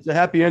 Yes, it's a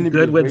happy ending.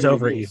 Good wins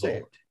over evil.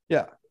 Saved.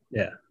 Yeah.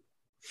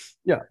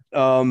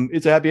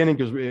 It's a happy ending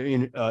because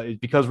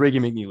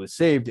Regan McNeil is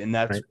saved, and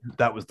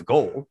that was the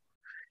goal.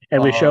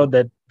 And we showed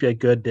that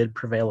good did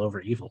prevail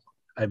over evil.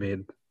 I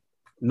mean,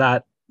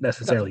 not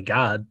necessarily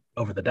God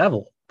over the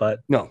devil, but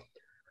no,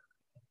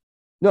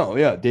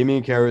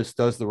 Damien Karras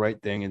does the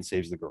right thing and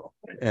saves the girl,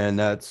 and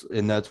that's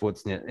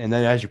what's neat. And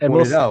then, as you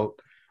pointed out,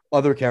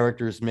 other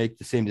characters make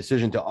the same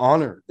decision to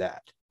honor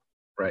that,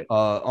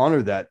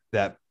 honor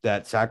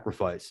that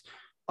sacrifice,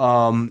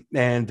 and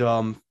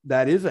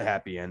that is a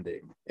happy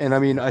ending. And I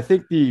mean, I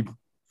think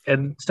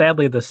and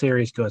sadly the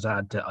series goes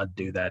on to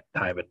undo that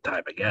time and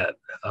time again.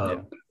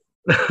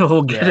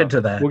 We'll get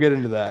into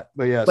that.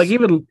 But yes, like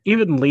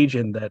even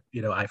Legion, that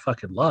I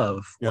fucking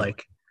love,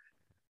 like,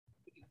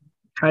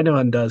 kind of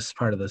undoes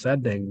part of this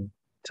ending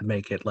to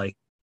make it like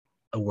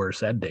a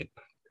worse ending.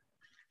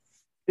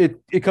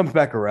 It comes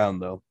back around,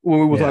 though.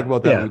 We'll talk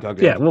about that when we talk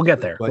about we'll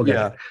get there.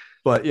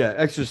 But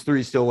Exorcist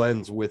 3 still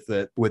ends with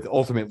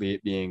ultimately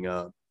it being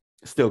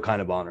still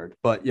kind of honored.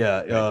 But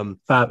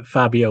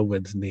Fabio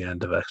wins in the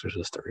end of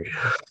Exorcist 3.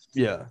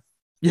 Yeah.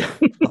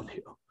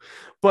 Fabio.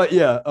 But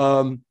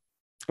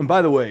and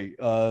by the way,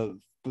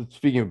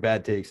 speaking of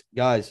bad takes,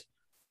 guys,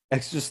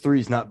 Exorcist 3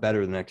 is not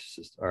better than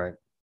Exorcist. All right,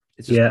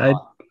 it's just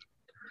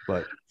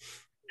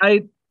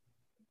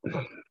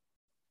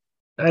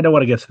I don't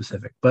want to get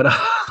specific, but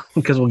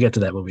because we'll get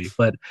to that movie.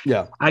 But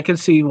I can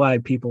see why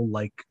people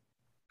like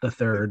the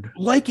third,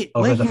 liking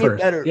it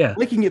better. Yeah,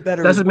 liking it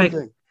better doesn't make.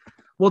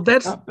 Well,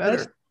 that's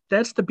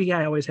the BI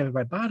I always have in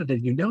my mind,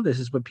 and this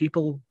is when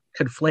people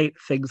conflate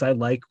things I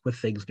like with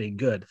things being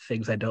good,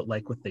 things I don't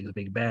like with things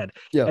being bad,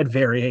 and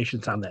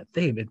variations on that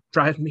theme. It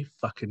drives me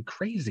fucking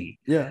crazy.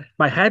 Yeah,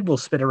 my head will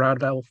spin around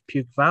and I will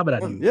puke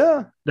vomit on you.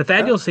 Yeah,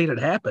 Nathaniel's seen it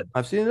happen.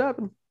 I've seen it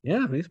happen.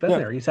 Yeah, he's been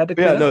there. He's had to.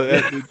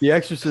 The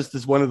Exorcist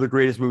is one of the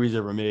greatest movies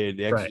ever made.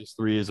 The Exorcist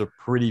 3 is a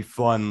pretty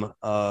fun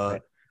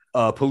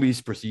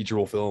police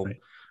procedural film. Right.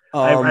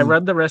 I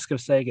run the risk of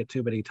saying it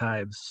too many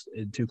times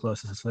in too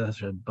close a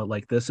succession, but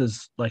like, this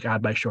is like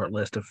on my short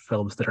list of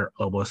films that are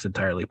almost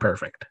entirely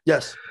perfect.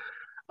 Yes,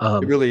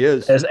 it really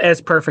is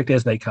as perfect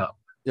as they come.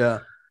 Yeah.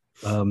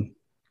 In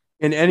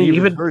any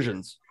of the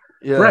versions.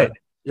 Yeah. Right.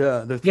 Yeah.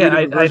 The three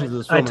different versions of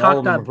this film, all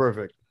of them are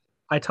perfect.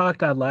 I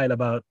talked online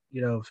about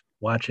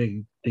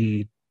watching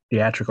the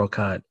theatrical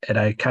cut, and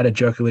I kind of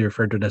jokingly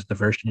referred to it as the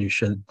version you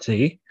should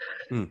see,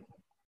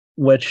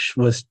 which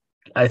was,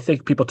 I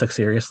think, people took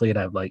seriously, and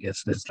I'm like,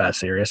 it's not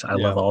serious. I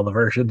love all the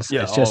versions.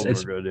 Yeah, it's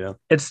just good.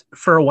 It's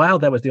for a while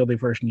that was the only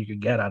version you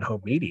could get on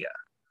home media.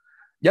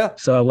 Yeah.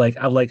 So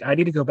I'm like, I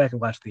need to go back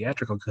and watch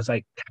theatrical, because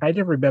I kind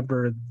of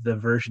remember the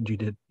version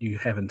you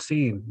haven't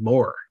seen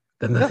more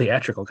than the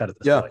theatrical cut at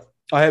this point.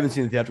 I haven't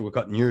seen the theatrical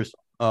cut in years.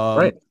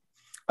 Right.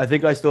 I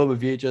think I still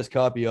have a VHS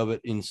copy of it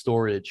in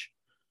storage.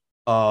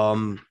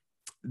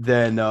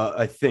 Then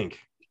I think,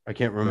 I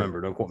can't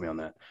remember. Don't quote me on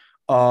that.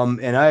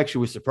 And I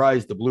actually was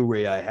surprised the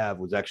Blu-ray I have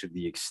was actually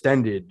the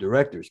extended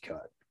director's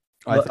cut.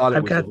 I thought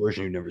it was the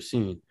version you've never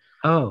seen.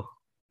 Oh.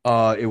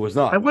 It was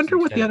not. I wonder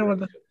what the other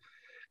one,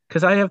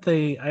 because I have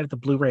the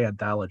Blu-ray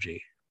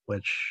anthology,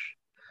 which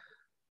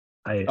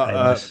I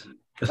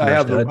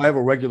have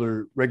a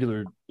regular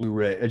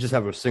Blu-ray. I just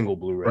have a single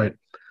Blu-ray. Right.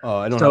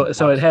 I don't.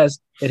 So it has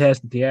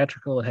the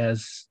theatrical. It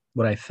has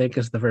what I think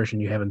is the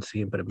version you haven't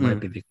seen, but it might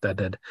be the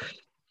extended.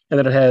 And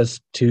then it has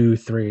 2,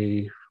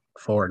 3,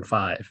 4, and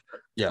 5.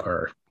 Yeah.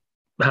 Or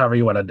however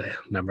you want to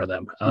number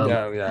them.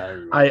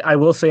 Yeah. I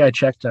will say I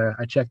checked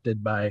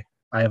it by.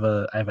 I have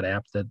an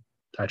app that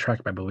I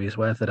tracked my movies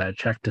with, and I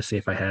checked to see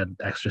if I had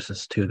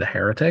Exorcist 2: The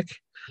Heretic.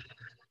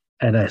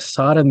 And I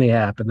saw it in the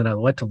app, and then I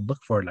went to look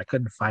for it, and I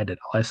couldn't find it.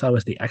 All I saw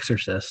was The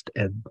Exorcist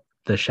and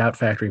the Shout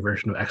Factory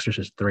version of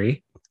Exorcist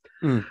 3.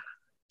 Mm.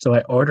 So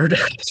I ordered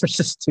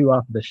Exorcist 2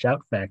 off the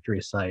Shout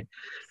Factory site.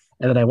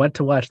 And then I went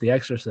to watch The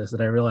Exorcist,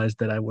 and I realized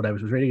that what I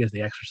was reading as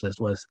The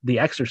Exorcist was The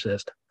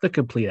Exorcist, the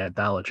complete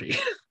anthology.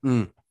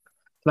 Mm.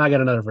 Now I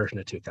got another version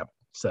of 2 coming.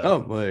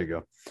 So, well, there you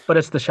go. But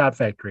it's the Shout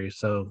Factory,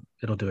 so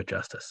it'll do it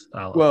justice.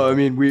 I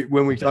mean,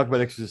 when we talk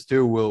about Exorcist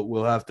 2,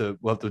 we'll have to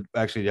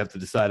actually have to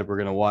decide if we're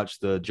going to watch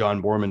the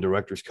John Boorman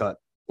director's cut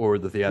or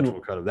the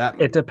theatrical cut of that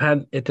movie.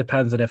 It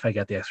depends on if I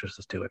get The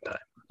Exorcist 2 in time.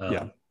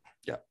 Yeah.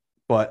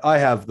 But I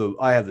have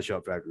the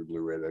Shout Factory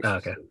Blu-ray.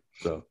 Okay.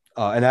 So.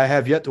 And I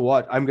have yet to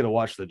watch. I'm going to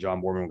watch the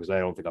John Boorman because I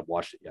don't think I've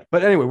watched it yet.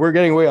 But anyway, we're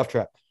getting way off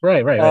track.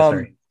 Right.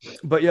 Sorry.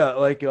 But yeah,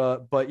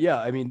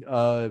 I mean,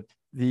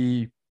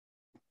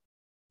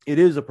 it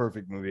is a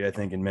perfect movie, I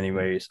think, in many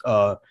ways.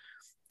 I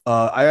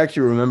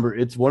actually remember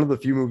it's one of the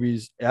few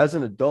movies as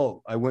an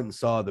adult I went and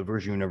saw the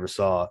version you never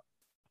saw,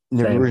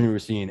 the version you were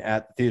seeing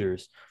at the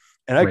theaters,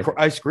 and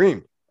I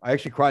screamed. I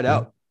actually cried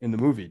out in the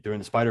movie during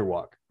the spider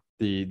walk,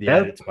 the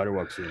added spider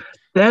walk scene.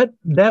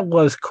 That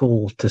was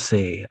cool to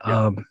see.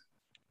 Yeah.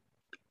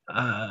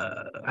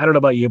 I don't know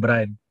about you, but I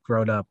had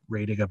grown up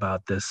reading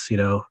about this,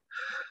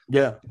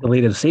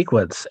 deleted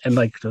sequence, and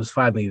like it was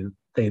finally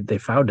they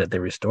found it, they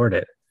restored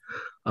it,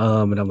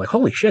 and I'm like,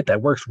 holy shit,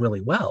 that works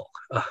really well.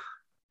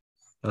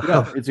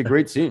 Yeah, it's a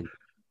great scene.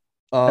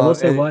 I will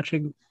say,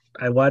 watching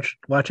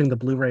the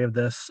Blu-ray of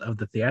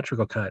the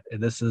theatrical cut,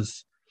 and this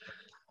is,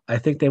 I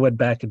think they went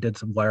back and did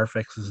some wire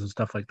fixes and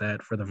stuff like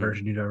that for the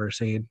version you've never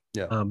seen.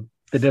 Yeah,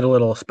 they did a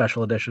little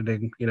special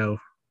editioning,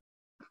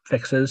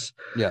 fixes.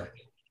 Yeah.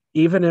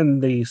 Even in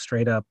the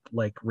straight up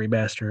like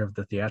remaster of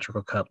the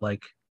theatrical cut,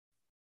 like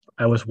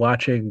I was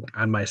watching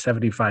on my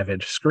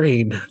 75-inch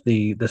screen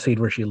the scene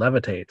where she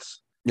levitates.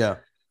 Yeah.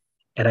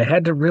 And I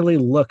had to really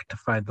look to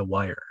find the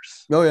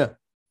wires. Oh yeah.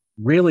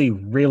 Really,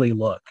 really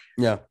look.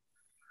 Yeah.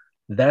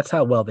 That's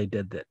how well they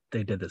did that.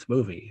 They did this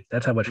movie.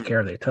 That's how much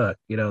care they took.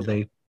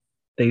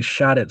 They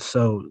shot it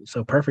so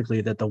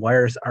perfectly that the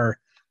wires are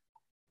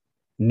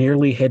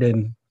nearly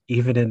hidden,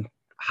 even in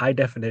high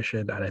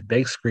definition on a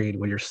big screen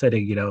when you're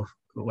sitting,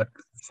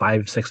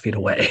 5-6 feet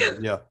away.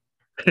 Yeah.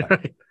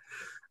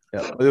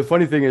 Yeah. The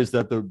funny thing is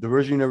that the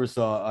version you never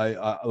saw,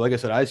 I like I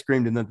said, I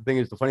screamed. And then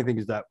the funny thing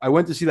is that I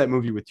went to see that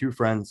movie with 2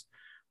 friends.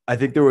 I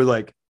think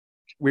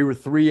we were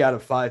 3 out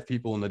of 5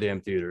 people in the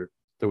damn theater.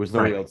 There was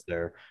nobody else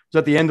there. It was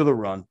at the end of the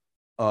run,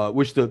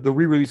 which the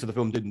re-release of the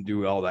film didn't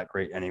do all that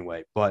great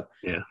anyway. But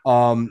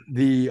but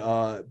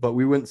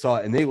we went and saw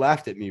it, and they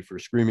laughed at me for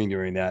screaming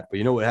during that. But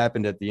you know what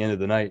happened at the end of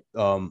the night?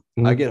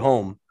 I get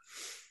home.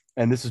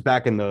 And this is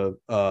back in the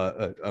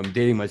I'm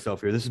dating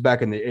myself here. This is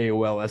back in the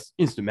AOL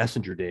Instant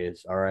Messenger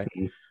days. All right.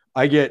 Mm-hmm.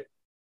 I get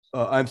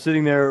I'm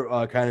sitting there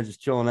kind of just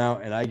chilling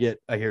out, and I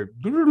hear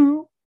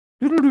doo-doo-doo,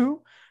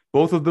 doo-doo-doo.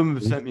 Both of them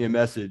have sent me a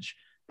message.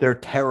 They're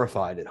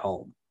terrified at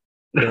home.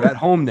 They're at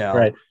home now.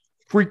 Right.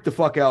 Freaked the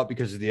fuck out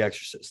because of The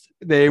Exorcist.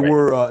 They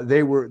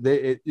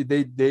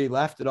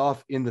laughed it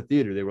off in the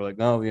theater. They were like,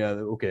 "Oh yeah,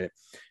 okay."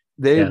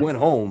 They went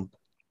home.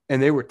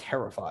 And they were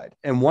terrified.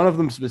 And one of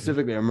them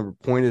specifically, I remember,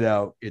 pointed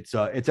out it's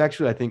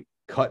actually, I think,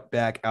 cut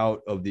back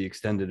out of the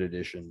extended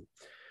edition.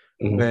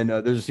 Mm-hmm. When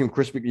there's a scene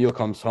Chris McNeil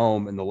comes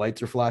home and the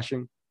lights are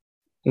flashing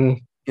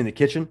in the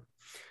kitchen,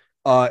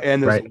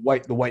 and there's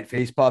the white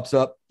face pops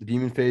up, the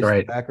demon face in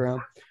the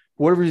background.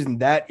 For whatever reason,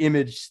 that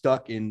image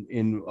stuck in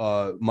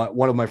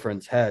one of my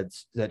friend's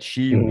heads, that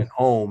she went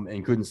home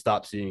and couldn't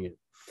stop seeing it.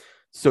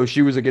 So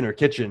she was like in her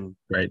kitchen,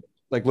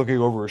 like looking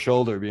over her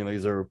shoulder, being like,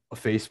 "Is there a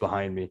face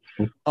behind me?"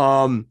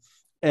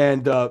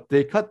 And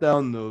they cut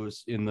down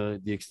those in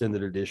the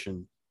extended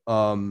edition,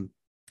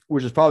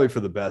 which is probably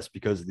for the best,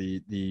 because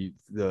the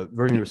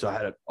version you saw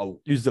had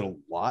used it a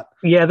lot.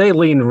 Yeah, they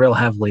leaned real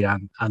heavily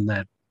on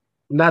that.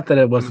 Not that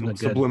it wasn't a good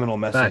subliminal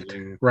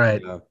messaging,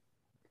 right? Yeah.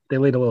 They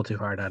leaned a little too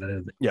hard on it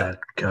in that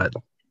cut.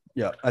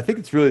 Yeah, I think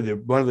it's really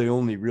one of the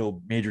only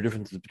real major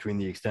differences between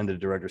the extended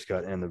director's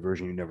cut and the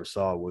version you never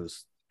saw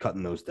was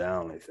cutting those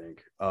down, I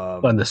think.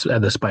 And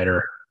the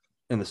spider.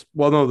 And the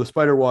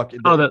spider walk.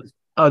 The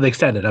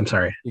extended. I'm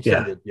sorry.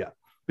 Extended, yeah.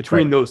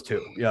 Between those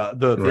two,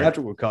 the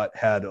theatrical cut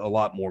had a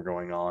lot more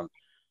going on.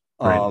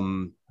 It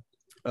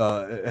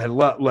had a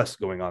lot less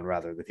going on,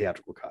 rather. The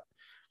theatrical cut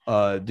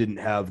didn't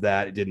have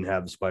that. It didn't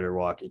have the spider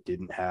walk. It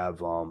didn't have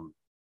Kinderman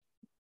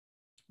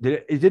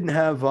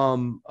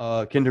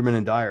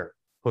and Dyer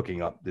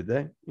hooking up, did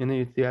they, in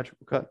the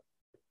theatrical cut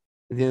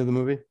at the end of the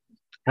movie?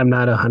 I'm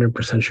not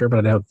 100% sure, but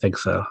I don't think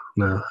so.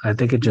 No, I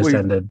think it just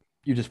ended.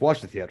 You just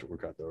watched the theatrical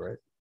cut, though, right?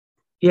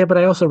 Yeah, but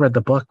I also read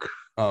the book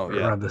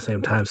around the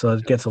same time, so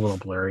it gets a little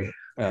blurry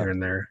here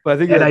and there.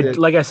 But I think,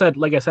 like I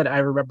said, I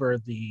remember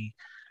the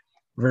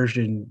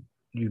version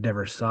you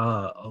never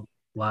saw a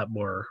lot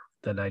more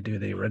than I do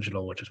the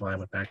original, which is why I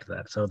went back to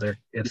that. So a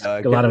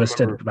lot of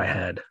it's in my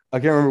head. I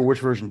can't remember which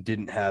version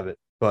didn't have it,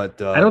 but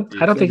I don't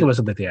think it was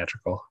in the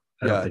theatrical.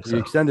 I don't think the so.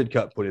 extended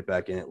cut put it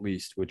back in at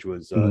least, which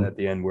was at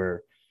the end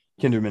where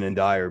Kinderman and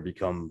Dyer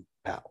become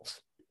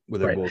pals, where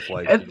they're both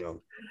like,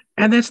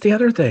 And that's the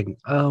other thing.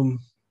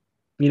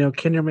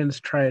 Kinderman's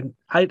trying.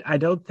 I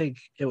don't think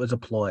it was a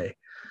ploy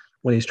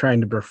when he's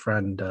trying to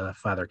befriend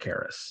Father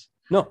Karras.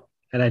 No.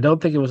 And I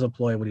don't think it was a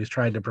ploy when he's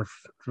trying to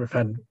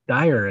befriend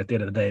Dyer at the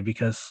end of the day,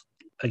 because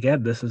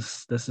again, this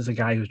is a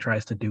guy who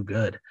tries to do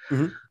good.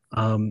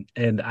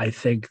 And I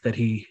think that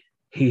he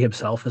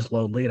himself is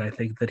lonely, and I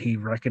think that he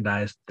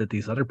recognized that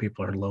these other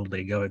people are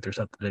lonely, going through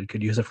something, and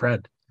could use a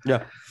friend.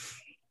 Yeah.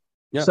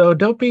 So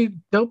don't be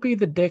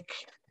the dick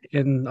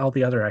in all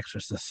the other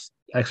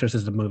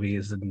exorcism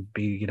movies, and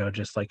be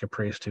just like a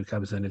priest who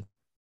comes in and,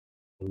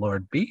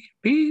 Lord, be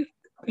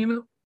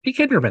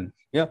Kinderman.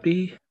 Yeah.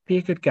 Be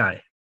a good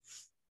guy.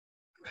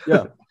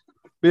 Yeah.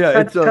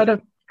 Yeah.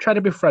 Try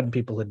to befriend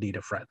people in need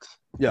of friends.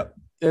 Yeah.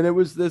 And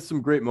there's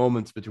some great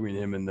moments between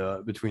him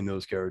and between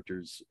those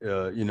characters.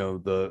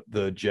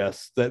 The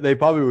jests that they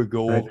probably would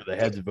go over the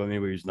heads of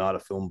anybody who's not a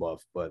film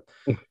buff, but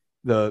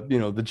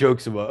the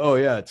jokes about, oh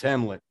yeah, it's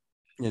Hamlet,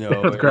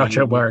 with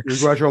Groucho Marx.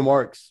 With Groucho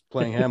Marx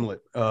playing Hamlet.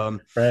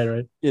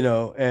 Right.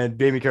 And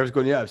Baby Carr's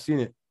going, yeah, I've seen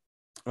it.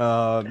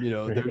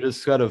 They're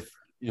just kind of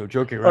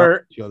joking around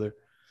with each other.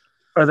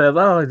 Or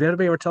did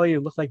anybody ever tell you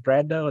look like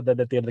Brando? And then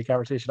at the end of the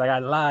conversation, I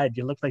lied.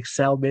 You look like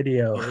Sal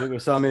Mineo. You look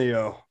like Sal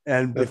Mineo.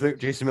 And I think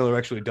Jason Miller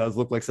actually does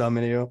look like Sal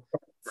Mineo.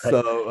 Right.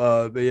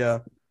 So, but yeah,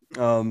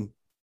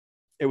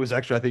 it was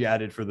actually, I think,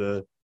 added for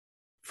the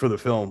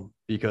film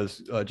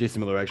because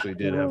Jason Miller actually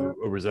did have a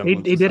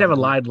resemblance. He did have a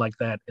line like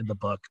that in the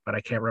book, but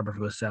I can't remember if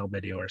it was Sal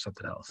Mineo or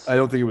something else. I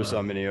don't think it was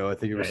Sal Mineo. I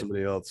think it was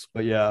somebody else.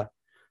 But yeah,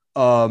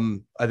 I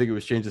think it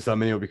was changed to Sal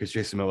Mineo because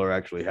Jason Miller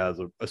actually has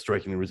a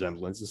striking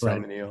resemblance to Sal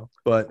Mineo.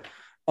 But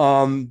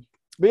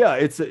yeah,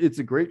 it's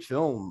a great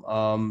film.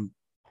 And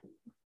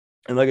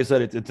like I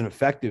said, it's an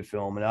effective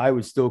film, and I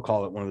would still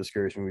call it one of the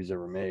scariest movies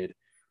ever made.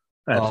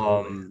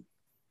 Absolutely.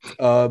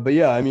 But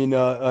yeah, I mean,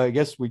 I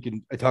guess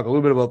I talk a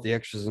little bit about the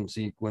exorcism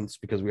sequence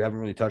because we haven't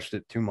really touched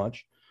it too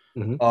much.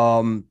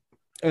 And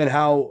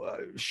how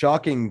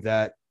shocking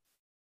that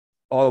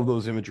all of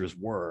those images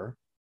were.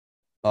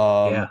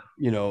 And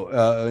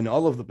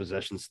all of the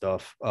possession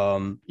stuff.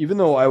 Even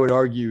though I would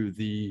argue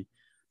the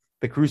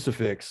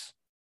crucifix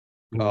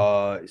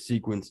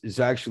sequence is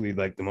actually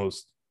like the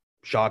most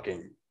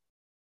shocking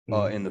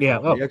in the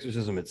film. The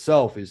exorcism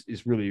itself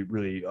is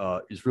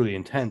really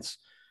intense.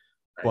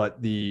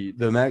 But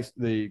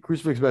the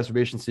crucifix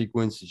masturbation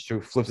sequence, she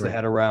flips the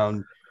head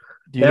around.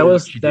 That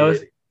was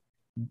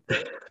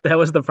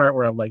the part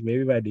where I'm like,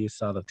 maybe my niece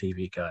saw the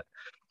TV cut.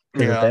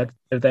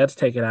 If that's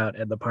taken out,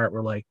 and the part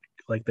where like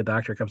the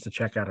doctor comes to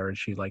check on her, and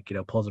she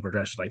pulls up her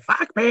dress, she's like,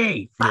 fuck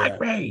me.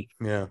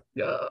 Yeah.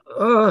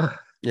 No.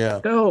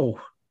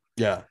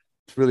 Yeah.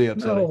 It's really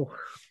upsetting. No.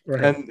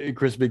 Right. And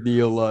Chris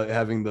McNeil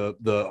having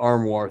the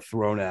armoire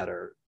thrown at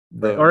her.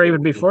 Or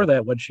even before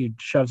that, when she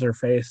shoves her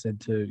face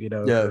into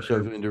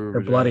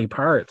her bloody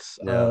parts,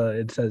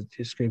 it says,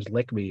 she screams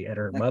 "lick me" at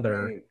her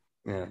mother.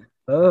 Yeah.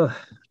 Oh,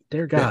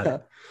 dear God. Yeah.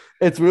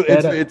 It's really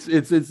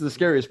it's the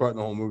scariest part in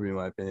the whole movie, in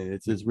my opinion.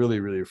 It's really,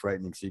 really a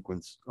frightening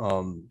sequence.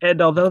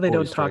 And although they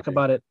don't talk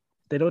about it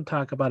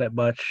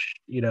much,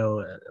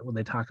 when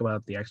they talk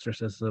about the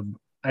Exorcist,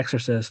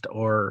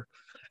 or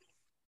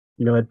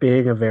it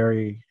being a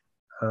very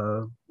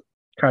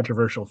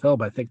controversial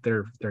film, I think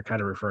they're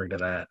kind of referring to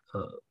that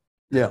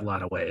in a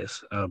lot of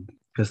ways,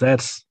 because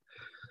that's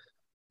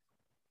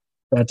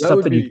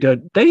something you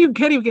can't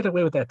even get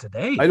away with that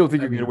today. I don't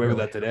think you can get away with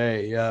that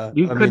today. Yeah,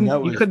 you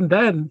couldn't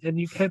then, and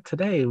you can't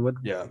today when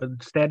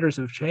standards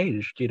have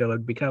changed,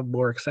 and become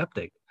more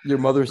accepting. Your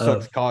mother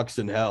sucks cocks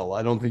in hell.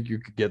 I don't think you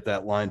could get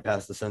that line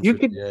past the censor.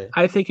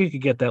 I think you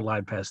could get that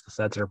line past the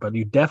censor, but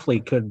you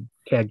definitely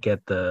can't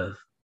get the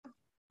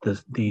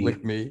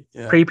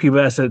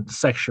prepubescent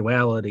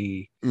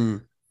sexuality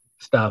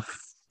stuff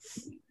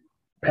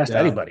past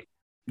anybody.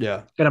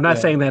 Yeah. And I'm not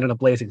saying that in a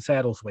Blazing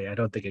Saddles way. I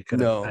don't think it could.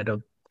 No. I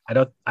don't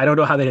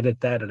know how they did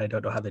it then, and I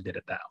don't know how they did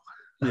it now.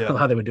 Yeah.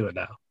 How they would do it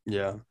now.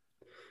 Yeah.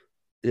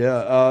 Yeah.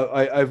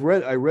 I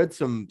read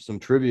some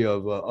trivia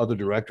of other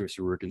directors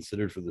who were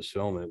considered for this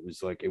film, and it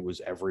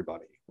was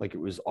everybody. Like, it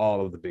was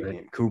all of the big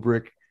name.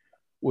 Kubrick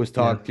was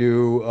talked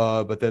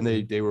to, but then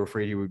they were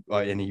afraid he would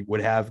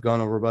have gone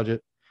over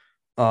budget.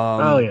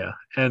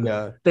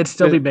 And they'd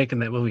still be making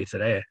that movie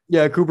today.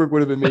 Yeah, Kubrick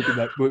would have been making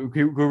that.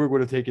 Kubrick would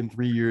have taken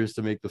 3 years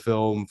to make the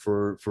film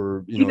for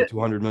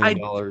 $200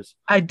 million.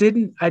 I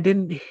didn't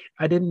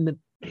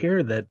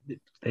hear that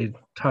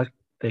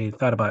they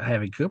thought about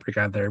having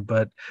Kubrick on there,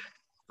 but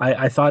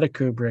I thought of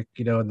Kubrick,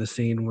 in the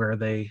scene where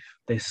they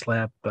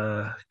slap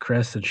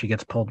Chris and she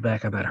gets pulled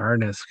back on that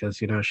harness because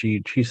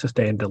she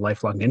sustained a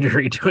lifelong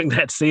injury doing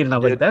that scene, and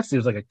I'm like, that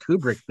seems like a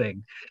Kubrick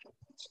thing,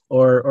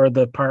 or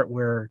the part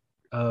where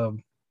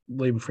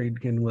William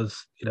Friedkin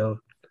was,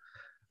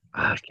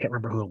 I can't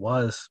remember who it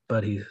was,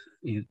 but he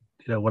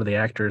one of the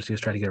actors, he was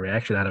trying to get a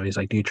reaction out of him. He's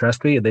like, "Do you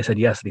trust me?" And they said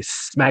yes, and he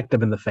smacked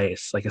them in the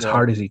face like as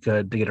hard as he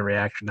could to get a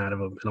reaction out of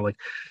him. And I'm like,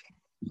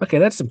 Okay,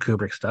 that's some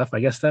Kubrick stuff. I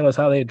guess that was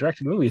how they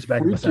directed movies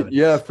back in the 70s.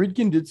 Yeah,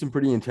 Friedkin did some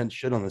pretty intense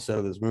shit on the set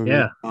of this movie.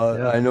 Yeah,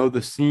 I know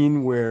the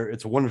scene where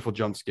it's a wonderful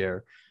jump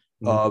scare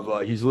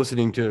of he's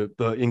listening to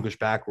the English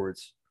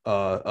backwards,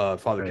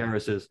 Father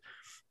Karras,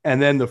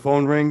 and then the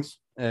phone rings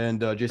and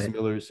Jason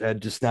Miller's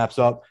head just snaps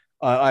up.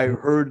 I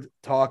heard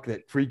talk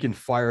that Friedkin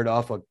fired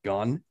off a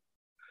gun.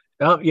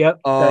 Oh, yep.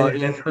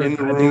 In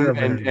the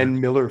room,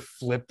 and Miller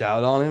flipped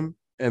out on him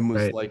and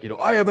was like,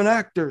 I am an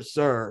actor,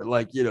 sir.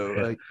 Like,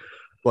 like,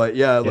 but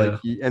yeah, like,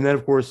 and then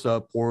of course,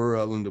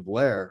 poor Linda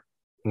Blair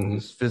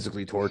was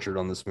physically tortured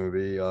on this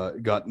movie.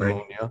 Got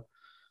pneumonia.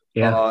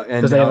 Yeah,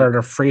 because they had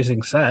a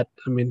freezing set.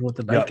 I mean, with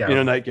the nightgown. In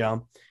a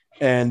nightgown,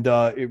 and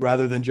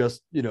rather than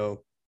just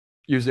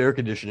use air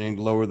conditioning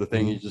to lower the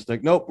thing, he's just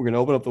like, nope, we're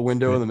gonna open up the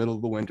window in the middle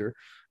of the winter.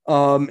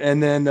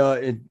 And then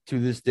to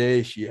this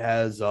day, she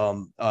has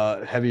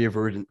heavy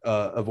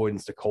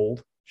avoidance to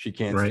cold. She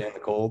can't stand the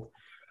cold.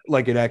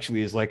 Like it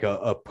actually is like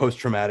a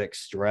post-traumatic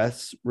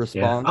stress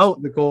response to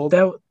the cold.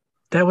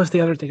 That was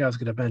the other thing I was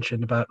going to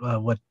mention about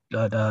what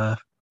Deb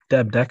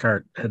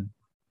Deckard had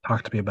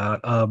talked to me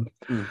about.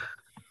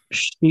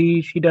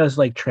 She does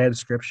like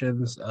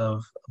transcriptions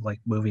of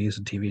like movies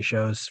and TV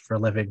shows for a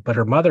living, but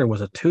her mother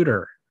was a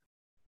tutor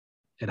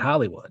in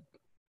Hollywood.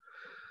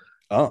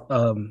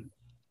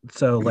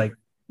 So like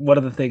one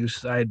of the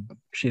things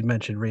she had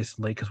mentioned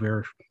recently, because we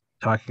were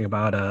talking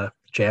about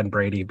Jan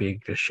Brady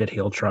being a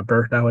shit-heeled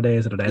Trumper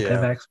nowadays and an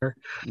anti-vaxxer.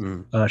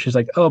 She's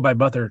like, oh, my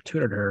mother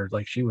tutored her.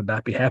 Like, she would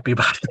not be happy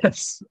about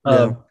this.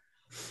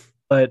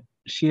 But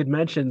she had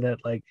mentioned that,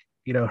 like,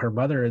 her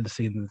mother had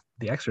seen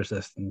The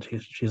Exorcist, and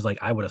she's like,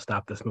 I would have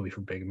stopped this movie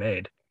from being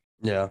made.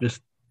 Yeah.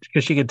 Just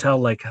because she could tell,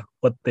 like,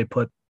 what they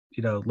put,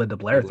 Linda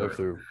Blair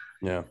through.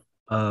 Yeah.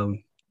 So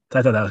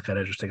I thought that was kind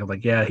of interesting. I'm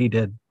like, yeah, he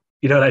did.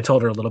 And I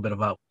told her a little bit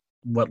about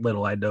what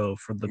little I know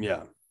from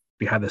the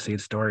behind the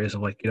scenes stories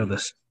of, like,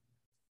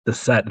 the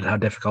set and how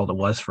difficult it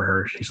was for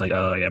her. She's like,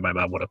 oh yeah, my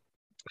mom would have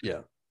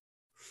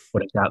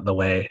got in the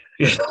way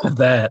of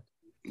that.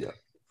 Yeah.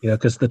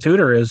 Because the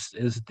tutor is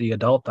the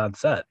adult on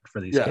set for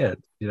these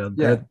kids.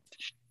 They're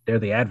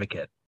the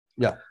advocate.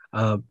 Yeah.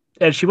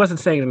 And she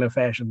wasn't saying it in a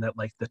fashion that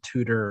like the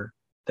tutor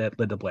that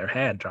Linda Blair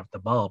had dropped the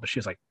ball, but she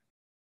was like,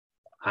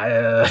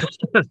 I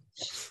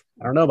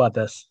don't know about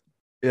this.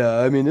 Yeah,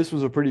 I mean, this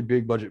was a pretty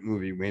big budget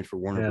movie made for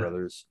Warner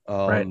Brothers.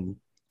 And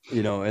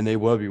they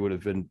would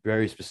have been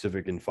very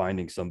specific in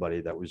finding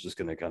somebody that was just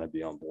going to kind of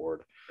be on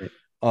board.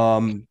 But I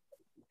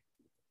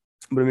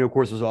mean, of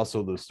course, there's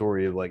also the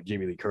story of like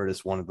Jamie Lee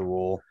Curtis wanted the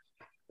role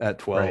at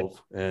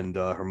 12, and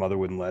her mother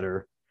wouldn't let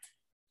her.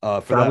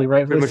 For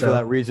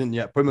that reason.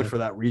 Yeah, pretty much for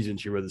that reason,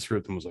 she read the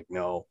script and was like,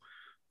 no.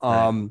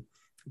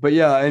 But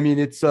yeah, I mean,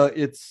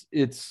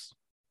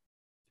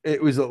 it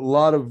was a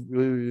lot of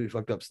really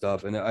fucked up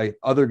stuff, and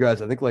other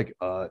guys, I think like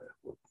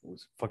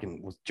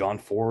was John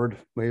Ford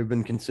may have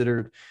been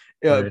considered,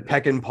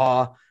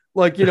 Peckinpah,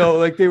 like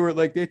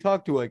like they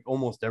talked to like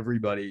almost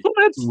everybody.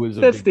 Well,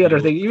 that's the other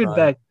thing.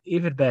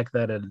 Even back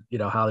then in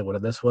Hollywood,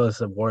 and this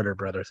was Warner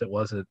Brothers. It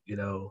wasn't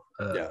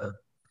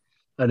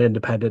an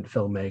independent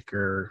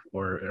filmmaker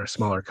or a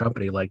smaller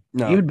company. Like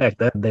even back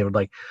then, they were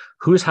like,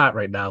 "Who's hot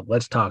right now?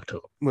 Let's talk to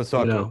him." Let's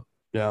talk to him.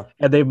 Yeah,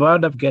 and they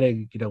wound up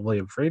getting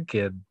William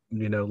Friedkin.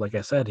 Like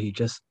I said,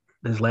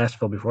 his last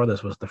film before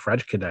this was The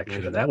French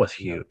Connection, and that was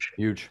huge.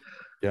 Huge.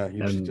 Yeah,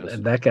 huge.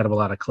 And that got him a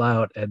lot of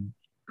clout. And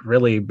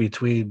really,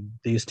 between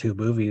these two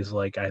movies,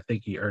 like I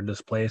think he earned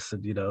his place,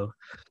 and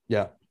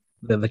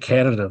the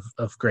canon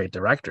of great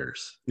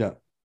directors. Yeah,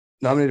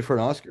 nominated for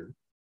an Oscar.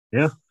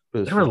 Yeah,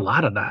 there were a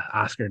lot of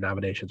Oscar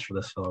nominations for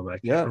this film. I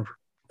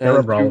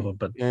remember all of them,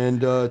 but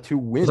to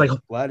win, like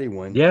Blatty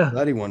won. Yeah,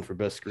 Blatty won for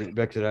best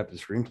adapted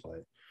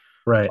screenplay.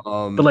 Right.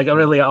 But like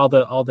really all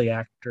the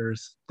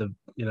actors,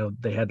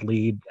 they had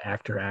lead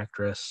actor,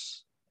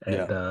 actress,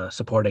 and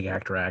supporting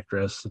actor,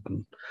 actress,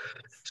 and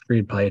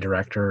screenplay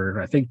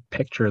director. I think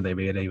picture they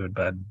may have even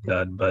been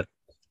done, but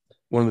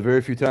one of the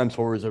very few times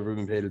horror's ever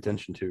been paid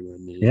attention to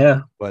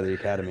by the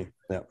Academy.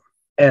 Yeah.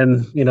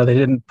 And they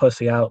didn't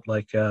pussy out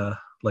like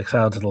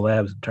Silence of the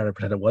Lambs and try to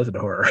pretend it wasn't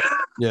horror.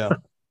 Yeah.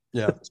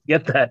 Yeah.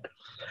 Get that.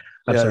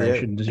 I'm sorry, I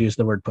shouldn't just use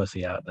the word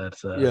pussy out.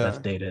 That's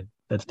dated.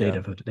 That's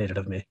dated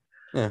of me.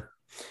 Yeah,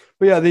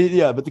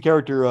 but but the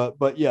character,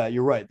 but yeah,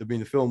 you're right. I mean,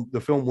 the film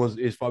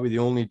is probably the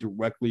only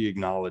directly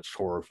acknowledged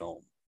horror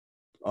film.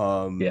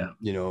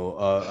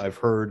 I've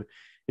heard,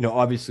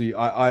 obviously,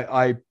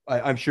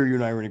 I'm sure you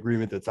and I are in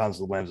agreement that Silence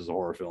of the Lambs is a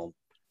horror film.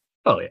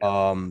 Oh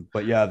yeah.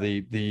 But yeah,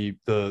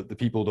 the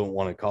people don't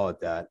want to call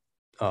it that.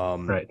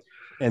 Right.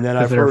 And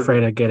then they're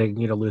afraid of getting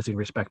losing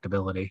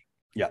respectability.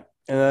 Yeah,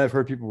 and I've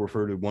heard people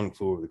refer to One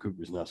Flew Over the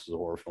Cuckoo's Nest as a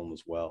horror film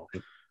as well.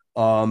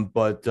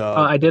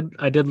 I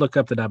did look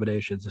up the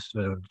nominations. Just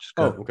go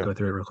through it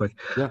real quick.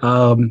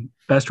 Yeah.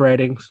 Best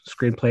writing,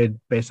 screenplay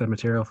based on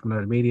material from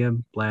another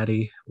medium.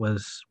 Blatty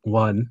was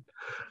one.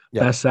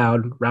 Yeah. Best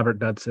sound, Robert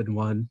Knudsen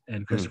won,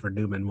 and Christopher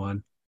Newman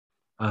won.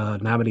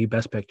 Nominee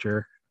best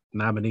picture,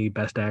 nominee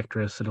best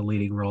actress in a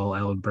leading role,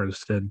 Ellen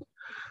Burstyn.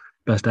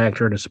 Best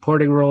Actor in a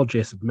Supporting Role,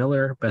 Jason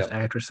Miller. Best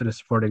Actress in a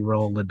Supporting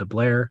Role, Linda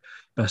Blair.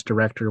 Best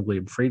Director,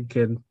 William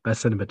Friedkin.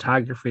 Best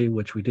Cinematography,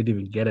 which we didn't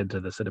even get into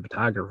the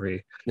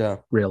cinematography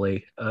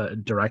really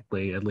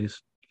directly, at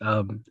least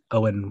Owen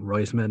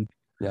Roisman.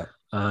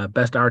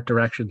 Best Art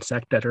Direction,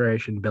 Set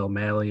Decoration, Bill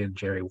Malley and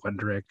Jerry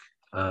Wondrick.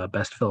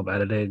 Best Film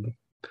Editing,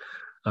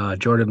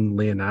 Jordan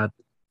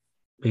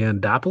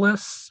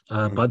Leondopoulos,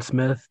 Bud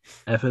Smith,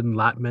 Evan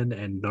Lotman,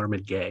 and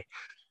Norman Gay.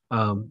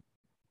 And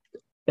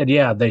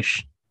yeah,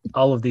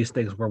 all of these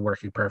things were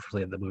working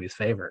perfectly in the movie's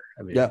favor.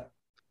 I mean, yeah.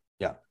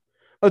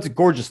 Oh, it's a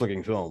gorgeous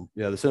looking film.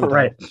 Yeah, the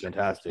cinematography is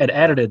fantastic. And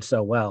edited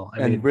so well.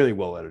 I mean, really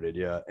well edited.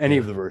 Yeah, any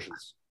of the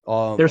versions.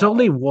 There's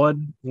only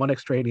one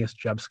extraneous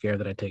jump scare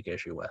that I take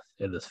issue with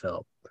in this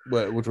film.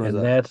 Which one is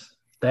that? And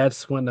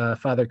that's when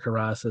Father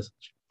Karras says,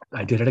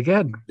 "I did it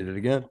again. Did it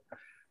again.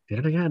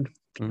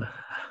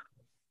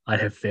 I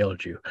have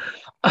failed you."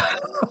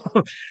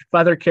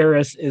 Father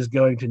Karras is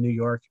going to New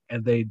York,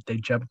 and they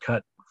jump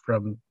cut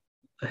from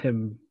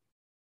him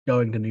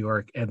going to New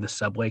York and the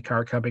subway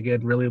car coming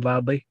in really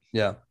loudly.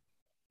 Yeah,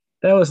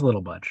 that was a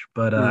little much,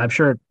 but I'm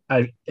sure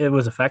it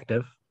was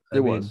effective. It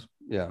was.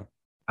 Yeah,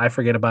 I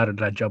forget about it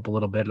and I jump a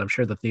little bit, and I'm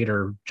sure the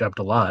theater jumped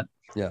a lot.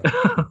 Yeah.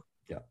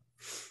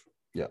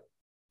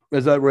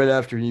 Is that right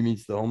after he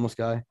meets the homeless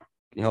guy?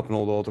 You help an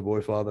old altar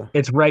boy father?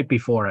 It's right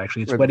before,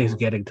 actually. It's right when he's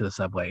getting to the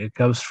subway. It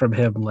comes from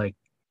him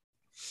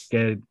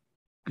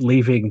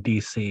leaving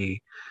DC,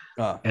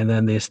 and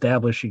then the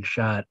establishing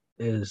shot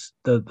is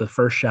the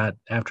first shot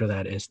after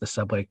that is the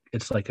subway.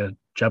 It's like a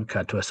jump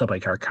cut to a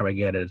subway car coming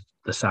in, and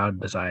the sound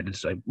design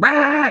is like,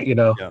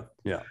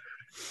 Yeah.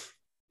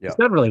 It's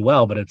done really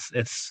well, but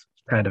it's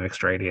kind of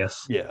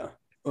extraneous. Yeah.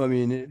 I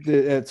mean,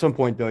 at some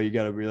point though, you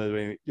got to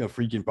realize,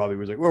 Friedkin probably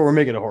was like, "Well, we're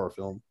making a horror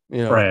film,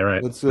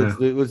 right. Let's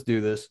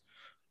do this."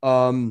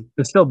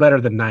 It's still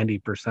better than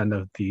 90%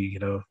 of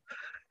the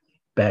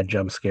bad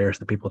jump scares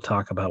that people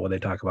talk about when they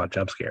talk about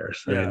jump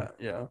scares. Yeah.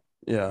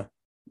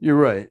 You're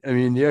right. I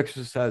mean, The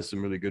Exorcist has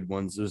some really good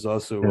ones. There's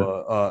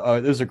also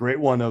there's a great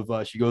one of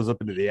she goes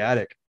up into the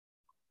attic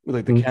with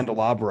like the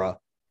candelabra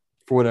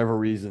for whatever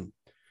reason.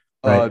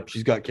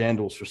 She's got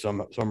candles for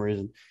some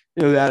reason.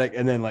 The attic,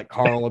 and then like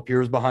Carl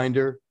appears behind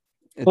her.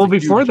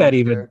 Before that,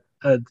 even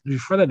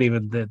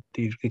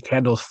the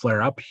candles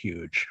flare up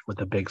huge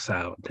with a big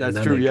sound. That's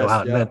true. Yes. Go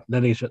out,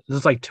 then this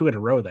is like two in a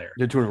row there.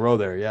 They're two in a row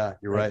there. Yeah,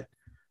 you're right.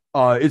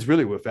 It's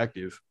really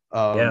effective.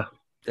 It's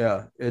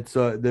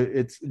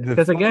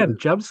because again,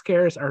 jump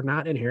scares are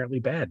not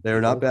inherently bad.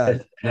 They're not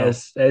bad.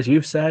 As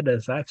you've said,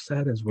 as I've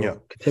said, as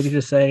we'll continue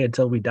to say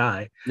until we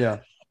die.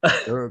 Yeah.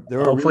 They're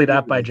hopefully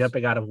not by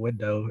jumping out of a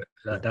window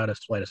down a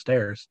flight of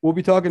stairs. We'll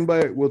be talking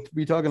about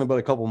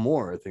a couple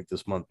more, I think,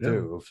 this month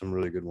too, of some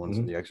really good ones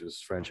in the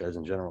Exorcist franchise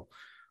in general.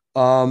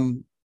 But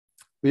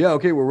yeah,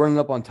 okay, we're running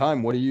up on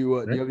time. What do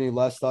you do you have any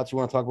last thoughts you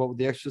want to talk about with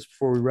the Exorcist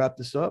before we wrap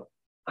this up?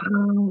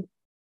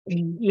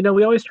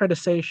 We always try to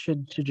say,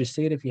 should you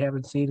see it if you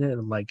haven't seen it?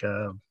 And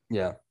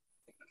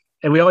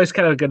and we always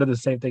kind of go to the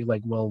same thing,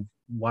 like, well,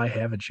 why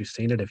haven't you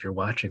seen it if you're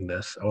watching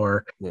this?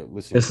 Or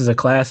this is a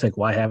classic,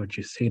 why haven't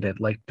you seen it?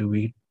 Like, do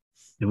we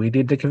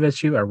need to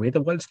convince you? Are we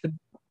the ones that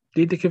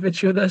need to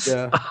convince you of this?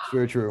 Yeah,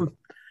 very true.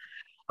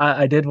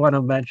 I did want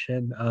to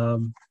mention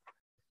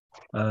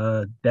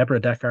Deborah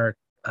Deckard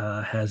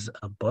has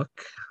a book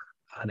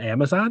on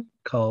Amazon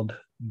called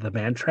The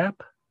Man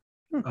Trap.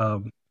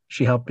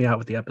 She helped me out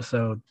with the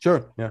episode.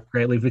 Sure. Yeah.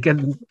 Greatly. We're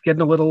getting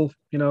a little,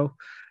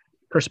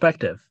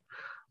 perspective.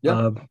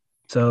 Yeah.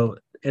 So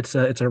it's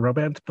a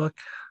romance book,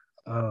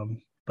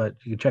 but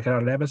you can check it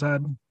out on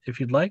Amazon if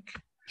you'd like.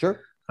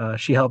 Sure.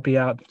 She helped me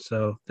out,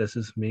 so this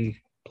is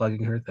me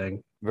plugging her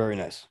thing. Very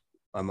nice.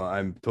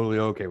 I'm totally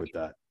okay with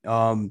that.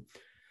 But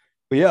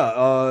yeah.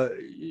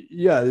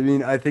 I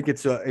mean, I think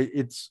it's like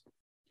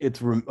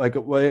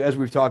as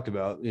we've talked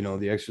about,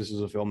 The Exorcist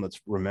is a film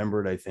that's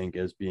remembered, I think,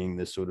 as being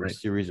this sort of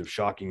series of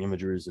shocking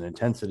images and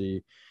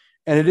intensity,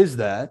 and it is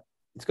that.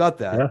 It's got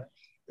that. Yeah.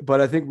 But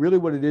I think really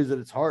what it is at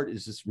its heart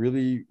is this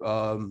really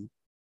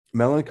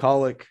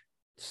melancholic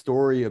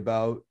story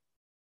about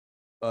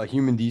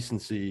human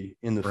decency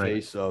in the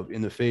face of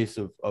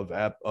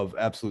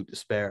absolute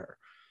despair.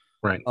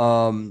 Right.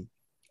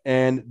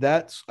 And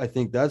I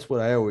think that's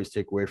what I always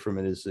take away from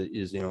it is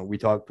we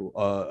talked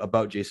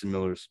about Jason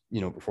Miller's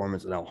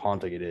performance and how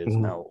haunting it is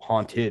and how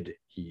haunted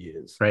he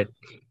is. Right.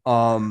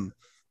 And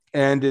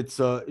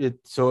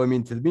so I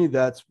mean, to me,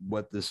 that's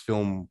what this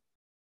film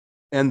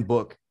and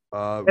book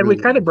and really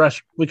we kind of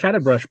brush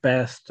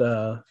past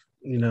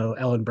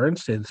Ellen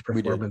Bernstein's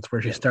performance,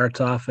 where she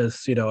starts off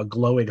as a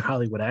glowing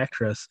Hollywood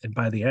actress, and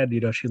by the end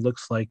she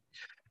looks like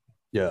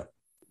she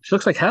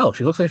looks like hell.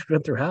 She looks like she's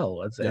been through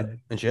hell.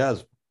 And she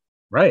has.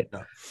 Right.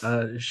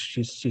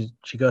 She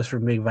goes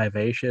from being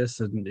vivacious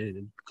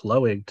and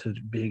glowing to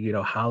being,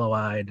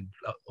 hollow-eyed, and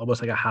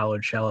almost like a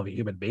hollowed shell of a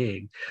human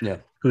being. Yeah.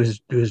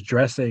 Who's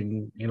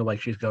dressing,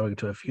 like she's going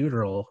to a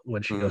funeral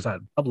when she goes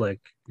out in public.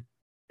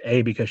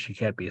 A, because she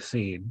can't be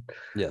seen.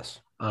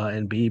 Yes.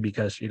 And B,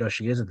 because she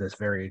is in this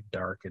very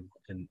dark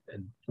and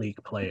bleak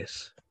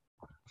place.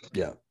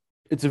 Yeah.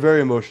 It's a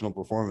very emotional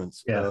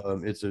performance. Yeah.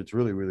 It's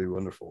really, really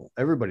wonderful.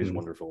 Everybody's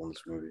wonderful in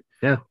this movie.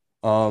 Yeah.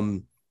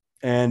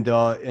 And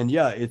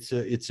yeah,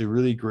 it's a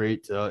really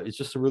great it's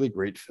just a really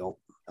great film.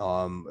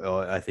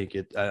 I think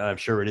I'm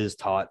sure it is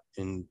taught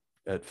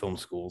at film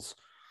schools.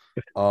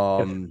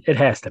 It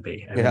has to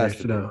be. It has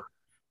to be.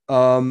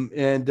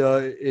 And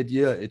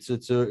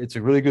it's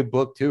a really good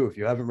book too. If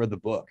you haven't read the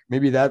book,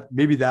 maybe that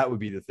would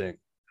be the thing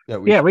that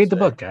we read the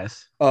book,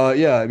 guys.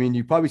 Yeah, I mean,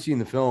 you've probably seen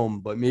the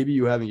film, but maybe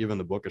you haven't given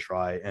the book a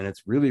try, and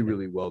it's really,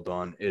 really well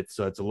done. It's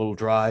a little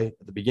dry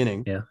at the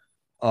beginning. Yeah.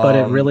 But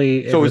it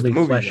really is the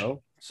movie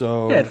though.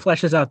 So it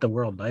fleshes out the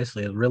world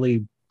nicely. It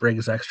really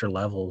brings extra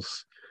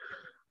levels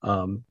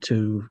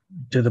to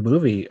the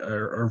movie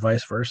or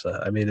vice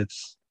versa. I mean,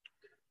 it's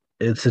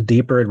a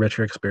deeper and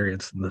richer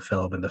experience than the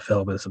film, and the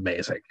film is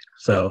amazing.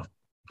 So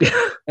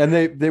and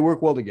they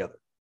work well together.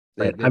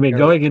 Right. I mean,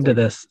 going into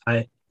this,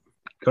 I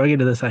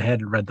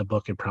hadn't read the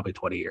book in probably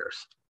 20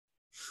 years.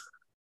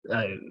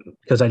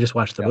 Because I just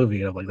watched the movie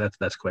and I'm like,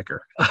 that's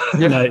quicker.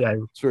 Yeah,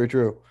 it's very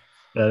true.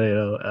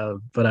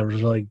 But I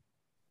was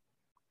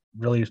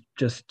really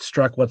just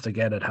struck once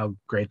again at how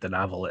great the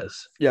novel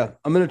is. Yeah,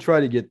 I'm gonna try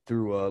to get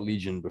through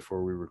Legion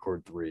before we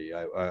record 3.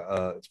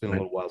 It's been a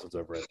little while since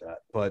I've read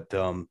that, but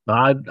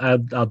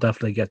I'll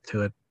definitely get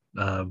to it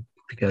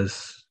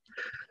because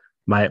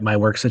my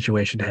work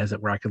situation has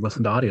it where I can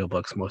listen to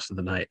audiobooks most of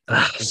the night.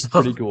 It's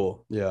pretty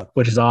cool. Yeah,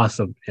 which is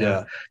awesome.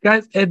 Yeah.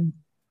 Guys,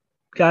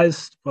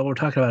 while we're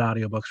talking about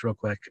audiobooks real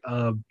quick,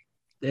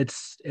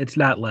 it's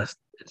not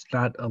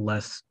a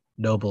less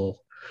noble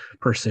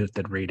pursuit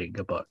than reading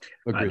a book,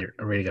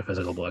 reading a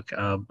physical book.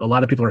 A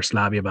lot of people are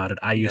snobby about it.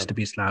 I used to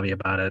be snobby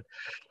about it.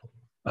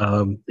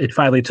 It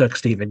finally took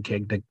Stephen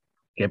King to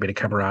get me to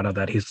come around on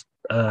that.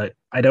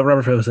 I don't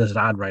remember if it was his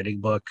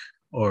non-writing book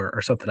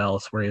or something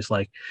else where he's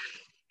like,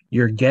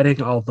 you're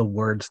getting all the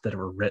words that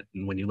were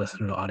written when you listen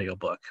to an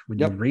audiobook. When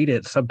you read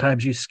it,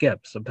 sometimes you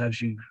skip,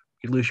 sometimes you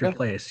lose your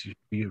place.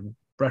 You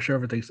brush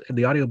over things. In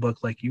the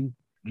audiobook, like you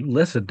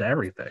listen to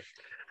everything.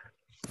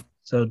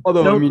 So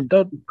don't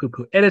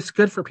poo-poo. And it's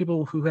good for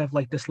people who have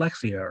like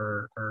dyslexia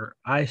or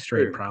eye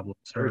strain problems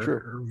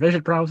or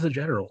vision problems in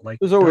general. Like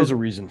there's always a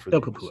reason for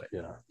don't poo-poo it.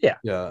 Yeah.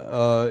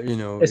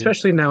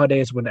 Especially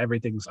nowadays when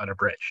everything's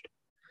unabridged.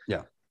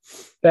 Yeah.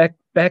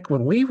 Back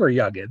when we were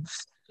youngins,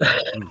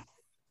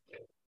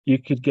 you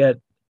could get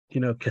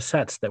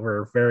cassettes that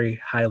were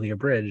very highly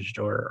abridged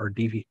or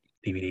DVDs,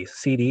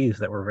 CDs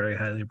that were very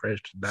highly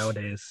abridged.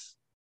 Nowadays,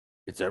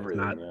 it's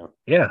everything.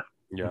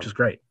 Which is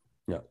great.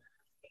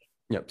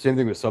 Yeah, same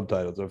thing with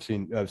subtitles. I've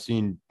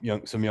seen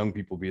some young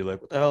people be like,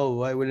 "What the hell?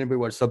 Why would anybody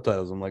watch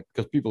subtitles?" I'm like,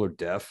 because people are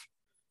deaf,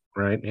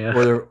 right? Yeah,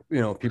 or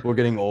people are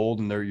getting old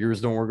and their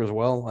ears don't work as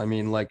well. I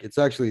mean, like it's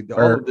actually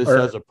all of this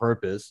has a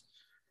purpose.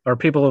 Or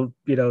people,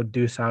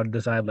 do sound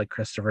design like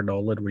Christopher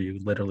Nolan, where you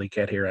literally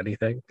can't hear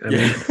anything. I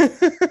mean,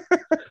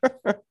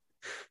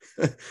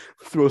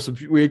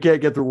 we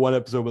can't get through one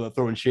episode without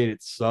throwing shade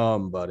at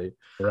somebody,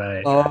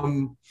 right?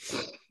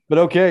 But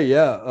okay,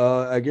 yeah.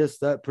 I guess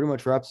that pretty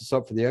much wraps us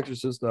up for The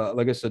Exorcist.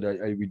 Like I said,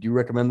 we do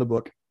recommend the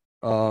book.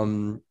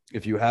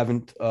 If you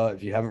haven't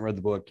read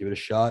the book, give it a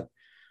shot.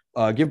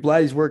 Give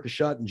Blatty's work a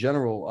shot in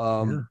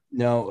general.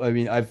 Now, I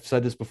mean, I've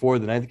said this before.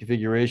 The Ninth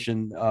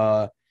Configuration.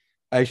 I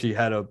actually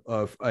had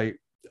I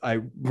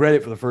read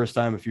it for the first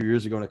time a few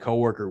years ago, and a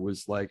coworker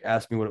was like,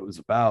 asked me what it was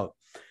about.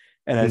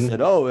 And I said,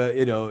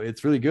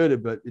 it's really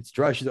good, but it's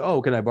dry. She said,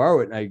 oh, can I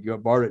borrow it? And I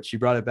borrowed it. She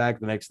brought it back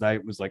the next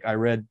night. Was like, I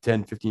read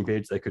 10, 15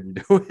 pages. I couldn't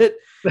do it.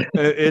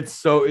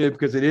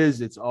 Because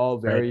it's all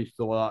very,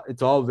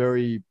 it's all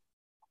very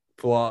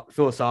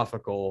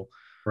philosophical.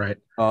 Right.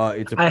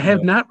 I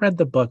have not read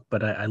the book,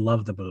 but I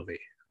love the movie.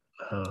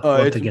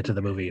 To get to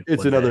the movie.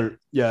 It's another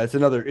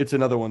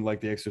one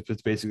like The Exorcist.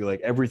 It's basically like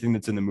everything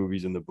that's in the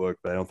movies in the book,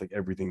 but I don't think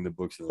everything in the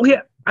books.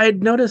 I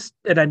had noticed,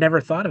 and I never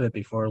thought of it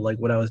before. Like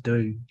when I was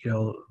doing,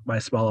 my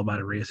small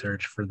amount of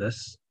research for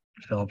this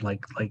film,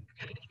 like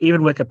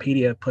even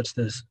Wikipedia puts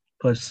the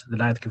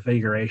Ninth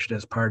Configuration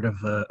as part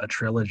of a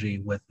trilogy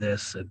with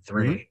this and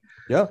 3.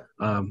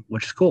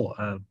 Which is cool.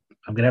 I'm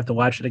gonna have to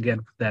watch it again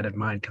with that in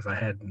mind because I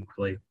hadn't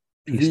really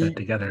pieced that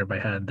together in my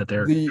head that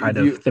they're kind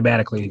of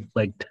thematically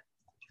linked.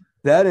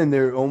 That and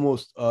they're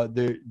almost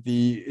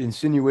the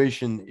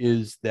insinuation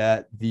is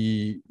that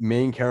the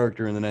main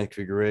character in the Ninth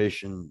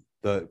Configuration,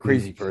 the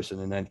crazy person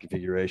in Ninth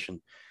Configuration,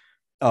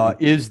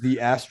 is the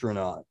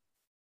astronaut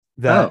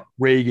that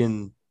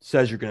Reagan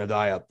says you're going to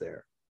die up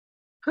there.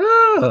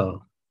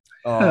 Oh,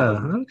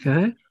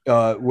 okay.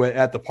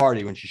 At the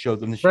party when she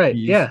shows them the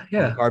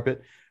the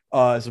carpet.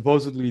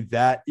 Supposedly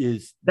that's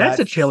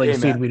a chilling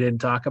scene we didn't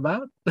talk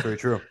about. Very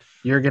true.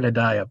 You're gonna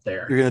die up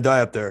there. You're gonna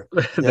die up there.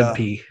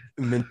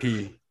 Mint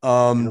P.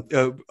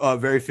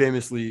 Very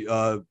famously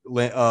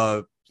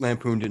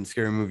lampooned in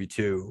Scary Movie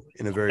 2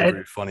 in a very,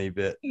 very funny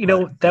bit.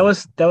 That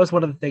was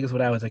one of the things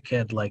when I was a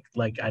kid, like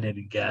I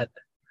didn't get,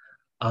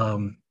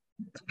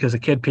 because a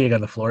kid peeing on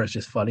the floor is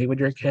just funny when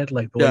you're a kid.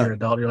 Like, but when you're an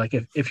adult, you're like,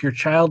 if your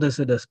child is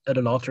in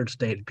an altered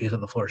state and pees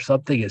on the floor,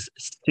 something is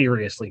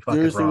seriously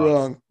fucking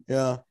wrong.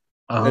 Yeah.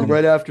 And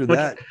right after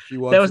that, she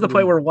walks. That was the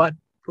point where what?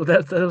 Well,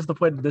 that was the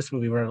point of this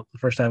movie where the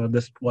first time of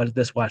this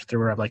watch through,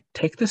 where I'm like,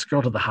 take this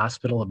girl to the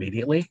hospital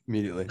immediately.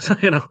 So,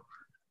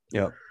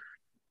 Yeah.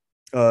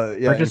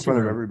 In front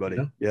of everybody.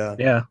 Yeah.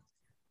 Yeah.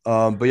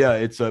 But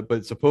yeah,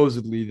 but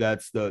supposedly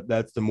that's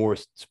the more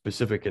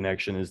specific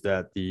connection is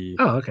that the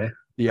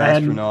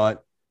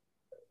astronaut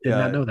did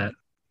not know that.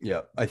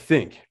 Yeah, I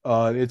think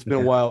it's been a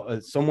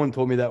while. Someone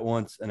told me that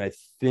once, and I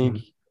think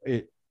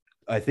I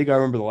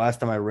remember the last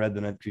time I read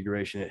the Ninth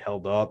Configuration, it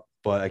held up,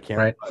 but I can't.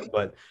 Right.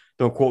 But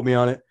don't quote me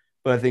on it.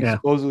 But I think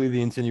supposedly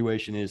the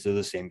insinuation is they're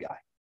the same guy,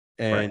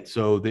 and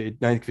so the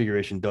Ninth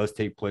Configuration does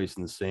take place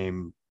in the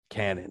same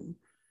canon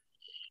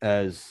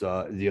as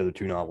the other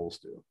two novels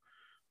do.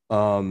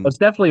 It's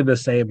definitely the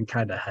same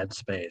kind of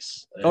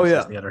headspace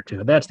as the other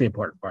two. That's the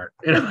important part.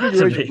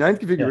 Ninth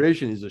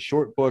Configuration is a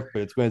short book,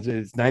 but it's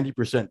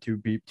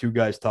 90% two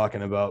guys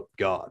talking about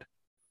God,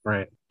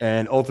 right?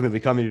 And ultimately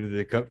coming to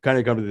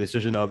the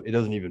decision of it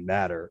doesn't even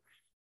matter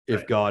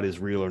if God is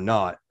real or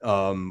not.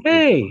 What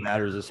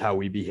matters is how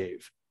we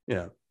behave.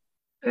 Yeah.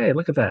 Hey,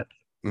 look at that.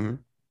 Mm-hmm.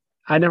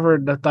 I never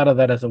thought of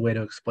that as a way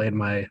to explain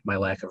my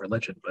lack of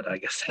religion, but I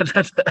guess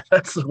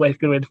that's a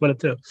good way to put it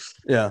too.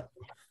 Yeah.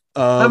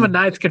 I'm a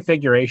Ninth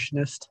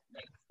Configurationist.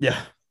 Yeah,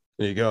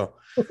 there you go.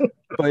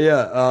 But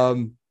yeah,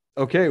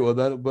 okay. Well,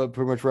 that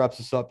pretty much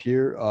wraps us up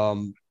here.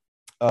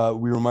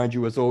 We remind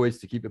you, as always,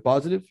 to keep it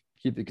positive,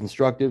 keep it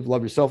constructive,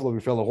 love yourself, love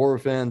your fellow horror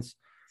fans,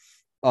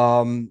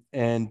 and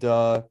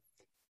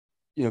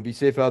be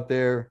safe out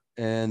there.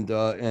 And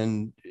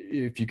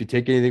if you could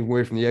take anything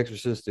away from The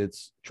Exorcist,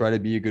 it's try to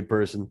be a good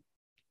person,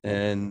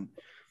 and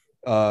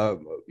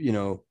don't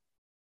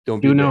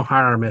do no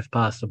harm if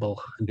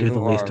possible, and do the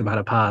least amount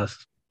of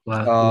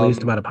the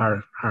least amount of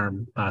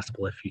harm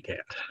possible if you can.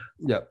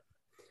 Yeah.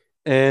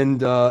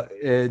 And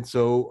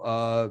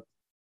so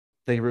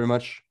thank you very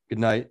much. Good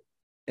night.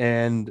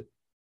 And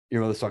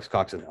your mother sucks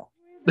cocks in hell.